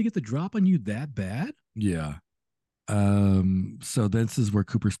let somebody get the drop on you that bad. Yeah. So this is where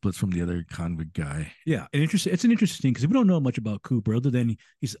Cooper splits from the other convict guy. Yeah, and interesting. It's an interesting because we don't know much about Cooper other than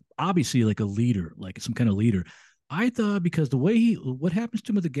he's obviously like a leader, like some kind of leader. I thought because the way what happens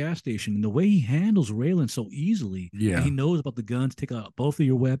to him at the gas station, and the way he handles Raylan so easily, and he Yeah. knows about the guns, take out both of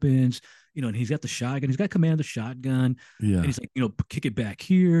your weapons, and he's got the shotgun, he's got command of the shotgun, and Yeah. he's like, kick it back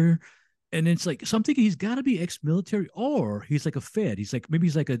here. And it's like, so I'm thinking he's got to be ex-military, or he's like a Fed. He's like, maybe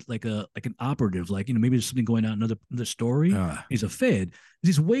he's like an operative, like maybe there's something going on in another story. Uh, He's a Fed.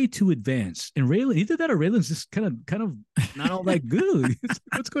 He's way too advanced. And Raylan, either that or Raylan's just kind of not all that good. It's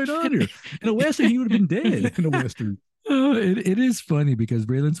like, what's going on here? In a Western, he would have been dead in a Western. it is funny because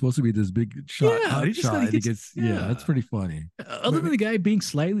Raylan's supposed to be this big shot, Yeah, hot he just shot. like he And he gets gets, yeah, that's yeah. pretty funny. Other than the guy being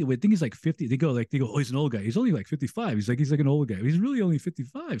slightly, I think he's like 50. They go, oh, he's an old guy. He's only like 55. He's like an old guy. He's really only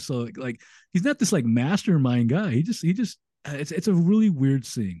 55. So like he's not this like mastermind guy. He just it's a really weird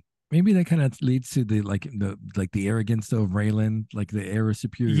scene. Maybe that kind of leads to the arrogance though of Raylan, like the air of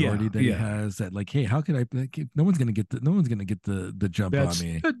superiority Yeah, that he yeah. has. That like, hey, how can I? Like, no one's gonna get the jump on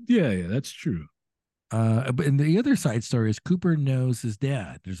me. Yeah, that's true. But in the other side story is Cooper knows his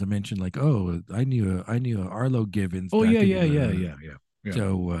dad. There's a mention like, oh, I knew Arlo Givens Oh back yeah, in yeah, yeah, yeah, yeah, yeah.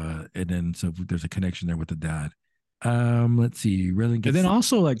 so and then so there's a connection there with the dad. Let's see. Raylan And gets then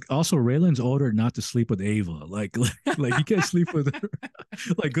also Raylan's ordered not to sleep with Ava. Like he can't sleep with her.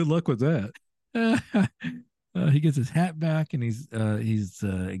 Like good luck with that. he gets his hat back and he's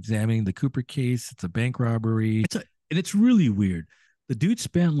examining the Cooper case. It's a bank robbery. And it's really weird. The dude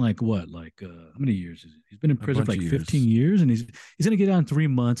spent like what, like how many years is it? He's been in A prison bunch for of like years. 15 years, and he's gonna get out in 3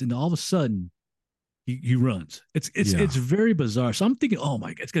 months, and all of a sudden he runs. Yeah. It's very bizarre. So I'm thinking, oh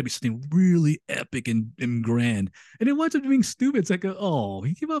my god, it's gotta be something really epic and grand. And it winds up being stupid. It's like, oh,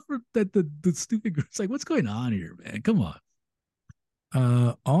 he came out for that the stupid. It's like, what's going on here, man? Come on.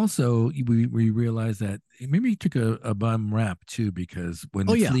 Also, we realized that maybe he took a bum rap too because when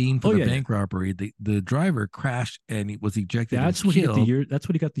Oh yeah. fleeing for Oh the yeah. bank robbery, the driver crashed and he was ejected That's and what he got the killed. year. That's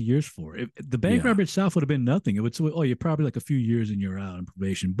what he got the years for. If the bank Yeah, robbery itself would have been nothing. It would say, oh, you're probably like a few years and you're out on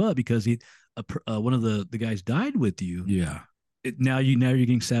probation. But because one of the guys died with you, yeah, now you're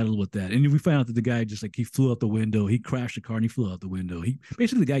getting saddled with that. And we find out that the guy just like he flew out the window. He crashed the car and he flew out the window. He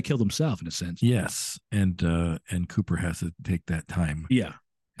basically the guy killed himself in a sense. yes, and Cooper has to take that time. Yeah.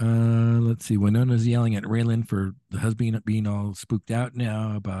 Let's see. Winona's yelling at Raylan for the husband being all spooked out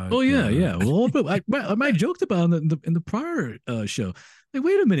now about. Oh yeah, yeah. Well, I joked about in the prior show. Like,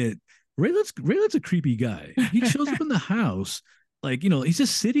 wait a minute, Raylan's a creepy guy. He shows up in the house, like he's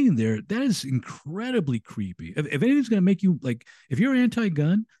just sitting there. That is incredibly creepy. If anything's gonna make you like, if you're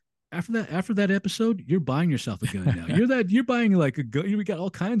anti-gun, after that episode, you're buying yourself a gun now. You're buying like a gun. You got all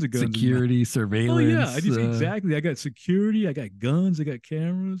kinds of guns. Security, Oh yeah, surveillance. exactly. I got security. I got guns. I got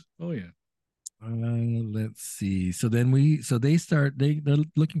cameras. Oh yeah. Let's see. So they're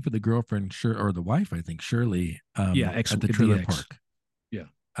looking for the girlfriend, sure, or the wife, I think, Shirley, Yeah, at the trailer park.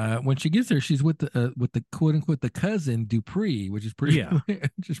 Yeah. When she gets there, she's with the quote unquote the cousin Dupree, which is pretty, Yeah.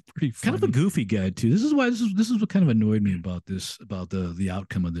 just pretty funny. Kind of a goofy guy too. This is what kind of annoyed me about the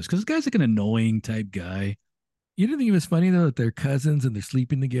outcome of this, because this guy's like an annoying type guy. You didn't think it was funny though that they're cousins and they're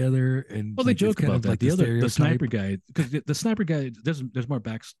sleeping together, and Well, they like, it's joke kind about of that. like The sniper stereotype. guy, because the sniper guy, there's more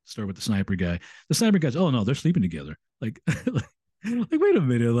backstory with the sniper guy. The sniper guy's, oh no, they're sleeping together. Like, like wait a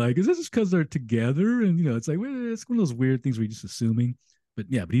minute, like is this just because they're together? And it's like, well, it's one of those weird things where you're just assuming. But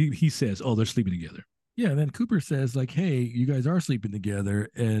yeah, but he says, oh, they're sleeping together. Yeah, and then Cooper says like, "Hey, you guys are sleeping together,"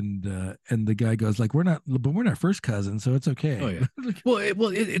 and the guy goes like, we're not first cousins, so it's okay." Oh yeah.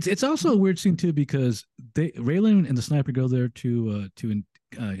 It's also a weird scene too, because Raylan and the sniper go there to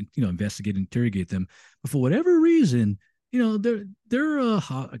investigate, interrogate them, but for whatever reason, they're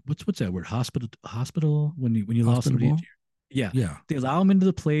what's that word, hospital when you lost somebody. Hospitable? Yeah, Yeah, they allow him into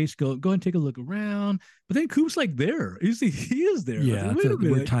the place. Go and take a look around. But then Coop's like there. He is there. yeah. Like, wait a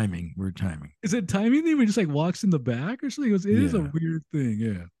minute. Weird timing. Is it timing thing where he just like walks in the back or something? It is a Yeah. weird thing.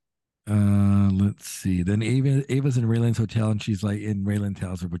 Yeah. Let's see. Then Ava's in Raylan's hotel, and she's like, and Raylan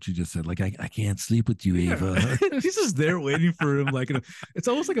tells her what you just said. Like, I can't sleep with you, Ava. She's just there waiting for him. Like, it's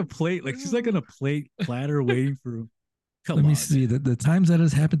almost like a plate. Like she's like on a platter waiting for him. Come Let on, me see man. the times that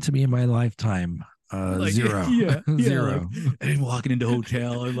has happened to me in my lifetime. Like, Zero. Yeah, yeah. Zero. Like, and walking into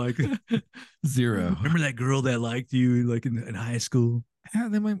hotel and like, Zero. remember that girl that liked you like in high school? Has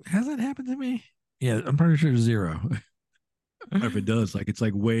that happened to me? Yeah, I'm pretty sure zero. Or if it does, like it's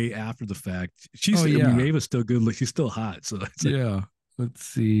like way after the fact. Oh I mean, yeah, Ava's still good. Like she's still hot. So it's like, yeah. Let's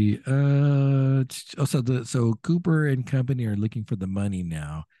see. So Cooper and company are looking for the money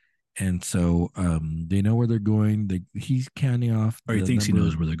now, and so they know where they're going. He's counting off or he the thinks he number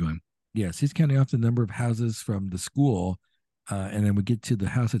knows of where they're going. yes, he's counting off the number of houses from the school, and then we get to the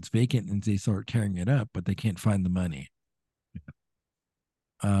house that's vacant, and they start tearing it up, but they can't find the money.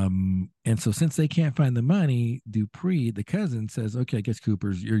 And so since they can't find the money, Dupree, the cousin, says, "Okay, I guess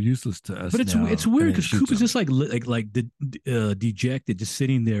Cooper's you're useless to us But it's now," and weird then because shoots Coop is him. just dejected, just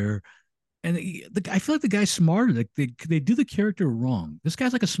sitting there. And I feel like the guy's smarter. Like they do the character wrong. This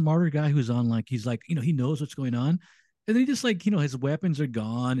guy's like a smarter guy who's on like he's like he knows what's going on, and then he just like his weapons are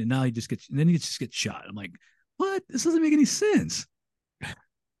gone, and now he just gets and then he just gets shot. I'm like, what? This doesn't make any sense.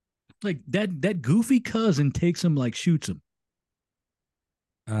 Like that goofy cousin takes him like shoots him.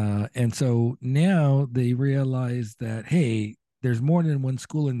 And so now they realize that hey, there's more than one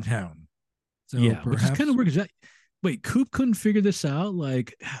school in town. So Yeah, which is kind perhaps of weird. Is that wait, Coop couldn't figure this out?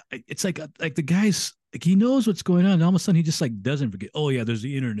 Like it's like the guy's like he knows what's going on, and all of a sudden he just like doesn't forget. Oh yeah, there's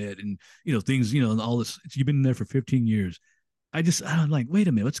the internet and things and all this. You've been there for 15 years. I'm like, wait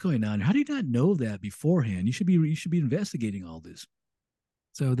a minute, what's going on? How do you not know that beforehand? You should be investigating all this.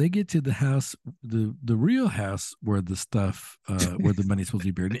 so they get to the house, the real house where the stuff, where the money's supposed to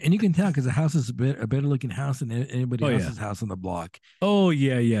be buried, and you can tell because the house is a better looking house than anybody Oh yeah. else's house on the block. Oh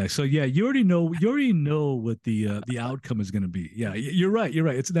yeah, yeah. So yeah, you already know what the outcome is going to be. Yeah, you're right. You're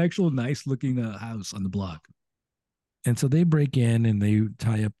right. It's an actual nice looking house on the block. And so they break in and they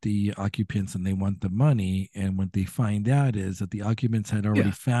tie up the occupants and they want the money. And what they find out is that the occupants had already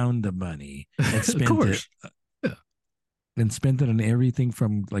Yeah, found the money and of spent it course. Yeah. on everything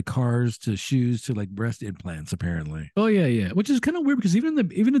from like cars to shoes to like breast implants, apparently. Oh yeah, yeah. Which is kind of weird because even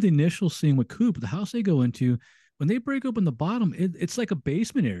in the initial scene with Coop, the house they go into, when they break open the bottom, it's like a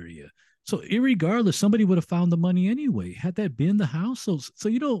basement area. So irregardless, somebody would have found the money anyway. Had that been the house, so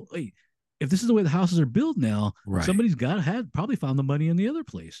like, if this is the way the houses are built now, Right. somebody's got had probably found the money in the other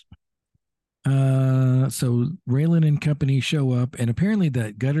place. So Raylan and company show up, and apparently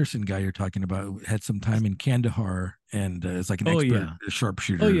that Gutterson guy you're talking about had some time in Kandahar and is like an Oh expert yeah. Oh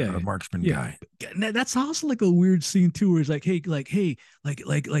sharpshooter, yeah. marksman Yeah. guy. That's also like a weird scene too, where he's like, hey,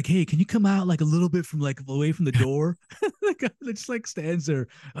 can you come out like a little bit from like away from the door? Like it just like stands there.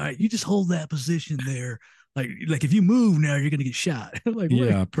 All right, you just hold that position there. Like if you move now, you're gonna get shot. I'm like, wait.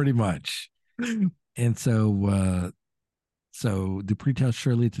 Yeah, pretty much. And so Dupree tells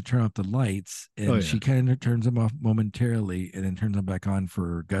Shirley to turn off the lights, Oh and yeah. she kind of turns them off momentarily, and then turns them back on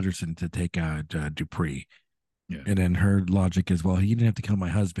for Gutterson to take out Dupree. Yeah. And then her logic is, well, he didn't have to kill my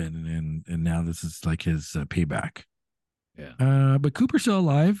husband, and now this is like his payback. Yeah. But Cooper's still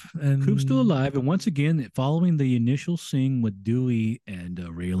alive, Coop's still and alive, and once again, following the initial scene with Dewey and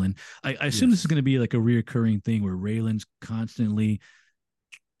Raylan, I assume this is yes, going to be like a reoccurring thing where Raylan's constantly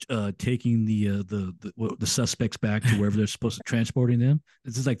taking the suspects back to wherever they're supposed to transporting them.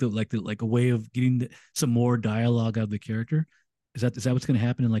 This is like a way of getting some more dialogue out of the character. Is that what's going to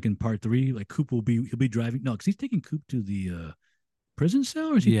happen in part three? Like Coop he'll be driving no because he's taking Coop to the prison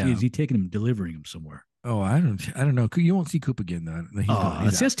cell, or yeah. is he taking him delivering him somewhere? Oh, I don't know. You won't see Coop again though. He's gone. Oh,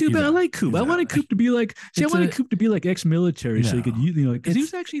 He's out. that's too He's bad. I out. like Coop. He's I out. wanted Coop to be like. See, I It's wanted a Coop to be like ex-military, so he could, no. because he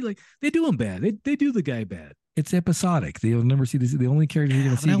It's was actually like they do him bad. They do the guy bad. it's episodic. You'll never see this. The only characters you're Yeah,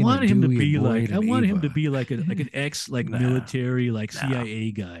 going to but see I again are wanted him to Dewey and be Boyd like I and wanted him to Ava. be like an ex Nah, military no,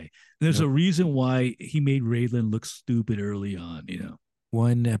 CIA guy. And there's a nope. reason why he made Raylan look stupid early on.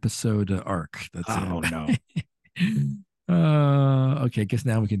 One episode arc. That's Oh no. it. Okay. I guess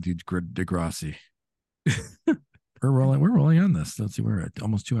now we can do Degrassi. We're rolling on this. Let's see. We're at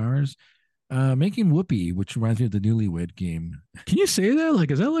almost 2 hours. Making Whoopi, which reminds me of the Newlywed Game. Can you say that?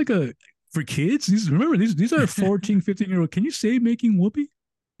 Like, is that like a for kids? Remember these are 14, 15-year-old. Can you say making whoopee?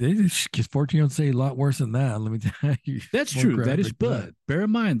 Because 14-year-olds say a lot worse than that. Let me tell you, That's more true. That is, graphic than that. but bear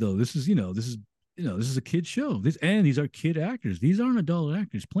in mind though, this is a kid show. These are kid actors. These aren't adult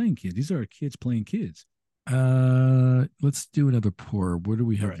actors playing kids. These are kids playing kids. Let's do another pour. What do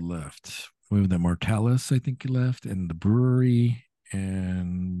we All have right. left? We have the Mortalis, I think, left, and the brewery,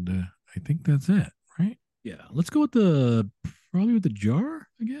 and I think that's it, right? Yeah. Let's go with probably with the jar,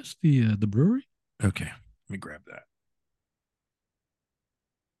 I guess. The brewery. Okay, let me grab that.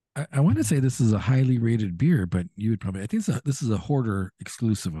 I want to say this is a highly rated beer, but you would probably. I think this is a hoarder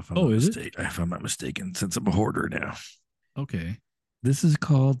exclusive, if I'm Oh, not is it? mistaken. If I'm not mistaken, since I'm a hoarder now. Okay. This is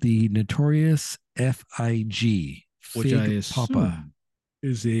called the Notorious FIG Which I Fig Papa. assume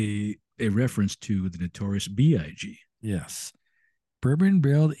is a reference to the notorious Big. Yes. Bourbon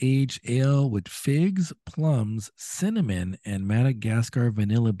barrel aged ale with figs, plums, cinnamon, and Madagascar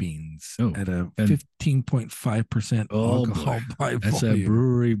vanilla beans Oh, at a and 15.5% oh boy, alcohol by that's that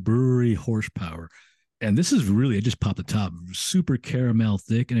volume. brewery horsepower. And this is really, it just popped the top, super caramel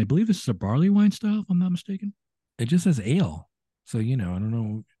thick. And I believe this is a barley wine style, if I'm not mistaken. It just says ale. So, I don't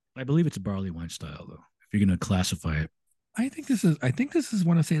know. I believe it's a barley wine style, though, if you're going to classify it. I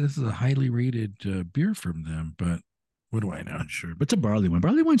want to say this is a highly rated beer from them, but what do I know? Not sure, but it's a barley wine.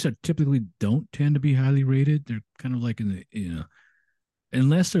 Barley wines are typically don't tend to be highly rated. They're kind of like in the,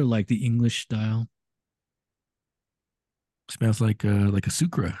 unless they're like the English style. Smells like a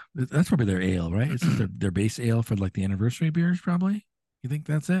Sucra. That's probably their ale, right? It's just their base ale for like the anniversary beers, probably. You think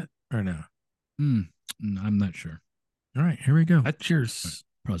that's it or no? Hmm. I'm not sure. All right, here we go. I, Cheers.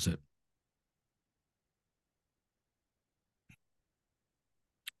 Prosit.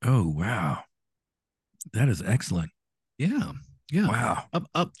 Oh wow, that is excellent. Yeah. Yeah. Wow,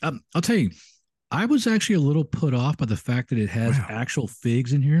 I'll tell you, I was actually a little put off by the fact that it has wow. actual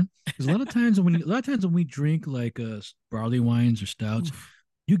figs in here. Because a lot of times when we drink like barley wines or stouts, Oof.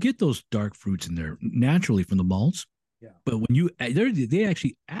 you get those dark fruits in there naturally from the malts. Yeah. But when they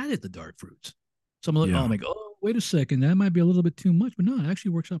actually added the dark fruits. So I'm like, Yeah. oh, I'm like, oh, wait a second, that might be a little bit too much. But no, it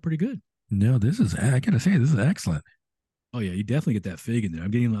actually works out pretty good. No, I gotta say, this is excellent. Oh yeah, you definitely get that fig in there.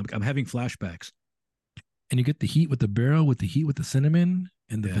 I'm having flashbacks. And you get the heat with the barrel, with the heat with the cinnamon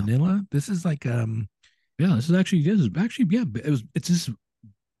and the Yeah. vanilla. This is like Yeah, yeah, it's just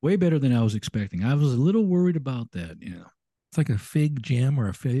way better than I was expecting. I was a little worried about that. it's like a fig jam or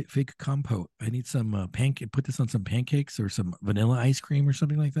a fig compote. I need some pancake. Put this on some pancakes or some vanilla ice cream or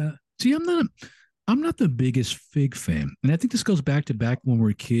something like that. See, I'm not the biggest fig fan, and I think this goes back when we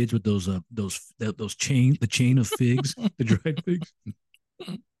were kids with those chain of figs, the dried figs.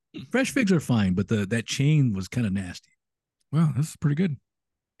 Fresh figs are fine, but that chain was kind of nasty. Wow, this is pretty good.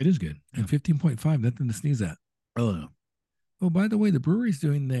 It is good. Yeah. And 15.5, nothing to sneeze at. Oh no. Oh, by the way, the brewery's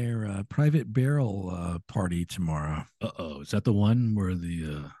doing their private barrel party tomorrow. Is that the one where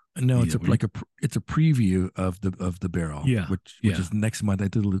the No, it's where it's a preview of the barrel, Yeah, which yeah. is next month.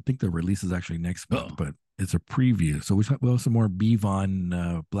 think the release is actually next month, Uh-oh. but it's a preview. So we'll have some more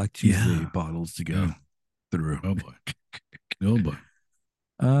Bvon Black Tuesday Yeah. bottles to go Yeah. through. Oh boy. Oh boy.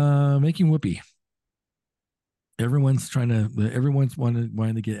 Making whoopee. Everyone's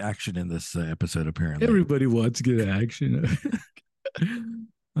wanting to get action in this episode. Apparently, Everybody wants to get action.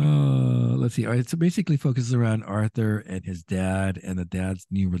 let's see. All right, so basically focuses around Arthur and his dad, and the dad's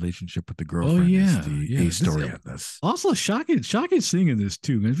new relationship with the Oh girlfriend. yeah, Is the yeah. A story of this. Also, shocking scene in this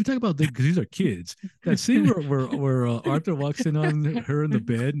too, man. If we talk about because these are kids, that scene where Arthur walks in on her in the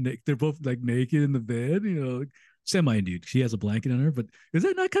bed, and they're both like naked in the bed, semi nude. She has a blanket on her, but is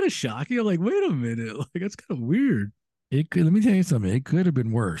that not kind of shocking? I'm like, wait a minute, like that's kind of weird. It could. Let me tell you something. It could have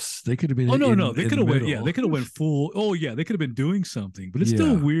been worse. They could have been. Oh no, they in could the have went. Yeah, middle. they could have went full. Oh yeah, they could have been doing something, but it's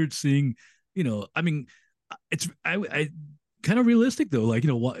still Yeah. weird seeing. I mean, it's I kind of realistic though. Like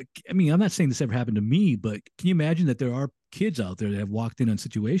what? I mean, I'm not saying this ever happened to me, but can you imagine that there are kids out there that have walked in on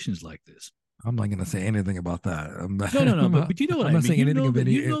situations like this? I'm not going to say anything about that. I'm not, No. I'm not, But you know what I'm I not mean. saying You anything know of that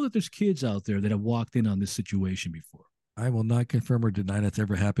any. you know that there's kids out there that have walked in on this situation before. I will not confirm or deny that's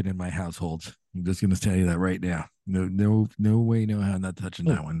ever happened in my household. I'm just going to tell you that right now. No way, no how. I'm not touching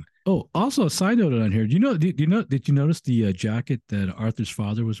that one. Oh, also a side note on here. Did you notice the jacket that Arthur's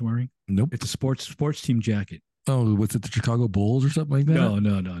father was wearing? Nope. It's a sports team jacket. Oh, was it the Chicago Bulls or something like that? No.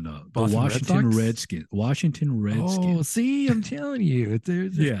 The Boston Red Washington Sox? Redskins. Washington Redskins. Oh, see, I'm telling you,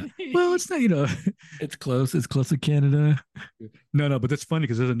 Yeah. Well, it's not. it's close. It's close to Canada. No. But that's funny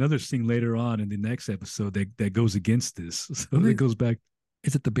because there's another scene later on in the next episode that goes against this. So Well, it goes back.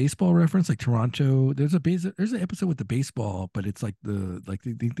 Is it the baseball reference, like Toronto? There's an episode with the baseball, but it's like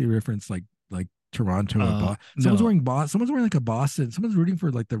they reference like Toronto or Boston. Someone's wearing like a Boston. Someone's rooting for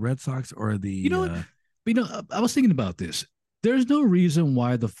like the Red Sox or the. I was thinking about this. There's no reason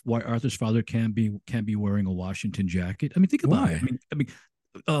why Arthur's father can't be wearing a Washington jacket. I mean, think about it.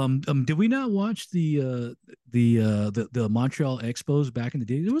 Did we not watch the Montreal Expos back in the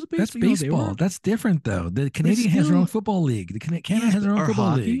day? There was a That's baseball. That's different though. The Canadian has their own football league. Canada has their own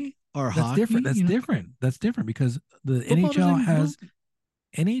football league. That's different. That's different. That's different because the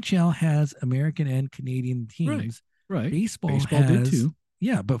NHL has American and Canadian teams. Right. Baseball did too.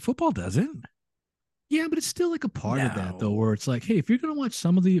 Yeah, but football doesn't. Yeah, but it's still like a part of that though, where it's like, hey, if you're gonna watch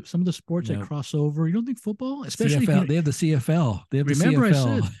some of the sports that cross over, you don't think football, especially CFL, they have the CFL. Remember, I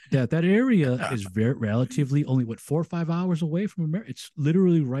said that area is very relatively only 4 or 5 hours away from America. It's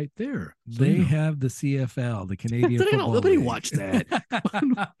literally right there. So, they have the CFL, the Canadian Football Nobody League. watched that.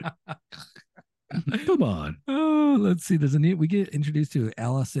 Come on. Oh, let's see. There's a new. We get introduced to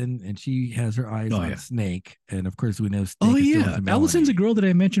Allison, and she has her eyes Oh on yeah. Snake, and of course we know Oh Snake is still yeah, into Allison's a Melanie. girl that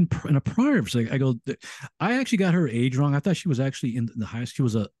I mentioned in a prior episode. I go, I actually got her age wrong. I thought she was actually in the high. She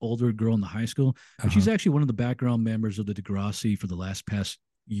was an older girl in the high school, but Uh-huh. she's actually one of the background members of the Degrassi for the last past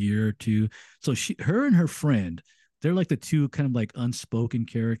year or two. So her and her friend, they're like the two kind of like unspoken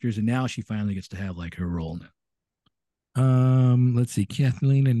characters, and now she finally gets to have like her role now. Let's see.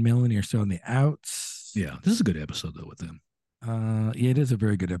 Kathleen and Melanie are still on the outs. Yeah, this is a good episode though with them. Yeah, it is a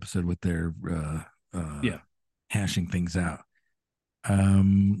very good episode with their Yeah, hashing things out.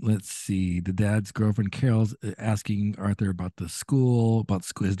 Let's see. The dad's girlfriend Carol's asking Arthur about the school, about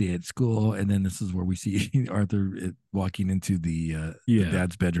school, his day at school, and then this is where we see Arthur walking into the yeah.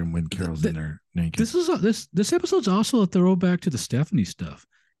 dad's bedroom when Carol's in there naked. This episode's also a throwback to the Stephanie stuff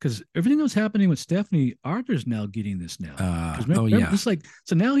because everything that was happening with Stephanie, Arthur's now getting this now. Oh Remember, yeah. it's like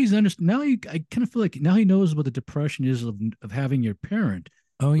so now he's under now he I kind of feel like now he knows what the depression is of having your parent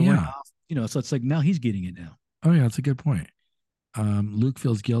Oh going yeah. off, so it's like now he's getting it now. Oh yeah. That's a good point. Luke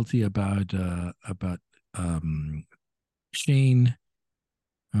feels guilty about Shane.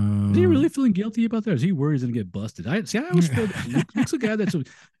 Is he really feeling guilty about that? Or is he worried he's gonna get busted? I see. I always feel that Luke's a guy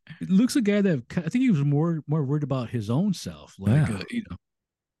Luke's a guy that I think he was more worried about his own self, like Yeah.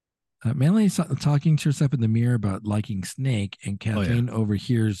 Melanie's talking to herself in the mirror about liking Snake, and Oh yeah, Kathleen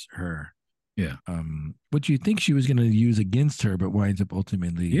overhears her. yeah. What you think she was going to use against her, but winds up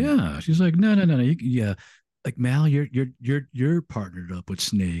ultimately. Yeah, she's like, no, no, no, no. Yeah, like Mal, you're partnered up with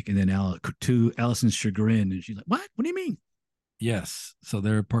Snake, and then to Allison's chagrin, and she's like, what do you mean? Yes. So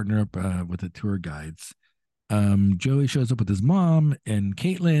they're partner up with the tour guides. Joey shows up with his mom and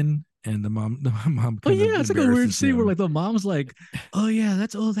Caitlin, and the mom Oh kind of yeah, it's like a weird embarrasses scene where him. like the mom's like, oh yeah,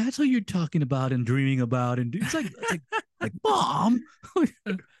 that's what you're talking about and dreaming about, and it's like mom.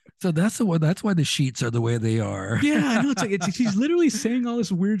 So that's the one. That's why the sheets are the way they are. Yeah, I know. She's literally saying all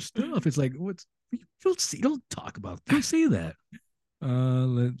this weird stuff. It's like what's you don't talk about. Don't say that.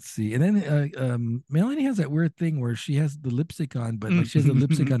 Let's see. And then Melanie has that weird thing where she has the lipstick on, but like she has the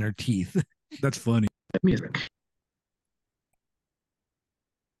lipstick on her teeth. That's funny. Music.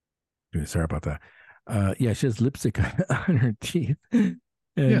 Sorry about that. Yeah, she has lipstick on her teeth. Yeah,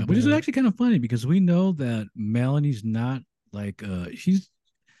 And which is actually kind of funny because we know that Melanie's not like she's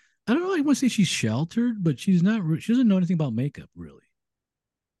I don't know, I want to say she's sheltered, but she's not she doesn't know anything about makeup really.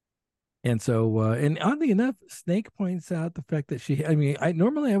 and so and oddly enough, Snake points out the fact that I mean, I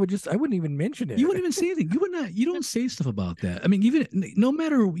normally I wouldn't even mention it. You wouldn't even say anything. You don't say stuff about that. I mean, even no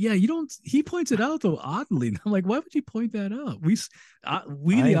matter, yeah, you don't. He points it out though, oddly. And I'm like, why would you point that out? We I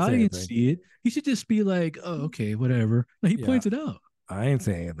the ain't say audience anything. see it. He should just be like, oh, okay, whatever. No, he Yeah, points it out. I ain't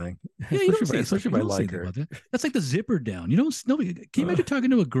saying anything. Yeah, you don't say Especially something. if I You don't say like anything her. about that. That's like the zipper down. You don't. Nobody. Can you imagine talking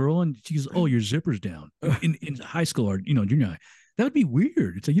to a girl and she goes, "Oh, your zipper's down" in high school or junior high? That would be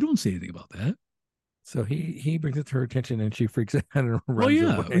weird. It's like you don't say anything about that. So he brings it to her attention, and she freaks out and runs Oh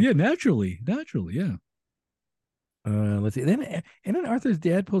yeah, away. yeah, naturally, yeah. Let's see. And then Arthur's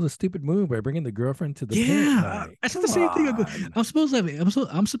dad pulls a stupid move by bringing the girlfriend to the parent Yeah, night. I said Come the same thing. on. I'm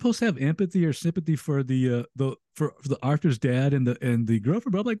supposed to have empathy or sympathy for for the Arthur's dad and the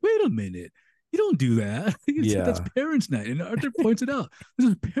girlfriend, but I'm like, wait a minute, you don't do that. That's Yeah. parents' night, and Arthur points it out. This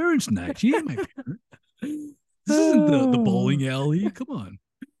is parents' night. She ain't my parent. This isn't the bowling alley. Come on.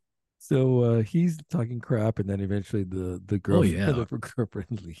 So he's talking crap, and then eventually the Oh girlfriend, yeah, the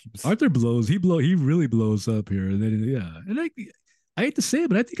girlfriend leaves. Arthur blows. He really blows up here, and then yeah, and I hate to say it,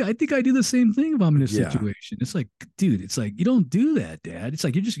 but I think I do the same thing if I'm in this Yeah. situation. It's like, dude, it's like you don't do that, Dad. It's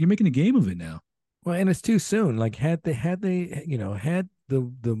like you're making a game of it now. Well, and it's too soon. Like had they had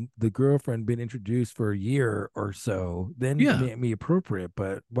the girlfriend been introduced for a year or so, then Yeah. it may be appropriate.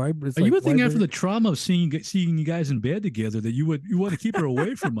 But why? It's You like, would why think after they- the trauma of seeing you guys in bed together that you want to keep her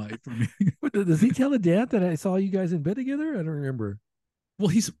away from me. What, does he tell the dad that I saw you guys in bed together? I don't remember. Well,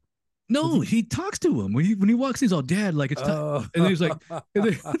 he talks to him when he walks in. He's all, Dad, like it's time. Oh. And then he's like,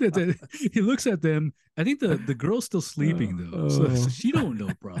 and then he looks at them. I think the girl's still sleeping though, so she don't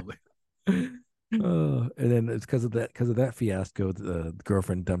know probably. And then it's because of that fiasco, the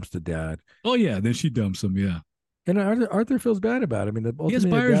girlfriend dumps the dad, Oh yeah, then she dumps him. Yeah, and Arthur feels bad about it. I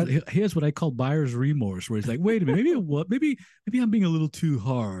mean, he has what I call buyer's remorse, where he's like, wait a minute, maybe I'm being a little too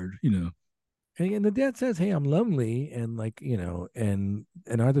hard, and the dad says, "Hey, I'm lonely," and like and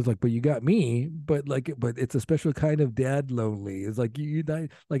Arthur's like, "But you got me." But it's a special kind of dad lonely. It's like you not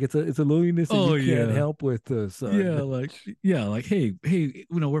like it's a loneliness that Oh, you can't yeah. help with, son. Like hey,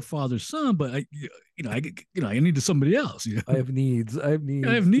 we're father's son, but I needed somebody else. I have needs. I have needs.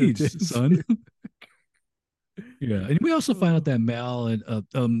 I have needs, son. Yeah, and we also find out that Mal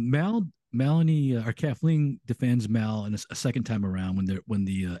Melanie or Kathleen defends Mal and a second time around when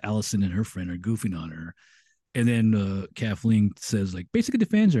the Allison and her friend are goofing on her, and then Kathleen says like basically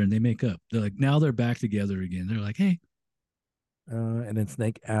defends her, and they make up. They're like now they're back together again. They're like, hey, And then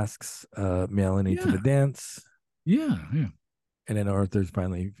Snake asks Melanie to the yeah, dance. yeah. And then Arthur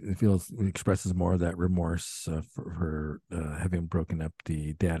finally expresses more of that remorse for her having broken up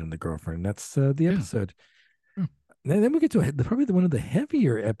the dad and the girlfriend. That's the Yeah. episode. Yeah. And then we get to probably one of the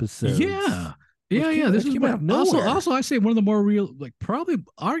heavier episodes. Yeah. Yeah. This is came out of also nowhere. I say one of the more real, like probably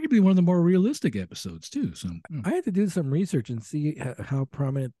arguably one of the more realistic episodes too. So I had to do some research and see how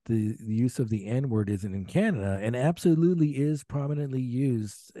prominent the use of the N word is in Canada, and absolutely is prominently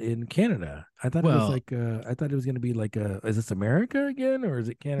used in Canada. I thought it was well, like I thought it was going to be like is this America again or is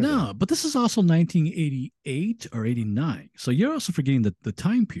it Canada? no, but this is also 1988 or 89. So you're also forgetting the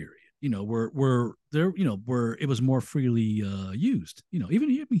time period. Where there, where it was more freely used. Even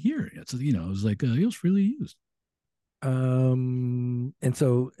here, it's it was like it was freely used. And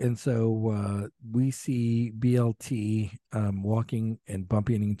so we see BLT walking and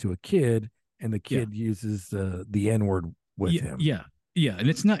bumping into a kid, and the Yeah, kid uses the N word with yeah, him. yeah, and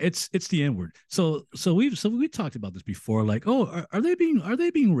it's not it's the N word. So we talked about this before. Like, oh, are they being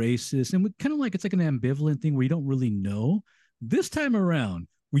racist? And we kind of like it's like an ambivalent thing where you don't really know. This time around,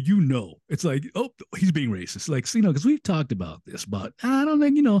 well, it's like, oh, he's being racist. Like, because we've talked about this, but I don't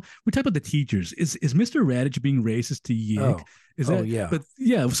think, we talk about the teachers. Is Mr. Radich being racist to Yick? Oh, Is oh that, yeah, but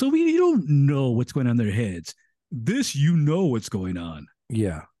yeah, so we don't know what's going on in their heads. This, what's going on.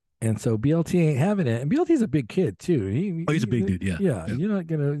 yeah. And so BLT ain't having it, and BLT's a big kid too. Oh, he's a big dude. Yeah. Yeah. Yeah. You're not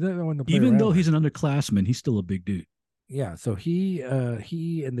want to play Even around though with. he's an underclassman, he's still a big dude. Yeah. So he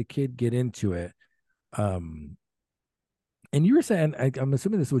and the kid get into it. Um, and you were saying, I'm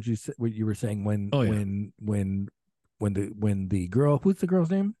assuming this is what you were saying when Oh, yeah. the girl, who's the girl's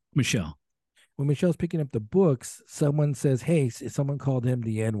name? Michelle. When Michelle's picking up the books, someone says, "Hey, someone called him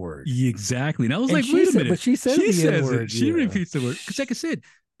the N word." Exactly. And I was And like, she wait a said, minute. but she says She the N says it. word. She Yeah. repeats the word. Because like I said,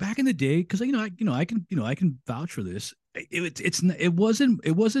 back in the day, because I can vouch for it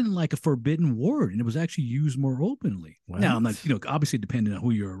wasn't like a forbidden word, and it was actually used more openly. Now I'm not, What? obviously depending on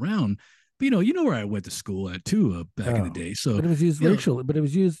who you're around, but you know where I went to school at too, back in the Oh, day. So but it was used you know, racial. But it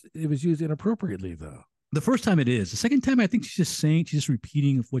was used inappropriately though. the first time it is. The second time, I think she's just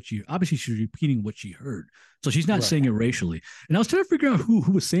repeating obviously she's repeating what she heard. So she's not Right. saying it racially. And I was trying to figure out who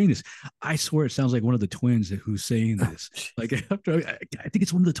was saying this. I swear it sounds like one of the twins who's saying this. Like after I think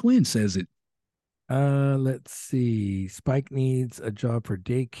it's one of the twins says it. Let's see. Spike needs a job for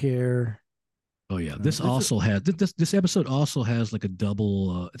daycare. Oh yeah, Uh, this this is, also has this episode also has like a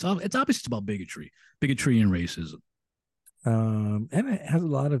double. It's obviously it's about bigotry and racism. and it has a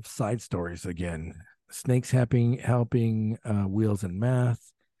lot of side stories again. Snakes helping Wheels and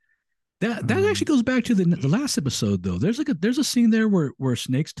Math. That actually goes back to the last episode though. There's a scene there where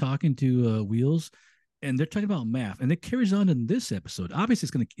Snake's talking to Wheels, and they're talking about math, and it carries on in this episode. Obviously,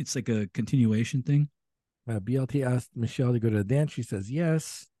 it's like a continuation thing. BLT asked Michelle to go to the dance. She says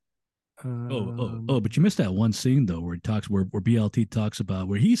yes. But you missed that one scene though, where he talks where BLT talks about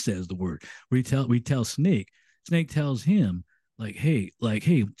where he says the word where we tell Snake. Snake tells him hey,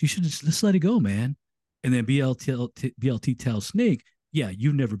 you should just let it go, man. And then BLT tells Snake, yeah,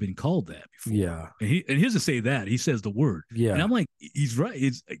 you've never been called that before. Yeah. And he doesn't say that. He says the word. Yeah. And I'm like, he's right.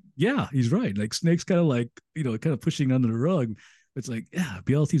 He's right. Like Snake's kind of like, kind of pushing under the rug. It's like, yeah,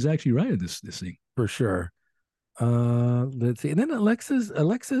 BLT's actually right in this thing. For sure. Let's see. And then Alexis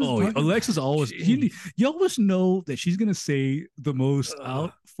Oh, Alexis always you always know that she's gonna say the most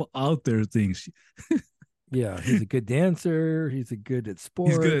out there things. Yeah, he's a good dancer. He's a good at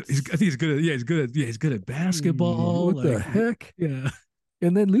sports. I think he's good at he's good at basketball. What the heck? Yeah.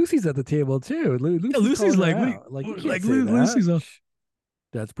 And then Lucy's at the table too. Lucy's like, you can't say that. Lucy's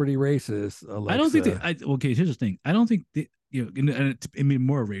That's pretty racist, Alexa. I don't think okay, here's the thing. I don't think and I mean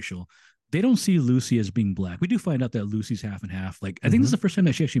more racial. They don't see Lucy as being black. We do find out that Lucy's half and half. Like I think this is the first time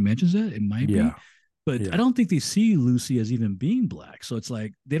that she actually mentions that. It might be. But I don't think they see Lucy as even being black. So it's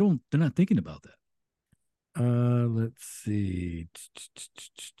like they're not thinking about that. Let's see.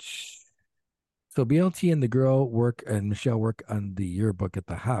 So BLT and the girl work and Michelle work on the yearbook at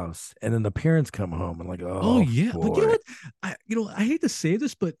the house, and then the parents come home and like, oh yeah, boy. but you know what? I hate to say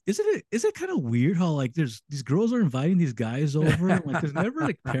this, but isn't it kind of weird how like there's these girls are inviting these guys over, and, like there's never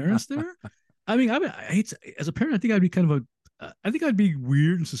like parents there. I mean, I hate to, as a parent, I think I'd be kind of I think I'd be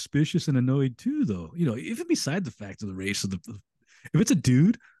weird and suspicious and annoyed too, though. Even beside the fact of the race of if it's a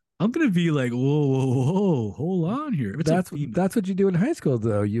dude, I'm gonna be like, whoa, whoa, whoa, hold on here. If it's a female, That's what you do in high school,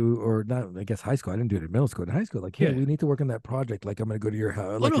 though. You or not? I guess high school. I didn't do it in middle school. In high school, like, hey, yeah. we need to work on that project. Like, I'm gonna go to your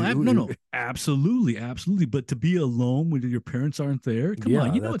house. Oh Like, no, no, no, absolutely, absolutely. But to be alone when your parents aren't there, come on,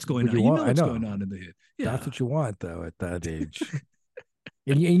 yeah, you know that's what's going what on. you You want. know I what's going know. on in the head. That's Yeah. what you want, though, at that age.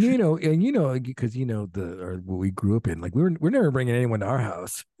 Because the or what we grew up in. Like, we're never bringing anyone to our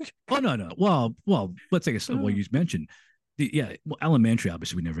house. Oh no, no. Well, let's say well, Uh, you mentioned yeah, well, elementary,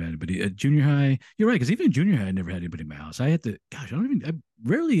 obviously, we never had anybody. Junior high, you're right, because even in junior high, I never had anybody in my house. I had to, gosh, I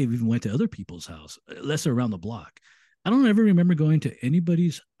rarely even went to other people's house, unless they're around the block. I don't ever remember going to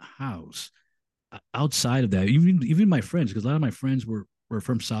anybody's house outside of that. Even my friends, because a lot of my friends were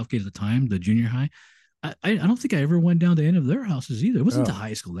from Southgate at the time, the junior high. I don't think I ever went down to any of their houses either. It wasn't until oh,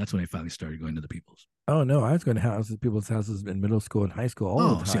 high school. That's when I finally started going to the people's. oh no, I was going to people's houses in middle school and high school all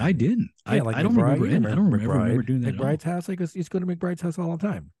the Oh, see, I time. didn't. Yeah, like I don't McBride. remember You any. I remember don't ever remember McBride? doing that at all. McBride's house. I used to go to McBride's house all the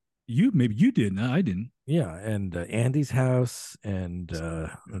time. You maybe you did. No, I didn't. Yeah, and Andy's house, and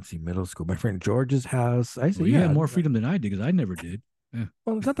let's see, middle school. My friend George's house. I said, Well, you had yeah. more freedom than I did because I never did. Yeah.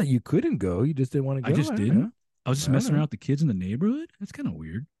 Well, it's not that you couldn't go; you just didn't want I to go. just I don't know. didn't. I was just I don't messing know. around with the kids in the neighborhood. That's kind of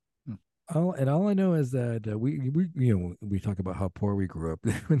weird. Huh. All I know is that we talk about how poor we grew up.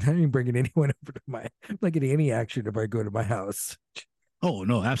 I ain't bringing anyone over to my. I'm not getting any action if I go to my house. Oh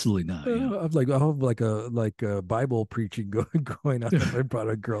no, absolutely not. Yeah. I'll have like a Bible preaching going on if I brought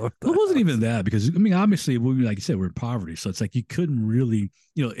a girl up Well, the it wasn't even house. that because I mean, obviously, like you said, we're in poverty, so it's like you couldn't really,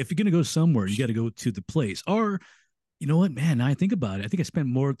 if you're gonna go somewhere, you got to go to the place. Or, you know what, man? Now I think about it. I think I spent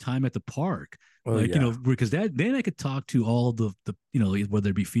more time at the park, Oh yeah, because that then I could talk to all the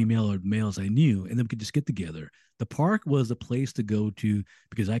whether it be female or males I knew, and then we could just get together. The park was the place to go to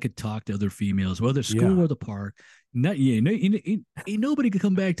because I could talk to other females, whether school yeah. or the park. Not yeah, ain't nobody could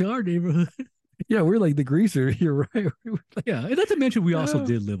come back to our neighborhood. Yeah, we're like the greaser. You're right. We were like, Yeah, and not to mention we also oh,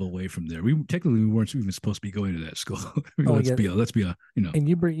 did live away from there. We technically we weren't even supposed to be going to that school. I mean, oh yeah. let's be And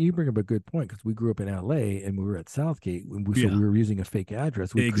you bring up a good point because we grew up in LA and we were at Southgate, so yeah, we were using a fake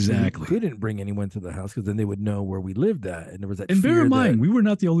address. We exactly. couldn't bring anyone to the house because then they would know where we lived at, and there was that And bear fear in that, mind, we were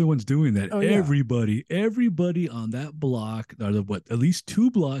not the only ones doing that. oh yeah, Everybody on that block, or at least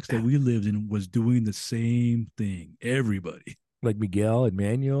two blocks that we lived in, was doing the same thing. Everybody. like Miguel and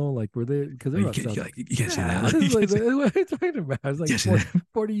Manuel, like were they because they Like, were on South. you can't say that. Yeah, this You is like can't say, what are you talking about? It was you like can't say that.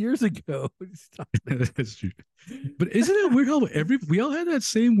 40 years ago. Stop it. That's true. But isn't it weird how we all had that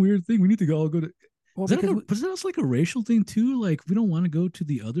same weird thing? We need to all go to. Well, because Was that also like a racial thing too? Like we don't want to go to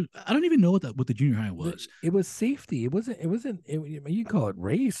the other. I don't even know what the junior high was. it was safety. You can call it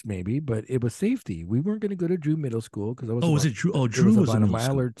race, maybe, but it was safety. We weren't going to go to Drew Middle School because Oh, was it Drew? Oh, it Drew was was the about a middle mile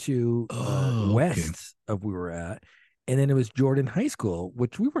school. or two Oh, okay. west of where we were at. And then it was Jordan High School,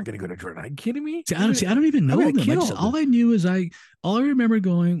 which we weren't going to go to Jordan. Are you kidding me? See, I don't even I would know have them. killed. All I knew is all I remember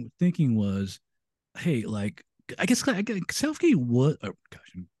thinking was, hey, like I guess Southgate was, oh,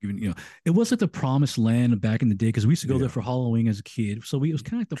 gosh, even it was like the promised land back in the day because we used to go there Yeah, for Halloween as a kid. So it was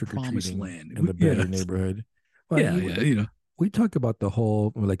kind of like the trick or promised treating land. in the Yeah, better neighborhood. Well, yeah, yeah. we talk about the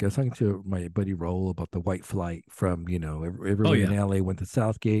whole, like I was talking to my buddy Raul about the white flight from, Oh everyone in yeah, LA went to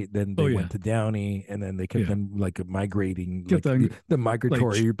Southgate, then oh they went yeah, to Downey, and then they kept yeah. them like migrating, Kept like on the like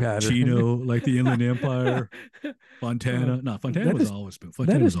migratory pattern. Chino, like the Inland Empire, Uh, Fontana. No, Fontana that was is always that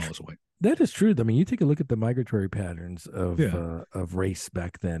Fontana is was tr- always white. that is true. I mean, you take a look at the migratory patterns Yeah, of race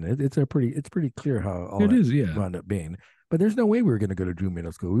back then. It's pretty clear how all it that is. Yeah. wound up being. But there's no way we were going to go to Drew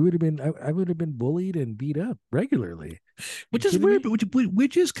Middle School. We would have been I would have been bullied and beat up regularly. You Which is kidding weird, me? but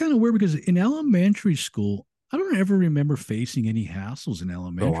which is kind of weird because in elementary school, I don't ever remember facing any hassles in Oh,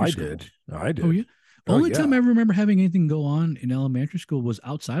 elementary I school. did. I Oh did. yeah. Oh Only time I yeah. ever remember having anything go on in elementary school was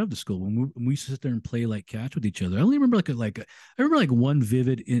outside of the school when we used to sit there and play like catch with each other. I only remember I remember like one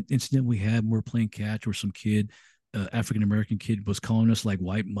vivid incident we had when we were playing catch where some kid, African American kid, was calling us like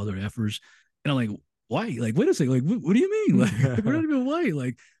white mother effers, and I'm like, why? Like, wait a second, like, what do you mean? Like, we're not even white.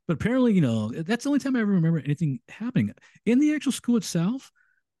 Like, but apparently, that's the only time I ever remember anything happening in the actual school itself.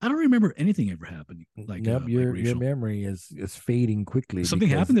 I don't remember anything ever happening Nope, like your racial. memory is fading quickly Something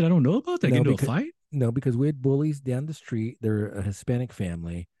because happened that I don't know about. Did I get no, into a because fight? no, because we had bullies down the street. They're a Hispanic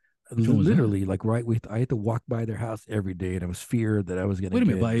family. Which one was that? Literally, like I had to walk by their house every day, and I was feared that I was gonna Wait a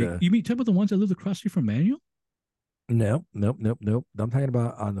minute, get. you mean talking about the ones that lived across the street from Manuel? No, nope, nope, nope. I'm talking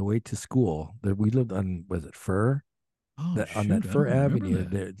about on the way to school. That we lived on, was it Fur? Oh That on that shoot, I Fur don't remember Avenue.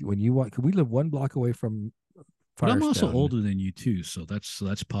 that. There, when you walk, we live one block away from But I'm also Firestone. older than you too, so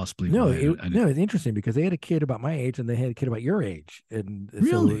that's possibly No, why it I didn't. no, it's interesting because they had a kid about my age and they had a kid about your age, and so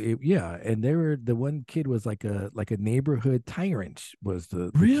Really, yeah, and they were the one kid was like a neighborhood tyrant was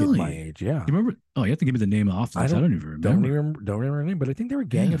the kid my really. age. Yeah, You remember? Oh, you have to give me the name off I because I don't even remember. don't remember her name, but I think they were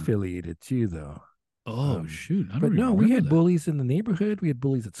gang Yeah. affiliated too, though. Oh Um, shoot, I don't but even no, we remember had that. bullies in the neighborhood. We had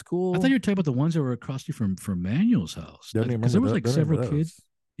bullies at I thought school. you were talking about the ones that were across you from Manuel's house, Don't even because remember there was like don't remember several kids. those.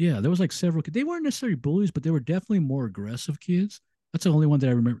 Yeah, there was like several kids. They weren't necessarily bullies, but they were definitely more aggressive kids. That's the only one that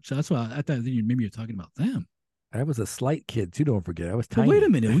I remember. So that's why I thought that maybe you're talking about them. I was a slight kid too. Don't forget, I was But wait a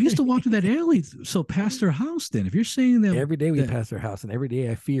tiny. minute, we used to walk through that alley, so past their house. Then, if you're saying that Every day we that passed their house, and every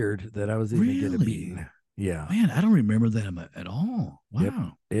day I feared that I was going to get a really, beating. Yeah. man, I don't remember them at all. Yep.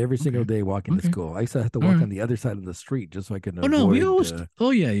 Wow. Every single Okay. day walking to Okay. school. I used to have to All walk right. on the other side of the street just so I could Oh no, we avoid. always.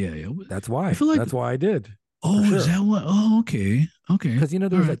 Oh yeah, yeah, yeah. That's I why. feel like. That's why I did for Oh, is sure. that what? Oh, okay. Okay. Because there All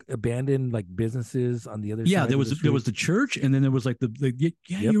was right. like abandoned like businesses on the other Yeah, side of the there was street. the church, and then there was like yeah,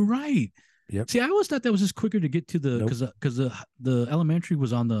 Yep. you're right. Yep. See, I always thought that was just quicker to get to the Nope. because the elementary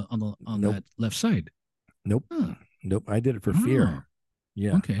was on Nope. that left side. Nope. Huh. Nope. I did it for Oh, fear.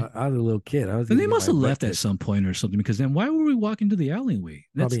 Yeah. okay. I was a little kid. I was Then going to they get must my have butt left at kicked. some point or something. Because then why were we walking to the alleyway?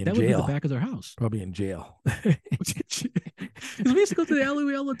 Probably in That would be the jail. back of their house. Probably in jail. Because we used to go to the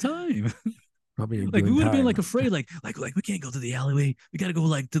alleyway all the time. Probably Like we doing would have been like time. afraid, like we can't go to the alleyway. We got to go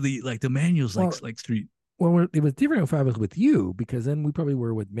like to the manuals Well, like street. Well, it was different if I was with you because then we probably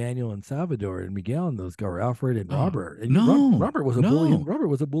were with Manuel and Salvador and Miguel and those guys, or Alfred and Oh Robert. And no, Robert was a bully. no. Robert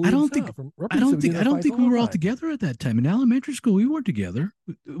was a bully I don't think himself. Robert used to get I in don't fights think all we the were all time. together at that time. In elementary school, we weren't together.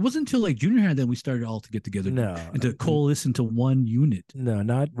 It wasn't until like junior high that we started all to get together No, and to coalesce into one unit. no,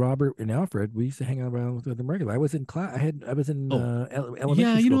 not Robert and Alfred. We used to hang around with them regularly. I was in class. I was in Oh, yeah,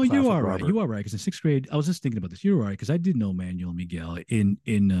 elementary school class you with are right. Robert. You are right. Because in sixth grade, I was just thinking about this. You're right because I did know Manuel and Miguel in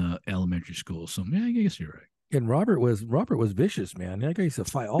elementary school. So yeah, I guess you're right. And Robert was vicious, man. That guy used to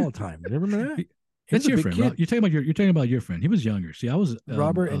fight all the time. You remember that? He was That's a your big friend, right? kid. You're talking about your friend. He was younger. See, I was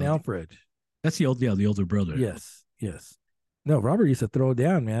Robert and Alfred. that's the older brother. Yes, yes. No, Robert used to throw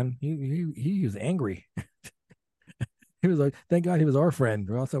down, man. He was angry. He was like, thank God he was our friend,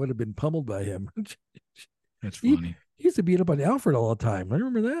 or else I would have been pummeled by him. That's he, funny. he used to beat up on Alfred all the time. I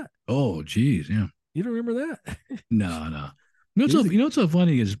remember that. Oh, geez, yeah. You don't remember that? No, no. He was You know what's so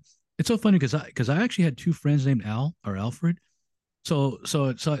funny is it's so funny because I actually had two friends named Al or Alfred. So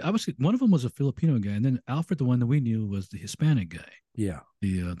I was one of them was a Filipino guy, and then Alfred, the one that we knew, was the Hispanic guy. yeah.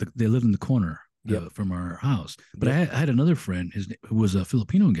 They lived in the corner Yep. from our house. But Yep. I had another friend who was a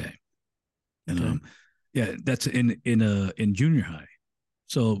Filipino guy, and Okay. yeah, that's in junior high.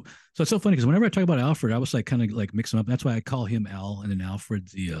 So it's so funny because whenever I talk about Alfred, I was like kind of like mixing up. That's why I call him Al, and then Alfred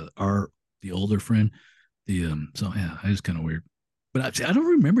the older friend. So yeah, it's kind of weird. But I don't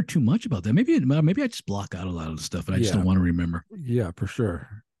remember too much about that. Maybe I just block out a lot of the stuff, and I just Yeah. don't want to remember. Yeah, for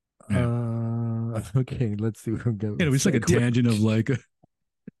sure. Yeah. Okay, let's see. We're going You know, it's like a tangent of like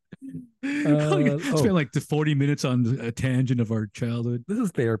spent like the 40 minutes on a tangent of our childhood. This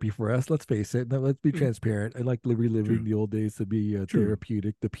is therapy for us. Let's face it. Now, let's be transparent. I like reliving True. the old days to be True.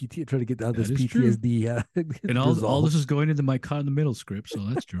 therapeutic. The PT, trying to get out That this is true. PTSD. And all resolved. this is going into my caught in the middle script, so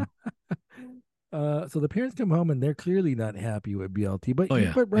that's true. So the parents come home and they're clearly not happy with BLT, Oh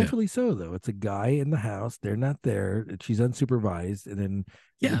yeah, but yeah, rightfully so though. It's a guy in the house. They're not there. She's unsupervised, and then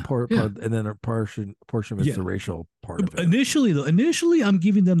yeah, yeah. and then a portion of it's Yeah. the racial part of it. Initially, I'm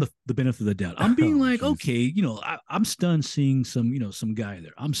giving them the benefit of the doubt. I'm being Oh, like, geez. okay, I'm stunned seeing some guy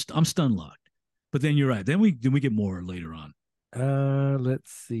there. I'm stun locked. But then you're right. Then we get more later on. Let's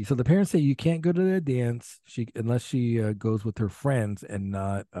see. So the parents say you can't go to the dance unless she goes with her friends and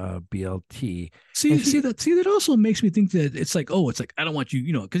not BLT. See, And she, that also makes me think that it's like I don't want you,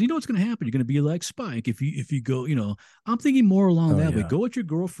 because you know what's going to happen. You're going to be like Spike if you go, I'm thinking more along Oh, that way. yeah. Go with your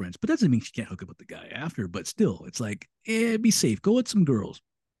girlfriends, but that doesn't mean she can't hook up with the guy after. But still, it's like, be safe. Go with some girls.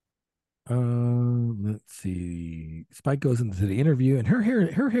 let's see. Spike goes into the interview, and her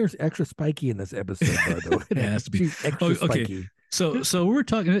hair's extra spiky in this episode, by the way. It has to be. She's extra Oh, okay. spiky. So we're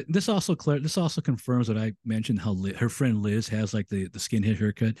talking. This also confirms what I mentioned. How her friend Liz has like the skinhead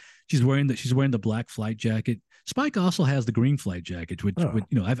haircut. She's wearing the black flight jacket. Spike also has the green flight jacket, which Oh.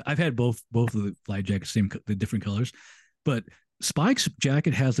 I've had both of the flight jackets, the different colors, but Spike's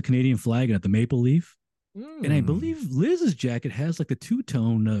jacket has the Canadian flag and the maple leaf. And I Mm. believe Liz's jacket has like the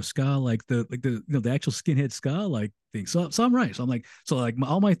two-tone ska, like the the actual skinhead ska like thing. So I'm right. So I'm like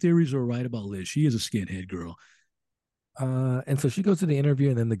all my theories are right about Liz. She is a skinhead girl. And so she goes to the interview,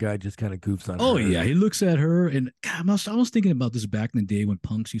 and then the guy just kind of goofs on Oh her. yeah, he looks at her, and God, I was thinking about this back in the day when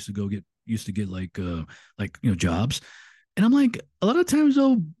punks used to get like jobs, And I'm like, a lot of times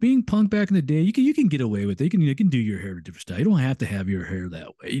though, being punk back in the day, you can get away with it. You can do your hair a different style. You don't have to have your hair that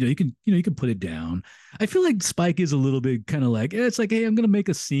way. You can put it down. I feel like Spike is a little bit kind of like, it's like, hey, I'm gonna make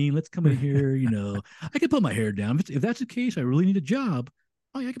a scene. Let's come in here. I can put my hair down. If that's the case, I really need a job.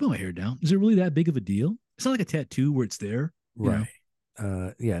 Oh yeah, I can put my hair down. Is it really that big of a deal? It's not like a tattoo where it's there. You Right.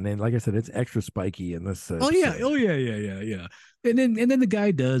 know. Yeah, and then like I said, it's extra spiky in this Oh yeah. episode. Oh yeah. Yeah. Yeah. Yeah. And then the guy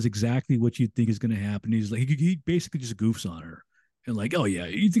does exactly what you think is going to happen. He's like he basically just goofs on her and like, oh yeah,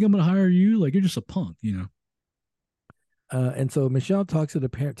 you think I'm going to hire you? Like you're just a punk. And so Michelle talks to the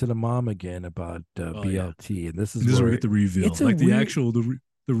parent to the mom again about Oh yeah. BLT, and this is This is where we where get the reveal, it's a like the weird actual the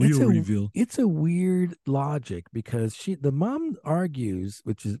it's real a reveal. it's a weird logic because the mom argues,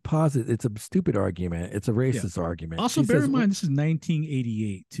 which is positive. It's a stupid argument. It's a Yeah. racist argument. Also, She bear says, in mind this is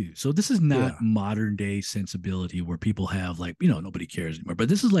 1988 too, so this is not "Yeah." modern day sensibility where people have like nobody cares anymore. But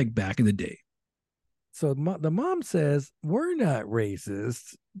this is like back in the day. So the mom says, "We're not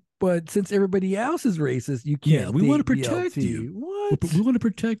racist, but since everybody else is racist, you Yeah, can't we want to date protect BLT." you. We What? want to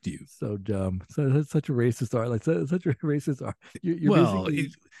protect you. So dumb. So that's such a racist art. Like such a racist art. You're Well,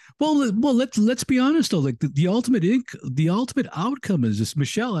 basically well, let's be honest though. Like the ultimate outcome is just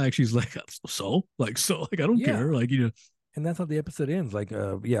Michelle actually is like like I don't yeah. care. Like And that's how the episode ends. Like,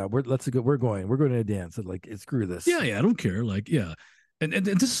 yeah, we're going to a dance. So like, screw this. yeah, yeah, I don't care. Like yeah, and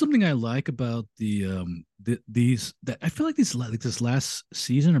this is something I like about these that I feel like this last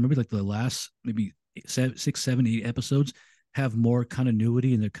season or maybe like the last maybe 6, 7, 8 episodes have more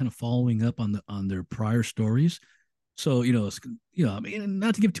continuity and they're kind of following up on their prior stories. So I mean,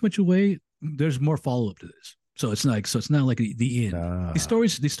 not to give too much away, there's more follow up to this. So it's not like the end. Ah,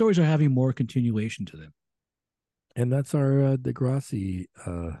 These stories are having more continuation to them. and that's our Degrassi.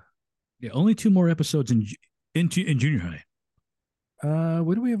 Yeah, only 2 more episodes in junior high.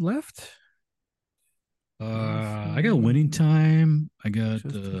 What do we have left? I got winning Degrassi, time. I got.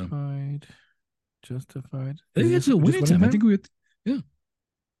 Justified, Justified. I Is think this it's a just winning winning time. I time? think we. Yeah,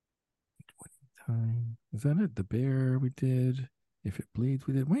 Time. Is that it? The Bear we did. If it bleeds,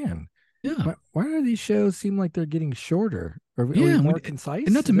 we did. Man, yeah, why do these shows seem like they're getting shorter? Are we yeah. more And not concise? to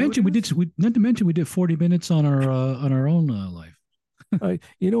Is that what mention it we is? did. Not to mention we did 40 minutes on our own life.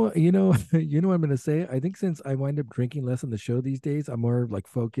 You know what? You know what I'm gonna say. I think since I wind up drinking less on the show these days, I'm more like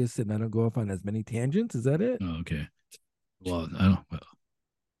focused and I don't go off on as many tangents. Is that it? Oh, okay. Well, I don't.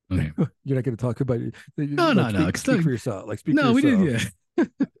 Well, okay. You're not gonna talk about it. No, Like no, no. speak for yourself. Like speak for No, we did. yourself.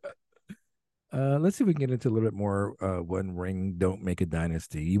 Yeah. Let's see if we can get into a little bit more. One ring don't make a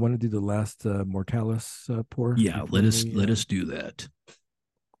dynasty. You want to do the last Mortalis pour Yeah. before we Let us do that.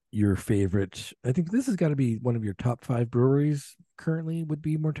 your favorite? I think this has got to be one of your top 5 breweries currently. Would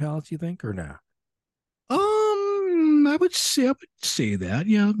be Mortalis, you think, or no? I would say that.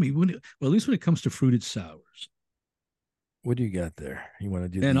 Yeah. I mean, well, at least when it comes to fruited sours. What do you got there? You want to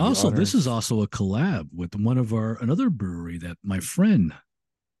do And the also, this is honors? also a collab with another brewery that my friend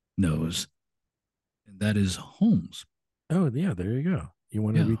knows, and that is Holmes. Oh, yeah, there you go. You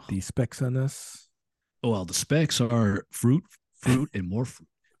want to Yeah. read the specs on this? Well, the specs are fruit, and more fruit.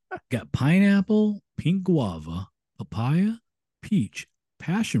 Got pineapple, pink guava, papaya, peach,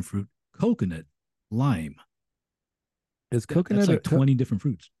 passion fruit, coconut, lime. Is That's coconut like 20 different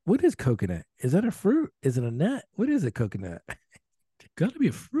fruits. what is coconut? Is that a fruit? Is it a nut? What is a coconut? Got to be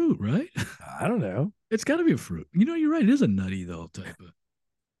a fruit, right? I don't know. It's got to be a fruit. You're right. It is a nutty though type of.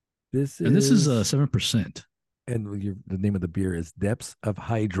 This And this is is 7%. and the name of the beer is Depths of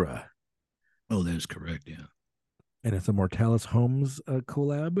Hydra, Oh, that is correct. Yeah, and it's a Mortalis Holmes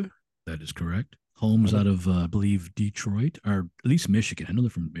collab. that is correct. I Holmes don't, out of I believe Detroit or at least Michigan. I know they're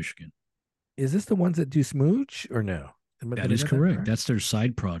from Michigan. is this the ones that do smooch or no? That Did I is get that correct. right? That's their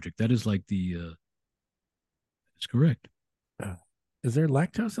side project. That is like it's correct. Oh. Is there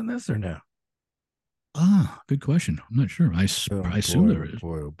lactose in this or no? Ah, good question. I'm not sure. Oh I assume boy, there oh is.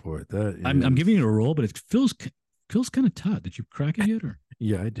 boy, oh boy. That I'm giving it is a roll, but it feels kind of tough. Did you crack it yet, or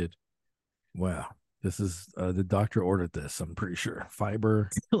yeah, I did. Wow. This is the doctor ordered this, I'm pretty sure. Fiber.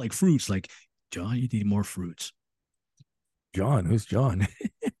 like fruits? Like John, you need more fruits. John, who's John?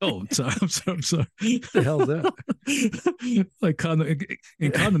 Oh, sorry. I'm sorry. I'm sorry. What the hell's that? like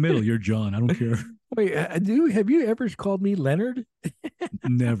in the middle, you're John. I don't care. Wait, have you ever called me Leonard?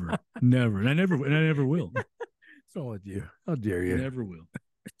 Never, never, and I never will. What's wrong with you? How dare you? Never will.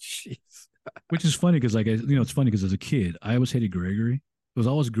 Jeez. Which is funny because, it's funny because as a kid, I always hated Gregory. It was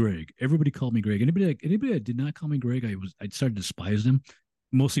always Greg. Everybody called me Greg. Anybody that did not call me Greg, I started to despise them.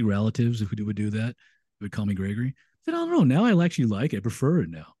 Mostly relatives, if we would do that, would call me Gregory. Then I don't know. Now I actually like it. I prefer it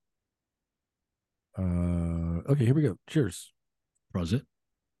now. Okay, here we go. Cheers. Prosit.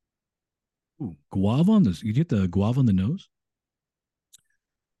 Ooh, guava on this. You get the guava on the nose.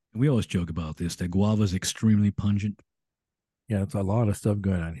 And we always joke about this that guava is extremely pungent. Yeah, it's a lot of stuff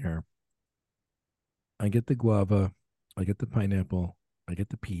going on here. I get the guava, I get the pineapple, I get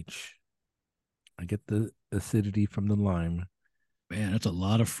the peach, I get the acidity from the lime. Man, that's a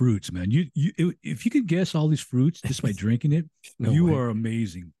lot of fruits, man. If you could guess all these fruits just by drinking it, No you way. are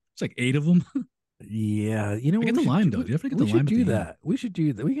amazing. It's like 8 of them. Yeah, you know I what get the we should lime do? though. You definitely get We the should lime at do the end. that. We should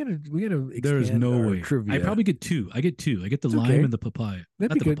do that. We gotta There is expand no our way. I trivia. probably get two. I get two. I get the It's lime okay. and the papaya. That'd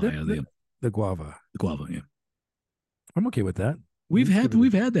Not be the good. papaya, The guava. the guava. Yeah, I'm okay with that. we've Let's give had it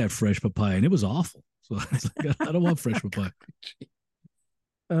we've had that fresh papaya and it was awful. So it's like I don't want fresh papaya.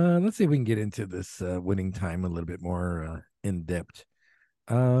 let's see if we can get into this winning time a little bit more in depth.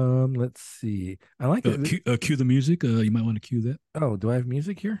 Let's see. I like it. Cue the music. You might want to cue that. Oh, do I have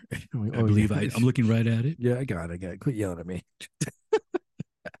music here? I Oh yeah. believe I'm looking right at it. Yeah, I got it. I got it. Quit yelling at me.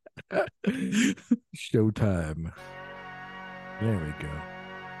 Showtime. There we go.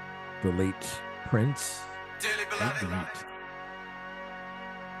 The late Prince. Dearly Great. beloved,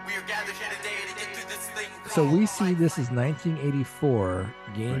 we are gathered here today to get through this thing. So we called see life. this is 1984,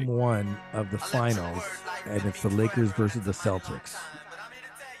 game Right. one of the finals, and it's the Lakers versus the Celtics.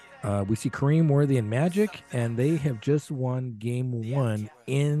 We see Kareem Worthy and Magic, and they have just won game one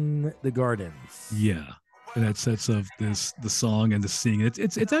in the Gardens. Yeah, and that sets up the song and the singing.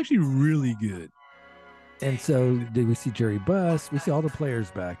 It's actually really good. And so did we see Jerry Buss? We see all the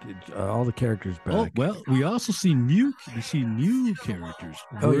players back, all the characters back. Oh well, we also see new characters.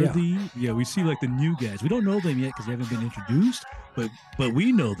 Oh, yeah. Worthy, yeah, we see like the new guys. We don't know them yet because they haven't been introduced, but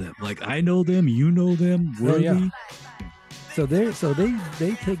we know them. Like I know them, you know them. Oh, Worthy, yeah. So they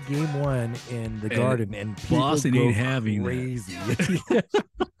take game one in the Garden, and people Boston go ain't having that. crazy.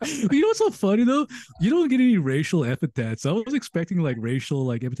 You know what's so funny though? You don't get any racial epithets. I was expecting like racial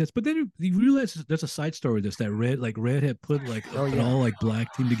like epithets, but then you realize there's a side story with this that Red had put like Oh, an yeah. all like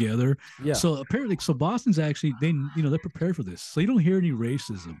black team together. Yeah. So apparently, so Boston's actually they're prepared for this. So you don't hear any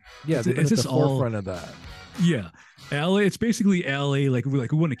racism. Yeah, It's they've been at just the all forefront of that. yeah. LA, it's basically LA. Like we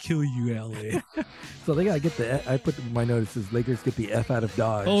want to kill you, LA. So they gotta get I put my notices. Lakers get the F out of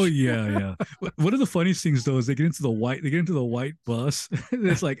Dodge. Oh yeah, yeah. One of the funniest things though is they get into the white bus.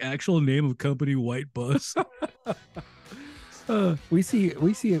 It's like actual name of company white bus. We see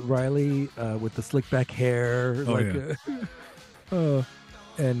Riley with the slick back hair. Oh,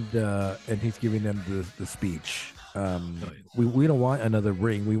 And he's giving them the speech. Yeah. We don't want another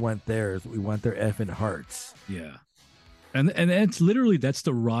ring. We want theirs. We want their effing hearts. Yeah. And that's literally that's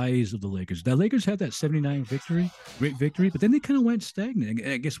the rise of the Lakers. The Lakers had that 79 victory, great victory, but then they kind of went stagnant.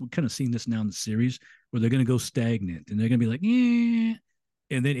 And I guess we're kind of seeing this now in the series where they're going to go stagnant and they're going to be like, yeah.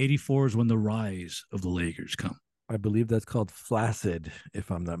 And then 84 is when the rise of the Lakers come. I believe that's called flaccid,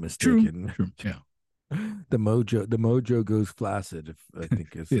 if I'm not True. mistaken. True. Yeah. The mojo goes flaccid, if I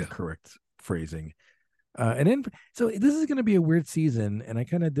think is Yeah. the correct phrasing. And then, so this is going to be a weird season, and I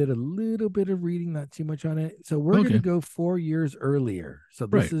kind of did a little bit of reading, not too much on it. So we're going to go 4 years earlier. So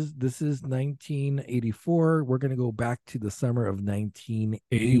this is 1984. We're going to go back to the summer of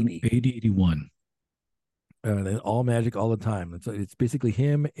 1980. 81. And all Magic all the time. It's basically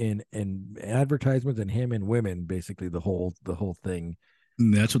him in advertisements and him and women, basically the whole thing.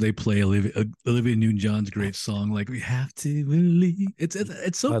 And that's what they play Olivia Newton-John's great song. Like we have to believe. It's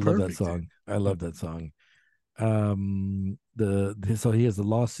so I perfect. love that song. I love that song. So he has the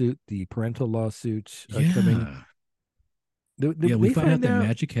lawsuit, the parental lawsuit coming. We find out that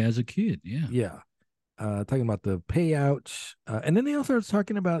Magic has a kid. Yeah. Talking about the payout, and then they also started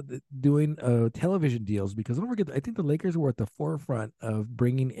talking about doing television deals, because don't forget, I think the Lakers were at the forefront of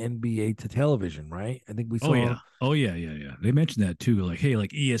bringing NBA to television, right? I think we saw. Oh yeah. They mentioned that too. Like, hey,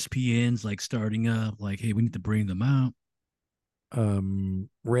 like ESPN's like starting up. Like, hey, we need to bring them out.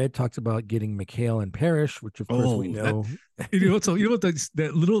 Red talks about getting McHale and Parrish, which of course we know.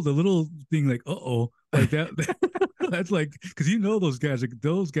 The little thing like like that. That's like because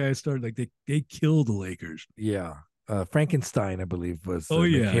those guys started like they killed the Lakers. Yeah. Frankenstein, I believe, was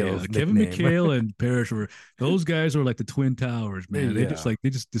McHale's Kevin nickname. McHale and Parrish those guys were like the Twin Towers, man. Yeah. They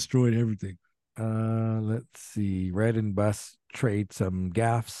just destroyed everything. Let's see. Red and Bus trade some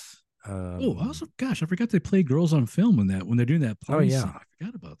gaffs. Also, gosh, I forgot they play girls on film when they're doing that party scene. I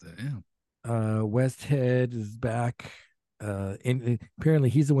forgot about that. Yeah. Westhead is back. And apparently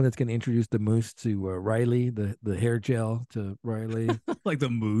he's the one that's going to introduce the mousse to Riley, the hair gel to Riley. Like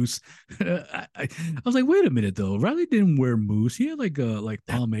the mousse. I was like, wait a minute though. Riley didn't wear mousse. He had like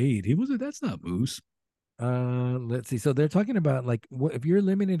pomade. That's not mousse. Let's see. So they're talking about like if you're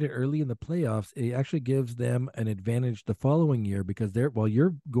eliminated early in the playoffs, it actually gives them an advantage the following year because they're while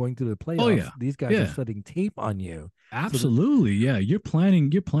you're going through the Oh playoffs, yeah, these guys are yeah, setting tape on you. So that absolutely. Yeah, you're planning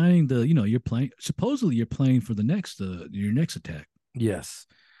the, you're playing. Supposedly, you're playing for the next, your next attack. yes.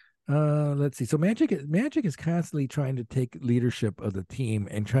 Let's see. So Magic is constantly trying to take leadership of the team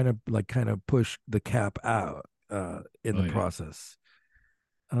and trying to like kind of push the cap out in Oh the yeah, process.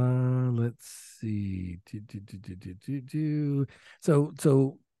 Let's see.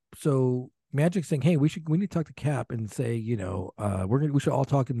 So Magic's saying, "Hey, we need to talk to Cap and say, we should all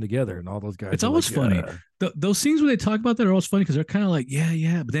talk to him together." And all those guys it's are always like, funny. "Yeah." Those scenes where they talk about that are always funny because they're kind of like, yeah,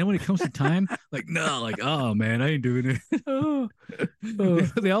 yeah. But then when it comes to time, like, no, like, oh man, I ain't doing Oh, it. oh.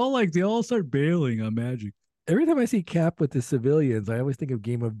 they all start bailing on Magic. Every time I see Cap with the civilians, I always think of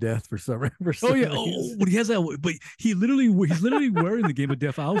Game of Death for Oh some yeah. Oh, reason. but he has that. But he's literally wearing the Game of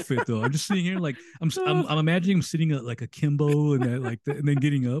Death outfit though. I'm just sitting here like I'm imagining him sitting at like a Kimbo and that like and then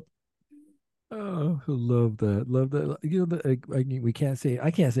getting up. Oh, love that. Love that.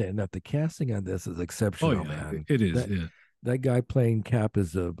 I can't say it enough. The casting on this is Oh exceptional, yeah, man. it is. That Yeah. that guy playing Cap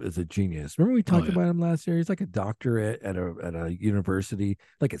is a genius. Remember we Oh talked yeah. about him last year? He's like a doctor at a university,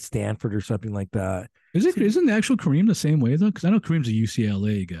 like at Stanford or something like that. Is it See, isn't the actual Kareem the same way though? Because I know Kareem's a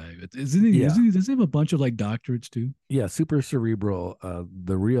UCLA guy. But isn't he? yeah, Isn't he? Does he have a bunch of like doctorates too? yeah, super cerebral.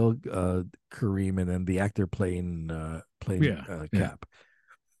 The real Kareem, and then the actor playing Yeah. Yeah. Cap.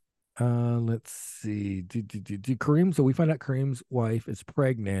 Let's see. Kareem. So we find out Kareem's wife is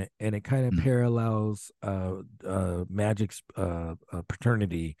pregnant, and it kind of Mm. parallels Magic's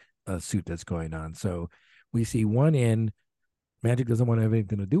paternity suit that's going on. So we see one end, Magic doesn't want to have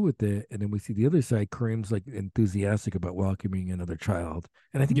anything to do with it, and then we see the other side. Kareem's like enthusiastic about welcoming another child,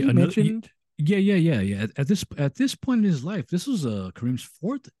 and I think Yeah. you mentioned, Yeah. Yeah. Yeah. Yeah. At this point in his life, this was Kareem's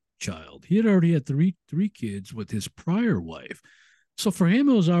fourth child. He had already had three kids with his prior wife. So for him,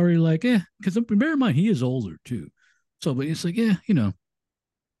 it was already like, because bear in mind he is older too. So, but it's like, and um,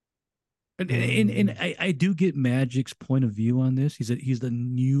 I do get Magic's point of view on this. He's the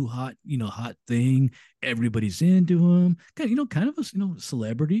new hot thing. Everybody's into him. Kind of a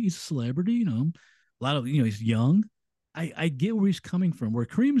celebrity. He's a celebrity. A lot of he's young. I get where he's coming from. Where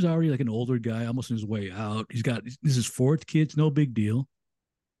Kareem's already like an older guy, almost on his way out. This is fourth kids, no big deal.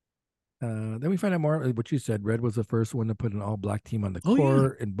 then we find out more what you said. Red was the first one to put an all black team on the Oh yeah,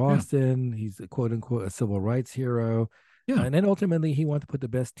 court in yeah, Boston. He's a quote unquote a civil rights hero. yeah. And then ultimately, he wants to put the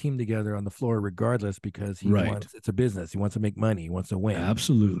best team together on the floor, regardless, because Right. it's a business. He wants to make money. He wants to win.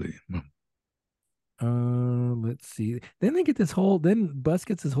 Absolutely. Let's see. Then Bus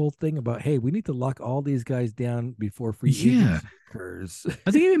gets this whole thing about, hey, we need to lock all these guys down before free Yeah. agency occurs.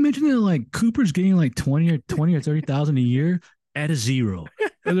 I think you even mentioned that like Cooper's getting like 20 or 30,000 a year at a zero.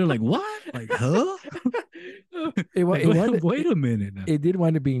 And they're like, what? Like, huh? it, Like, it, wound, wait a minute now. it did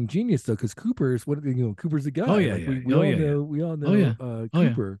wind up being genius though, because Cooper's the Oh guy. yeah, Like yeah. we Oh all yeah, yeah. know, we all Oh yeah. know Oh yeah.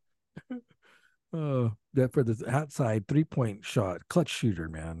 Cooper. That for the outside 3-point shot, clutch shooter,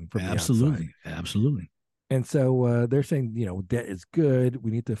 man, from the outside. Absolutely. Absolutely. And so they're saying, debt is good.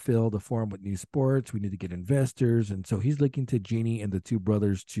 We need to fill the farm with new sports. We need to get investors. And so he's looking to Jeannie and the two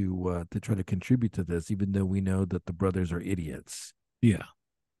brothers to try to contribute to this, even though we know that the brothers are idiots. Yeah.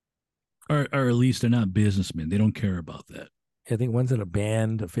 Or at least they're not businessmen. They don't care about that. I think one's in a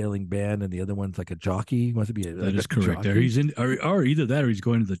band, a failing band, and the other one's like a jockey. He wants to be That a is correct. Or jockey. he's in or either that or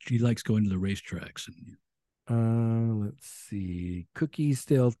he likes going to the racetracks and Let's see. Cookie's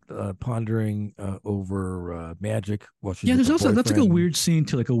still pondering over Magic while she's yeah, with there's the also that's like a boyfriend. weird scene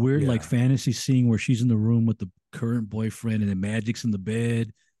to like a weird like Yeah, fantasy scene where she's in the room with the current boyfriend and then Magic's in the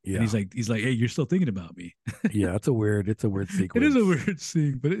bed and yeah, he's like, hey, you're still thinking about me. yeah. It's a weird It is a sequence. weird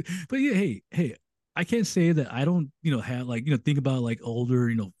scene, but yeah, hey, I can't say that I don't have like think about like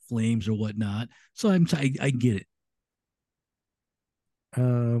older flames or whatnot. So I get it.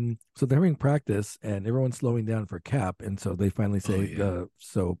 So they're having practice and everyone's slowing down for Cap, and so they finally Oh say, yeah,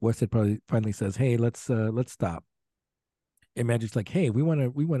 so Westhead probably finally says, "Hey, let's stop." And Magic's like, "Hey, we want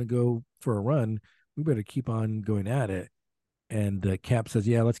to go for a run. We better keep on going at it." And Cap says,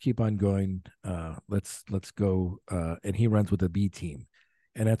 "Yeah, let's keep on going. Let's go." And he runs with the B team,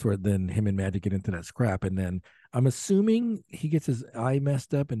 and that's where then him and Magic get into that scrap. And then I'm assuming he gets his eye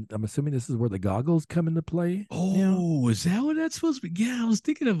messed up, and I'm assuming this is where the goggles come into play now. oh, is that what that's supposed to be? Yeah, I was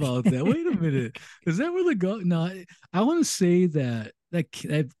thinking about that. Wait a minute, is that where the go? No, I want to say that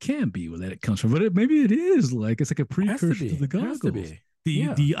can't be where that it comes from, but maybe it is. Like it's like a Has to precursor to be. the Has to goggles. be.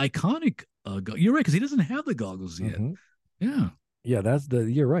 Yeah. The iconic. You're right because he doesn't have the goggles yet. Hmm. Yeah. Yeah,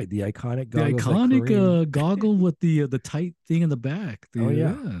 you're right. The iconic The goggles that iconic Kareem. goggle with the tight thing in the back. Oh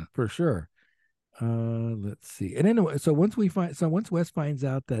yeah, Yeah. for sure. Let's see. And then once Wes finds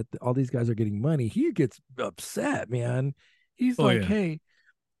out that all these guys are getting money, he gets upset, man. He's Oh like, yeah, hey,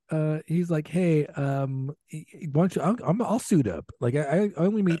 why don't you, I'll suit up. Like I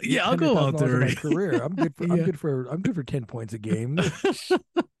only made eight yeah. I'll hundred go thousand out dollars in there. my career. Yeah. I'm good for 10 points a game.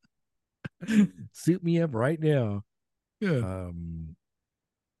 Suit me up right now. Yeah. Um,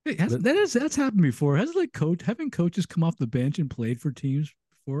 Hey, let that's happened before. Has like having coaches come off the bench and played for teams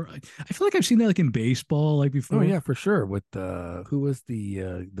before? I feel like I've seen that like in baseball, like Oh before. yeah, for sure. With who was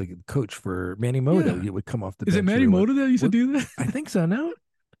the coach for Manny Moto? Yeah. He would come off the Is it bench Manny here with Moto that used to what do that? I think so. No,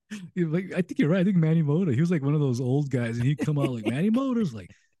 Like I think you're right. I think Manny Moto. He was like one of those old guys, and he'd come out like Manny Moto's like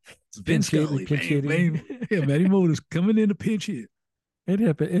it's Vin Scully, pinch Manny, hitting. yeah, Manny Moto's coming in to pinch hit. It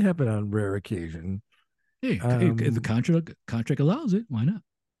happened. It happened on rare occasion. Hey, if the Um, contract allows it, why not?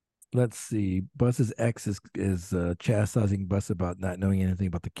 let's see. Bus's ex is chastising Bus about not knowing anything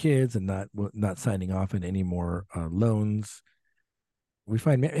about the kids and not signing off on any more loans. We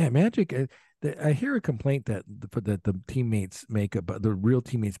find Magic. I hear a complaint that the teammates make about the real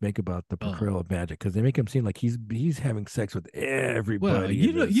teammates make about the Oh, portrayal of Magic because they make him seem like he's having sex with well, everybody in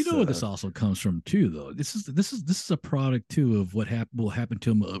you this. know where this also comes from too, though. This is a product too of what will happen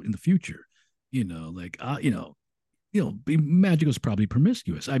to him in the future. You know, like Magic was probably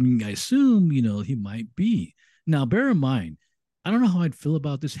promiscuous. I mean, I assume he might be. Now, bear in mind, I don't know how I'd feel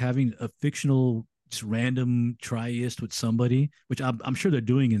about this having a fictional, just random triist with somebody, which I'm sure they're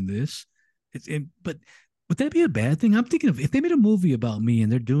doing in this. But would that be a bad thing? I'm thinking of if they made a movie about me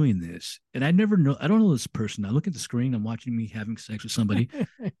and they're doing this, and I don't know this person. I look at the screen, I'm watching me having sex with somebody.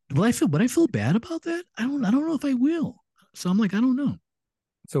 Would I feel bad about that? I don't know if I will. So I'm like, I don't know.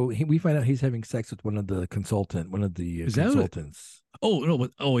 So we find out he's having sex with one of the Is that what? consultants. Oh no!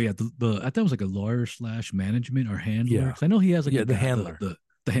 Oh yeah, I thought it was like a lawyer slash management or handler Yeah, because I know he has like yeah, a the guy handler. the Yeah,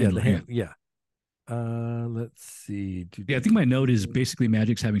 the handler. Yeah, hand. Yeah. Let's see. yeah. I think my note is basically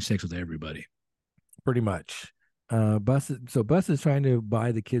Magic's having sex with everybody. Pretty much. Bus is trying to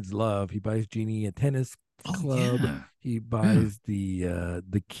buy the kid's love. He buys Jeannie a tennis Oh club. yeah, He yeah. buys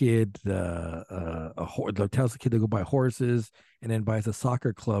the kid tells the kid to go buy horses, and then buys a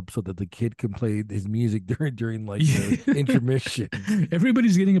soccer club so that the kid can play his music during like the Yeah. intermissions.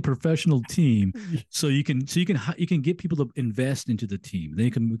 Everybody's getting a professional team, so you can get people to invest into the team.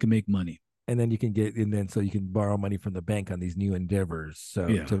 Then we can make money. And then you can get and then so you can borrow money from the bank on these new endeavors so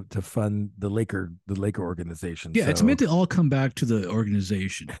Yeah, to fund the Laker organization. yeah. It's So meant to all come back to the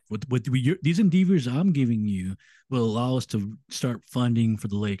organization. These endeavors I'm giving you will allow us to start funding for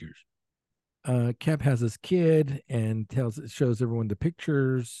the Lakers. Cap has this kid and shows everyone the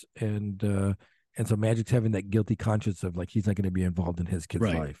pictures and so Magic's having that guilty conscience of like he's not going to be involved in his kid's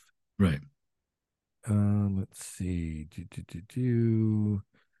Right, life. right. Let's see.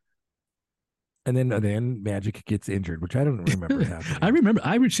 And then Magic gets injured, which I don't remember I happening. remember.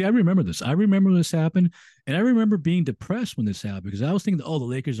 I remember this. I remember this happened, and I remember being depressed when this happened because I was thinking, oh, the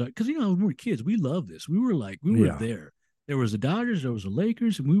Lakers are because when we were kids, we loved this. We were Yeah. there. There was the Dodgers, there was the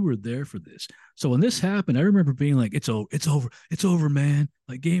Lakers, and we were there for this. So when this happened, I remember being like, it's over, man,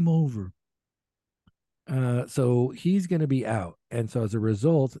 like game over. So he's going to be out, and so as a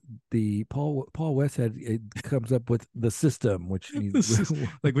result, the Paul Westhead it comes up with the system, which he's This is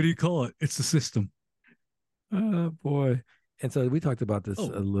like what do you call it? It's the system. oh boy. And so we talked about this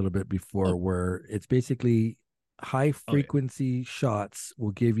Oh, a little bit before, oh, where it's basically high oh yeah, frequency shots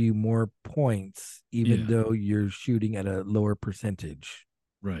will give you more points, even yeah. though you're shooting at a lower percentage.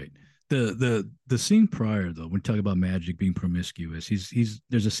 Right. The scene prior though, when we talk about Magic being promiscuous, he's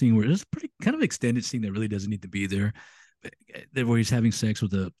there's a scene where there's a pretty kind of extended scene that really doesn't need to be there, where he's having sex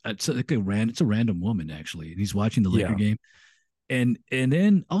with it's a random woman actually, and he's watching the Laker Yeah. game, and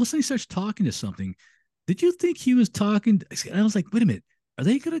then all of a sudden he starts talking to something. Did you think he was talking? And I was like, wait a minute, are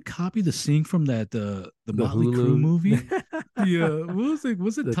they gonna copy the scene from that the The Motley Crue Hulu, movie? Yeah, what was it?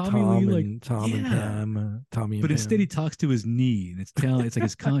 Was it the Tommy Lee? Like, Tom and yeah, Pam, Tommy and but instead he Pam. talks to his knee and it's like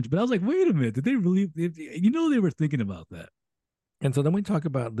his conscience. But I was like, wait a minute, did they really? They were thinking about that. And so then we talk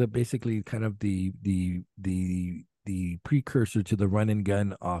about the basically kind of the precursor to the run and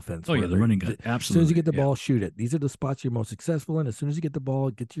gun offense, Oh where yeah, the running gun, as soon as you absolutely, get the yeah, ball, shoot it. These are the spots you're most successful in. As soon as you get the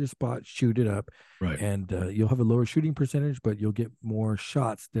ball, get to your spot, shoot it up, right. and you'll have a lower shooting percentage, but you'll get more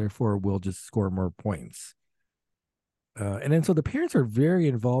shots. Therefore, we'll just score more points. And then so the parents are very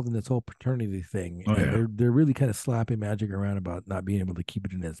involved in this whole paternity thing, Oh and yeah, they're really kind of slapping Magic around about not being able to keep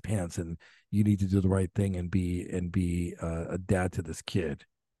it in his pants, and you need to do the right thing and be a dad to this kid.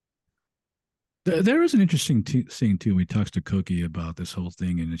 there is an interesting scene too. When he talks to Cookie about this whole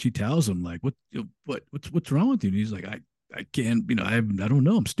thing, and she tells him like, what's wrong with you? And he's like, I can't, I don't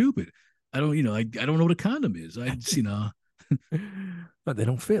know, I'm stupid. I don't, I don't know what a condom is. I just, But they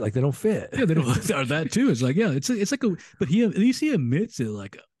don't fit. Like they don't fit. yeah, they don't or that too. It's like, yeah, it's like a, but he at least he admits it.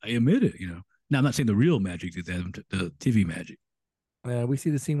 Like I admit it. Now I'm not saying the real magic, the TV magic. We see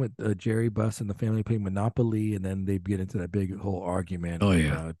the scene with Jerry Buss and the family playing Monopoly, and then they get into that big whole argument Oh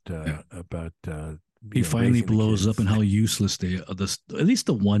yeah, yeah. about He finally raising the blows up kids. and how useless they are. At least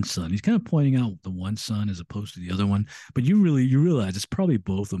the one son. He's kind of pointing out the one son as opposed to the other one. But you realize it's probably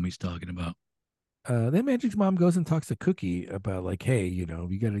both of them he's talking about. Then Magic's mom goes and talks to Cookie about like, hey, you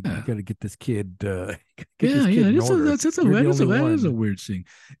Yeah. gotta get this kid get this Yeah, kid yeah, in order. You're the only that is a one. weird scene.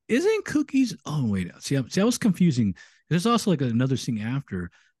 Isn't Cookies? Oh wait, see, I was confusing. There's also like another scene after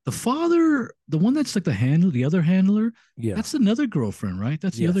the father, the one that's like the other handler. Yeah. That's another girlfriend, right?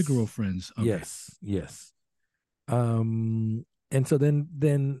 That's the other Yes. girlfriend's. Okay. Yes. Yes. And so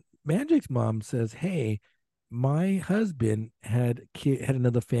then Magic's mom says, "Hey, my husband had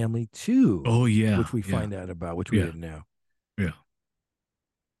another family too," Oh yeah, which we yeah, find out about, which we yeah, didn't know. yeah.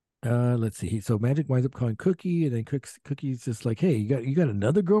 Let's see. So Magic winds up calling Cookie, and then Cookie's just like, "Hey, you got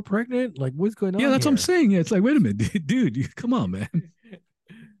another girl pregnant? Like, what's going Yeah, on that's what I'm here?" saying. Yeah, it's like, wait a minute, dude, come on, man.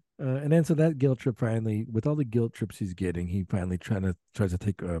 And then so that guilt trip finally, with all the guilt trips he's getting, he finally tries to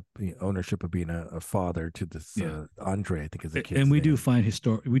take ownership of being a father to this Yeah. Andre, I think is the kid's And name. we do find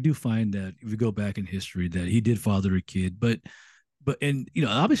that if we go back in history that he did father a kid, but and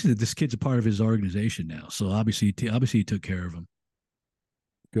obviously this kid's a part of his organization now, so obviously he took care of him.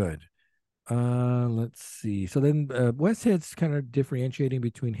 Good. Let's see. So then Westhead's kind of differentiating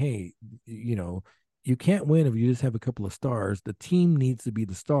between, hey, you know, you can't win if you just have a couple of stars. The team needs to be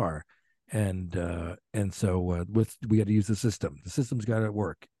the star. And so we got to use the system. The system's got to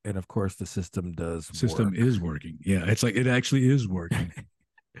work. And of course the system does System work. is working. Yeah, it's like it actually is working.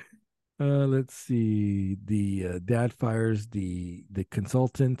 Let's see. The dad fires the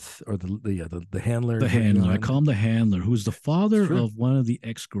consultant or the handler The handler, I call him the handler, who's the father Sure. of one of the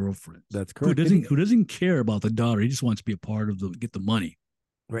ex girlfriends. That's Who correct. doesn't care about the daughter? He just wants to be a part of get the money.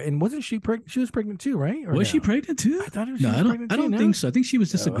 Right. And wasn't she pregnant? She was pregnant too, right? Or Was she no? pregnant too? I thought she No, was pregnant I too. don't No. think so. I think she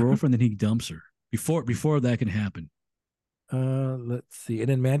was just a Oh. girlfriend. Then he dumps her before that can happen. Let's see. And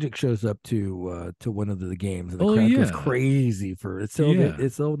then Magic shows up to one of the games, and the Oh crowd goes yeah, crazy for it. yeah.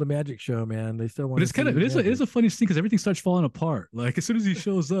 It's still the Magic show, man. They still But want to it's kind see of it Magic. is a funny thing because everything starts falling apart. Like as soon as he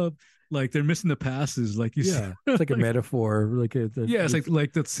shows up, like they're missing the passes. Like you see, Yeah, it's like a like, metaphor. Like yeah, it's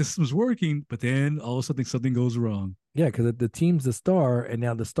like the system's working, but then all of a sudden something goes wrong. yeah, because the team's the star, and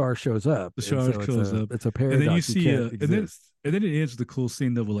now the star shows up, The and shark so shows up, it's a and then you paradox. You see, can't exist. and then it ends with the cool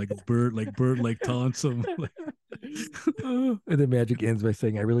scene of bird like taunts him. And then Magic ends by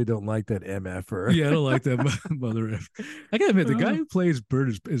saying, "I really don't like that MFer." Yeah, I don't like that mother. I gotta admit, the guy Uh, who plays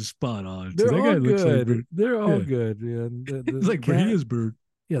Bird is spot on. Too. They're That all guy looks like good. Bird. They're all Yeah, good, man. it's like Bird. He is Bird.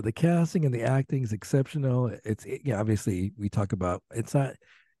 Yeah, the casting and the acting is exceptional. Yeah, obviously we talk about it's not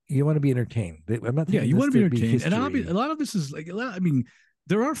you want to be entertained. I'm not Yeah, taking you this want to be to be entertained, and history. a lot of this is like I mean,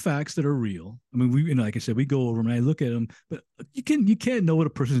 there are facts that are real. I mean, we like I said, we go over them and I look at them, but you can't know what a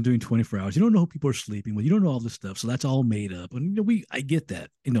person's doing 24 hours. You don't know who people are sleeping with. You don't know all this stuff, so that's all made up. And I get that.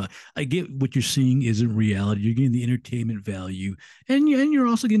 I get what you're seeing isn't reality. You're getting the entertainment value, and you're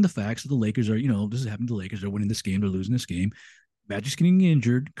also getting the facts that the Lakers are. This is happening to the Lakers. They're winning this game. They're losing this game. Magic's getting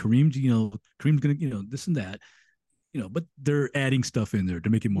injured. Kareem's gonna this and that. But they're adding stuff in there to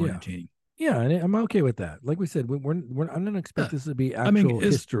make it more Yeah, entertaining. yeah, and I'm okay with that. Like we said, I'm not Yeah. expect this to be I mean, actual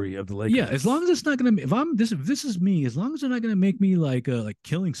history of the yeah, as Lakers. long as it's not gonna. If this is me, as long as they're not gonna make me like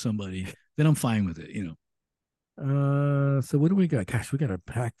killing somebody, then I'm fine with it. So what do we got? Gosh, we got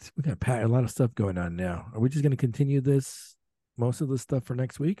packed a lot of stuff going on now. Are we just going to continue most of this stuff for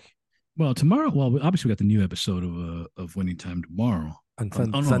next week Well, tomorrow. Well, obviously we got the new episode of Winning Time tomorrow. on Oh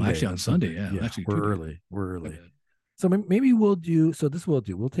no, Sunday? actually on Sunday. Yeah, Yeah, actually we're too bad. early. We're My early. bad. So maybe we'll do. So this we'll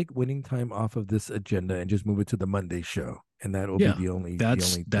do. We'll take winning time off of this agenda and just move it to the Monday show, and that will be Yeah, the only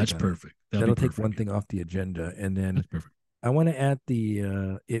that's thing on it. perfect. That'll That'll be take perfect. one thing off the agenda, and then That's perfect. I want to add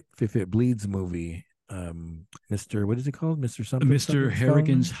the if it bleeds movie, Mister what is it called, Mister something Mr. something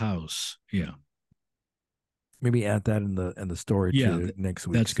Harrigan's Stone? house. Yeah, Maybe add that in the story yeah, to next that's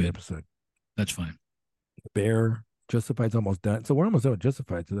week's good. episode. That's fine. Bear Justified's almost done, so we're almost done with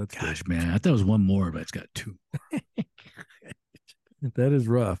Justified, so that's Gosh, good. man, I thought it was one more, but it's got two. That is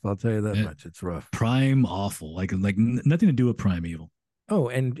rough. I'll tell you that That- much. It's rough. Prime awful. Like nothing to do with Prime Evil. Oh,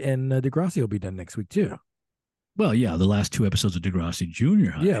 and Degrassi will be done next week too. Well, yeah, the last two episodes of Degrassi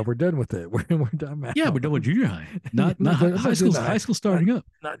Junior High. Yeah, we're done with it. We're done. Yeah, we're done with junior high. Not I'm not doing- I'm high not school. doing the High school starting up.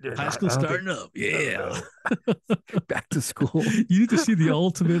 Not doing High that. school I don't starting up. Yeah. think- back to school. You need to see the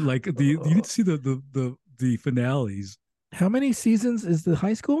ultimate, like you need to see the finales. How many seasons is the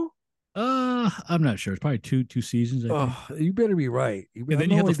high school? I'm not sure. It's probably two seasons, I think. Oh, you better be right. And then I'm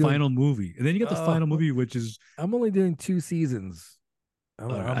you have the only doing. final movie, and then you get the final movie, which is I'm only doing 2 seasons. I'm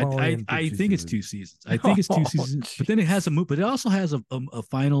only in for I two think it's seasons. 2 seasons. I think it's two Oh, seasons, but then it has a jeez. movie, but it also has a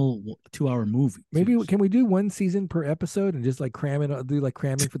final 2 hour movie too. Maybe can we do one season per episode and just like cram it, do like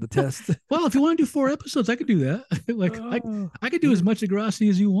cramming for the test? Well, if you want to do 4 episodes, I could do that. Like Oh, I could do as we're much Degrassi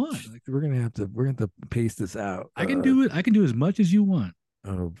as you want. Like we're gonna have to pace this out. I can do it. I can do as much as you want.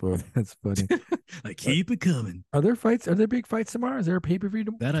 Oh boy, that's funny. Like Uh, keep it coming. are there fights? Are there big fights tomorrow? Is there a pay per view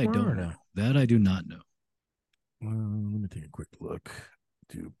That I tomorrow or don't no? know. That I do not know. Let me take a quick look.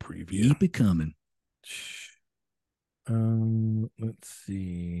 Do preview. Keep it coming. Let's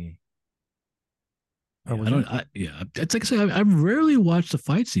see. Oh, Yeah, was I there? don't. Yeah, it's like I say. I rarely watch the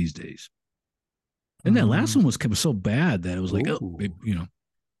fights these days. And that last Um, one was so bad that it was like, oh, ooh. you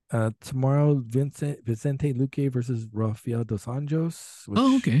know. Tomorrow, Vicente Luque versus Rafael dos Anjos.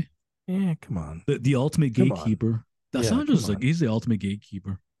 Oh, Which, okay. yeah, come on, The ultimate come on, gatekeeper. yeah, Sandra's come is like on. he's the ultimate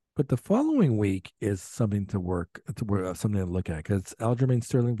gatekeeper. But the following week is something something to look at because it's Aljamain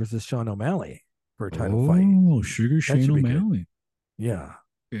Sterling versus Sean O'Malley for a title fight. Oh, Sugar That Shane should be good. O'Malley. Yeah.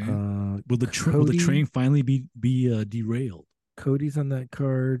 Okay. Will the Cody train finally be derailed? Cody's on that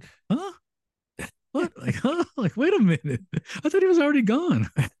card. Huh? What? Like, huh? Like, wait a minute. I thought he was already gone.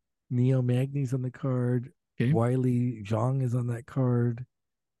 Neo Magny's on the card. Okay. Wiley Zhang is on that card.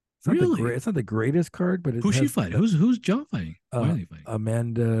 Really? It's not the greatest card, but it Who's she has fighting? Who's John fighting? uh Wiley fighting?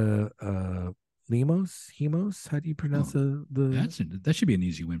 Amanda Hemos. How do you pronounce Oh, the that should be an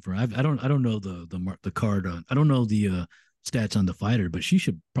easy win for her. I don't know the card on. I don't know the stats on the fighter, but she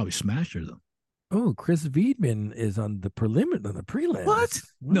should probably smash her though. Oh, Chris Weidman is on the What? prelims. Wow.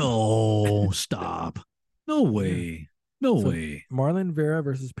 No, stop. No Yeah. way. No So way. Marlon Vera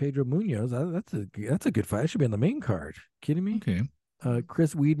versus Pedro Munoz. That's a good fight. That should be on the main card. Kidding me? Okay.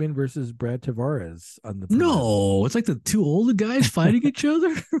 Chris Weidman versus Brad Tavares on the prelims. No, it's like the two older guys fighting each other.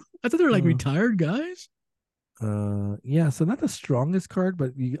 I thought they were like Uh, retired guys. yeah, so not the strongest card,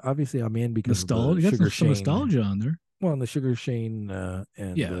 but obviously I'm in because of the Nostalgia. You got Sugar some Shane. nostalgia on there. Well, and the Sugar Shane and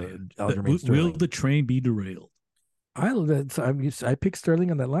Yeah, yeah. Aljamain Will Sterling. the train be derailed? I picked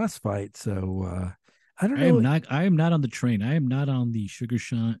Sterling on that last fight, so I don't I am know. not. I am not on the train. I am not on the Sugar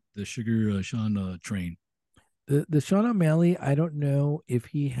Sean train. The Sean O'Malley. I don't know if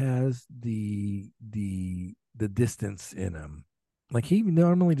he has the distance in him. Like he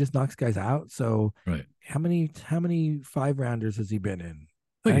normally just knocks guys out. So Right. how many 5 rounders has he been in?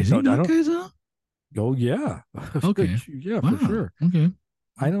 Wait, is he I not don't. guys out? Oh yeah, Okay. yeah for Wow. sure. Okay.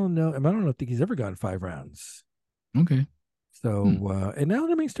 I don't know. I don't think he's ever gone 5 rounds. Okay. Hmm. So and now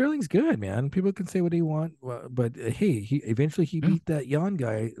I mean Sterling's good, man. People can say what they want, but hey, he eventually he Yeah. beat that Jan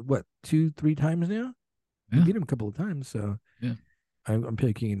guy. What 2-3 times now? He Yeah. beat him a couple of times. So Yeah. I'm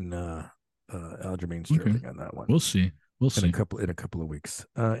picking Aljamain Okay. Sterling on that one We'll see. We'll see. in a couple of weeks.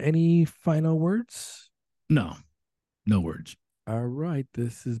 Any final words? No. No words. All right,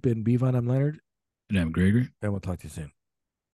 this has been Bvon. I'm Leonard, And I'm Gregory. and we'll talk to you soon.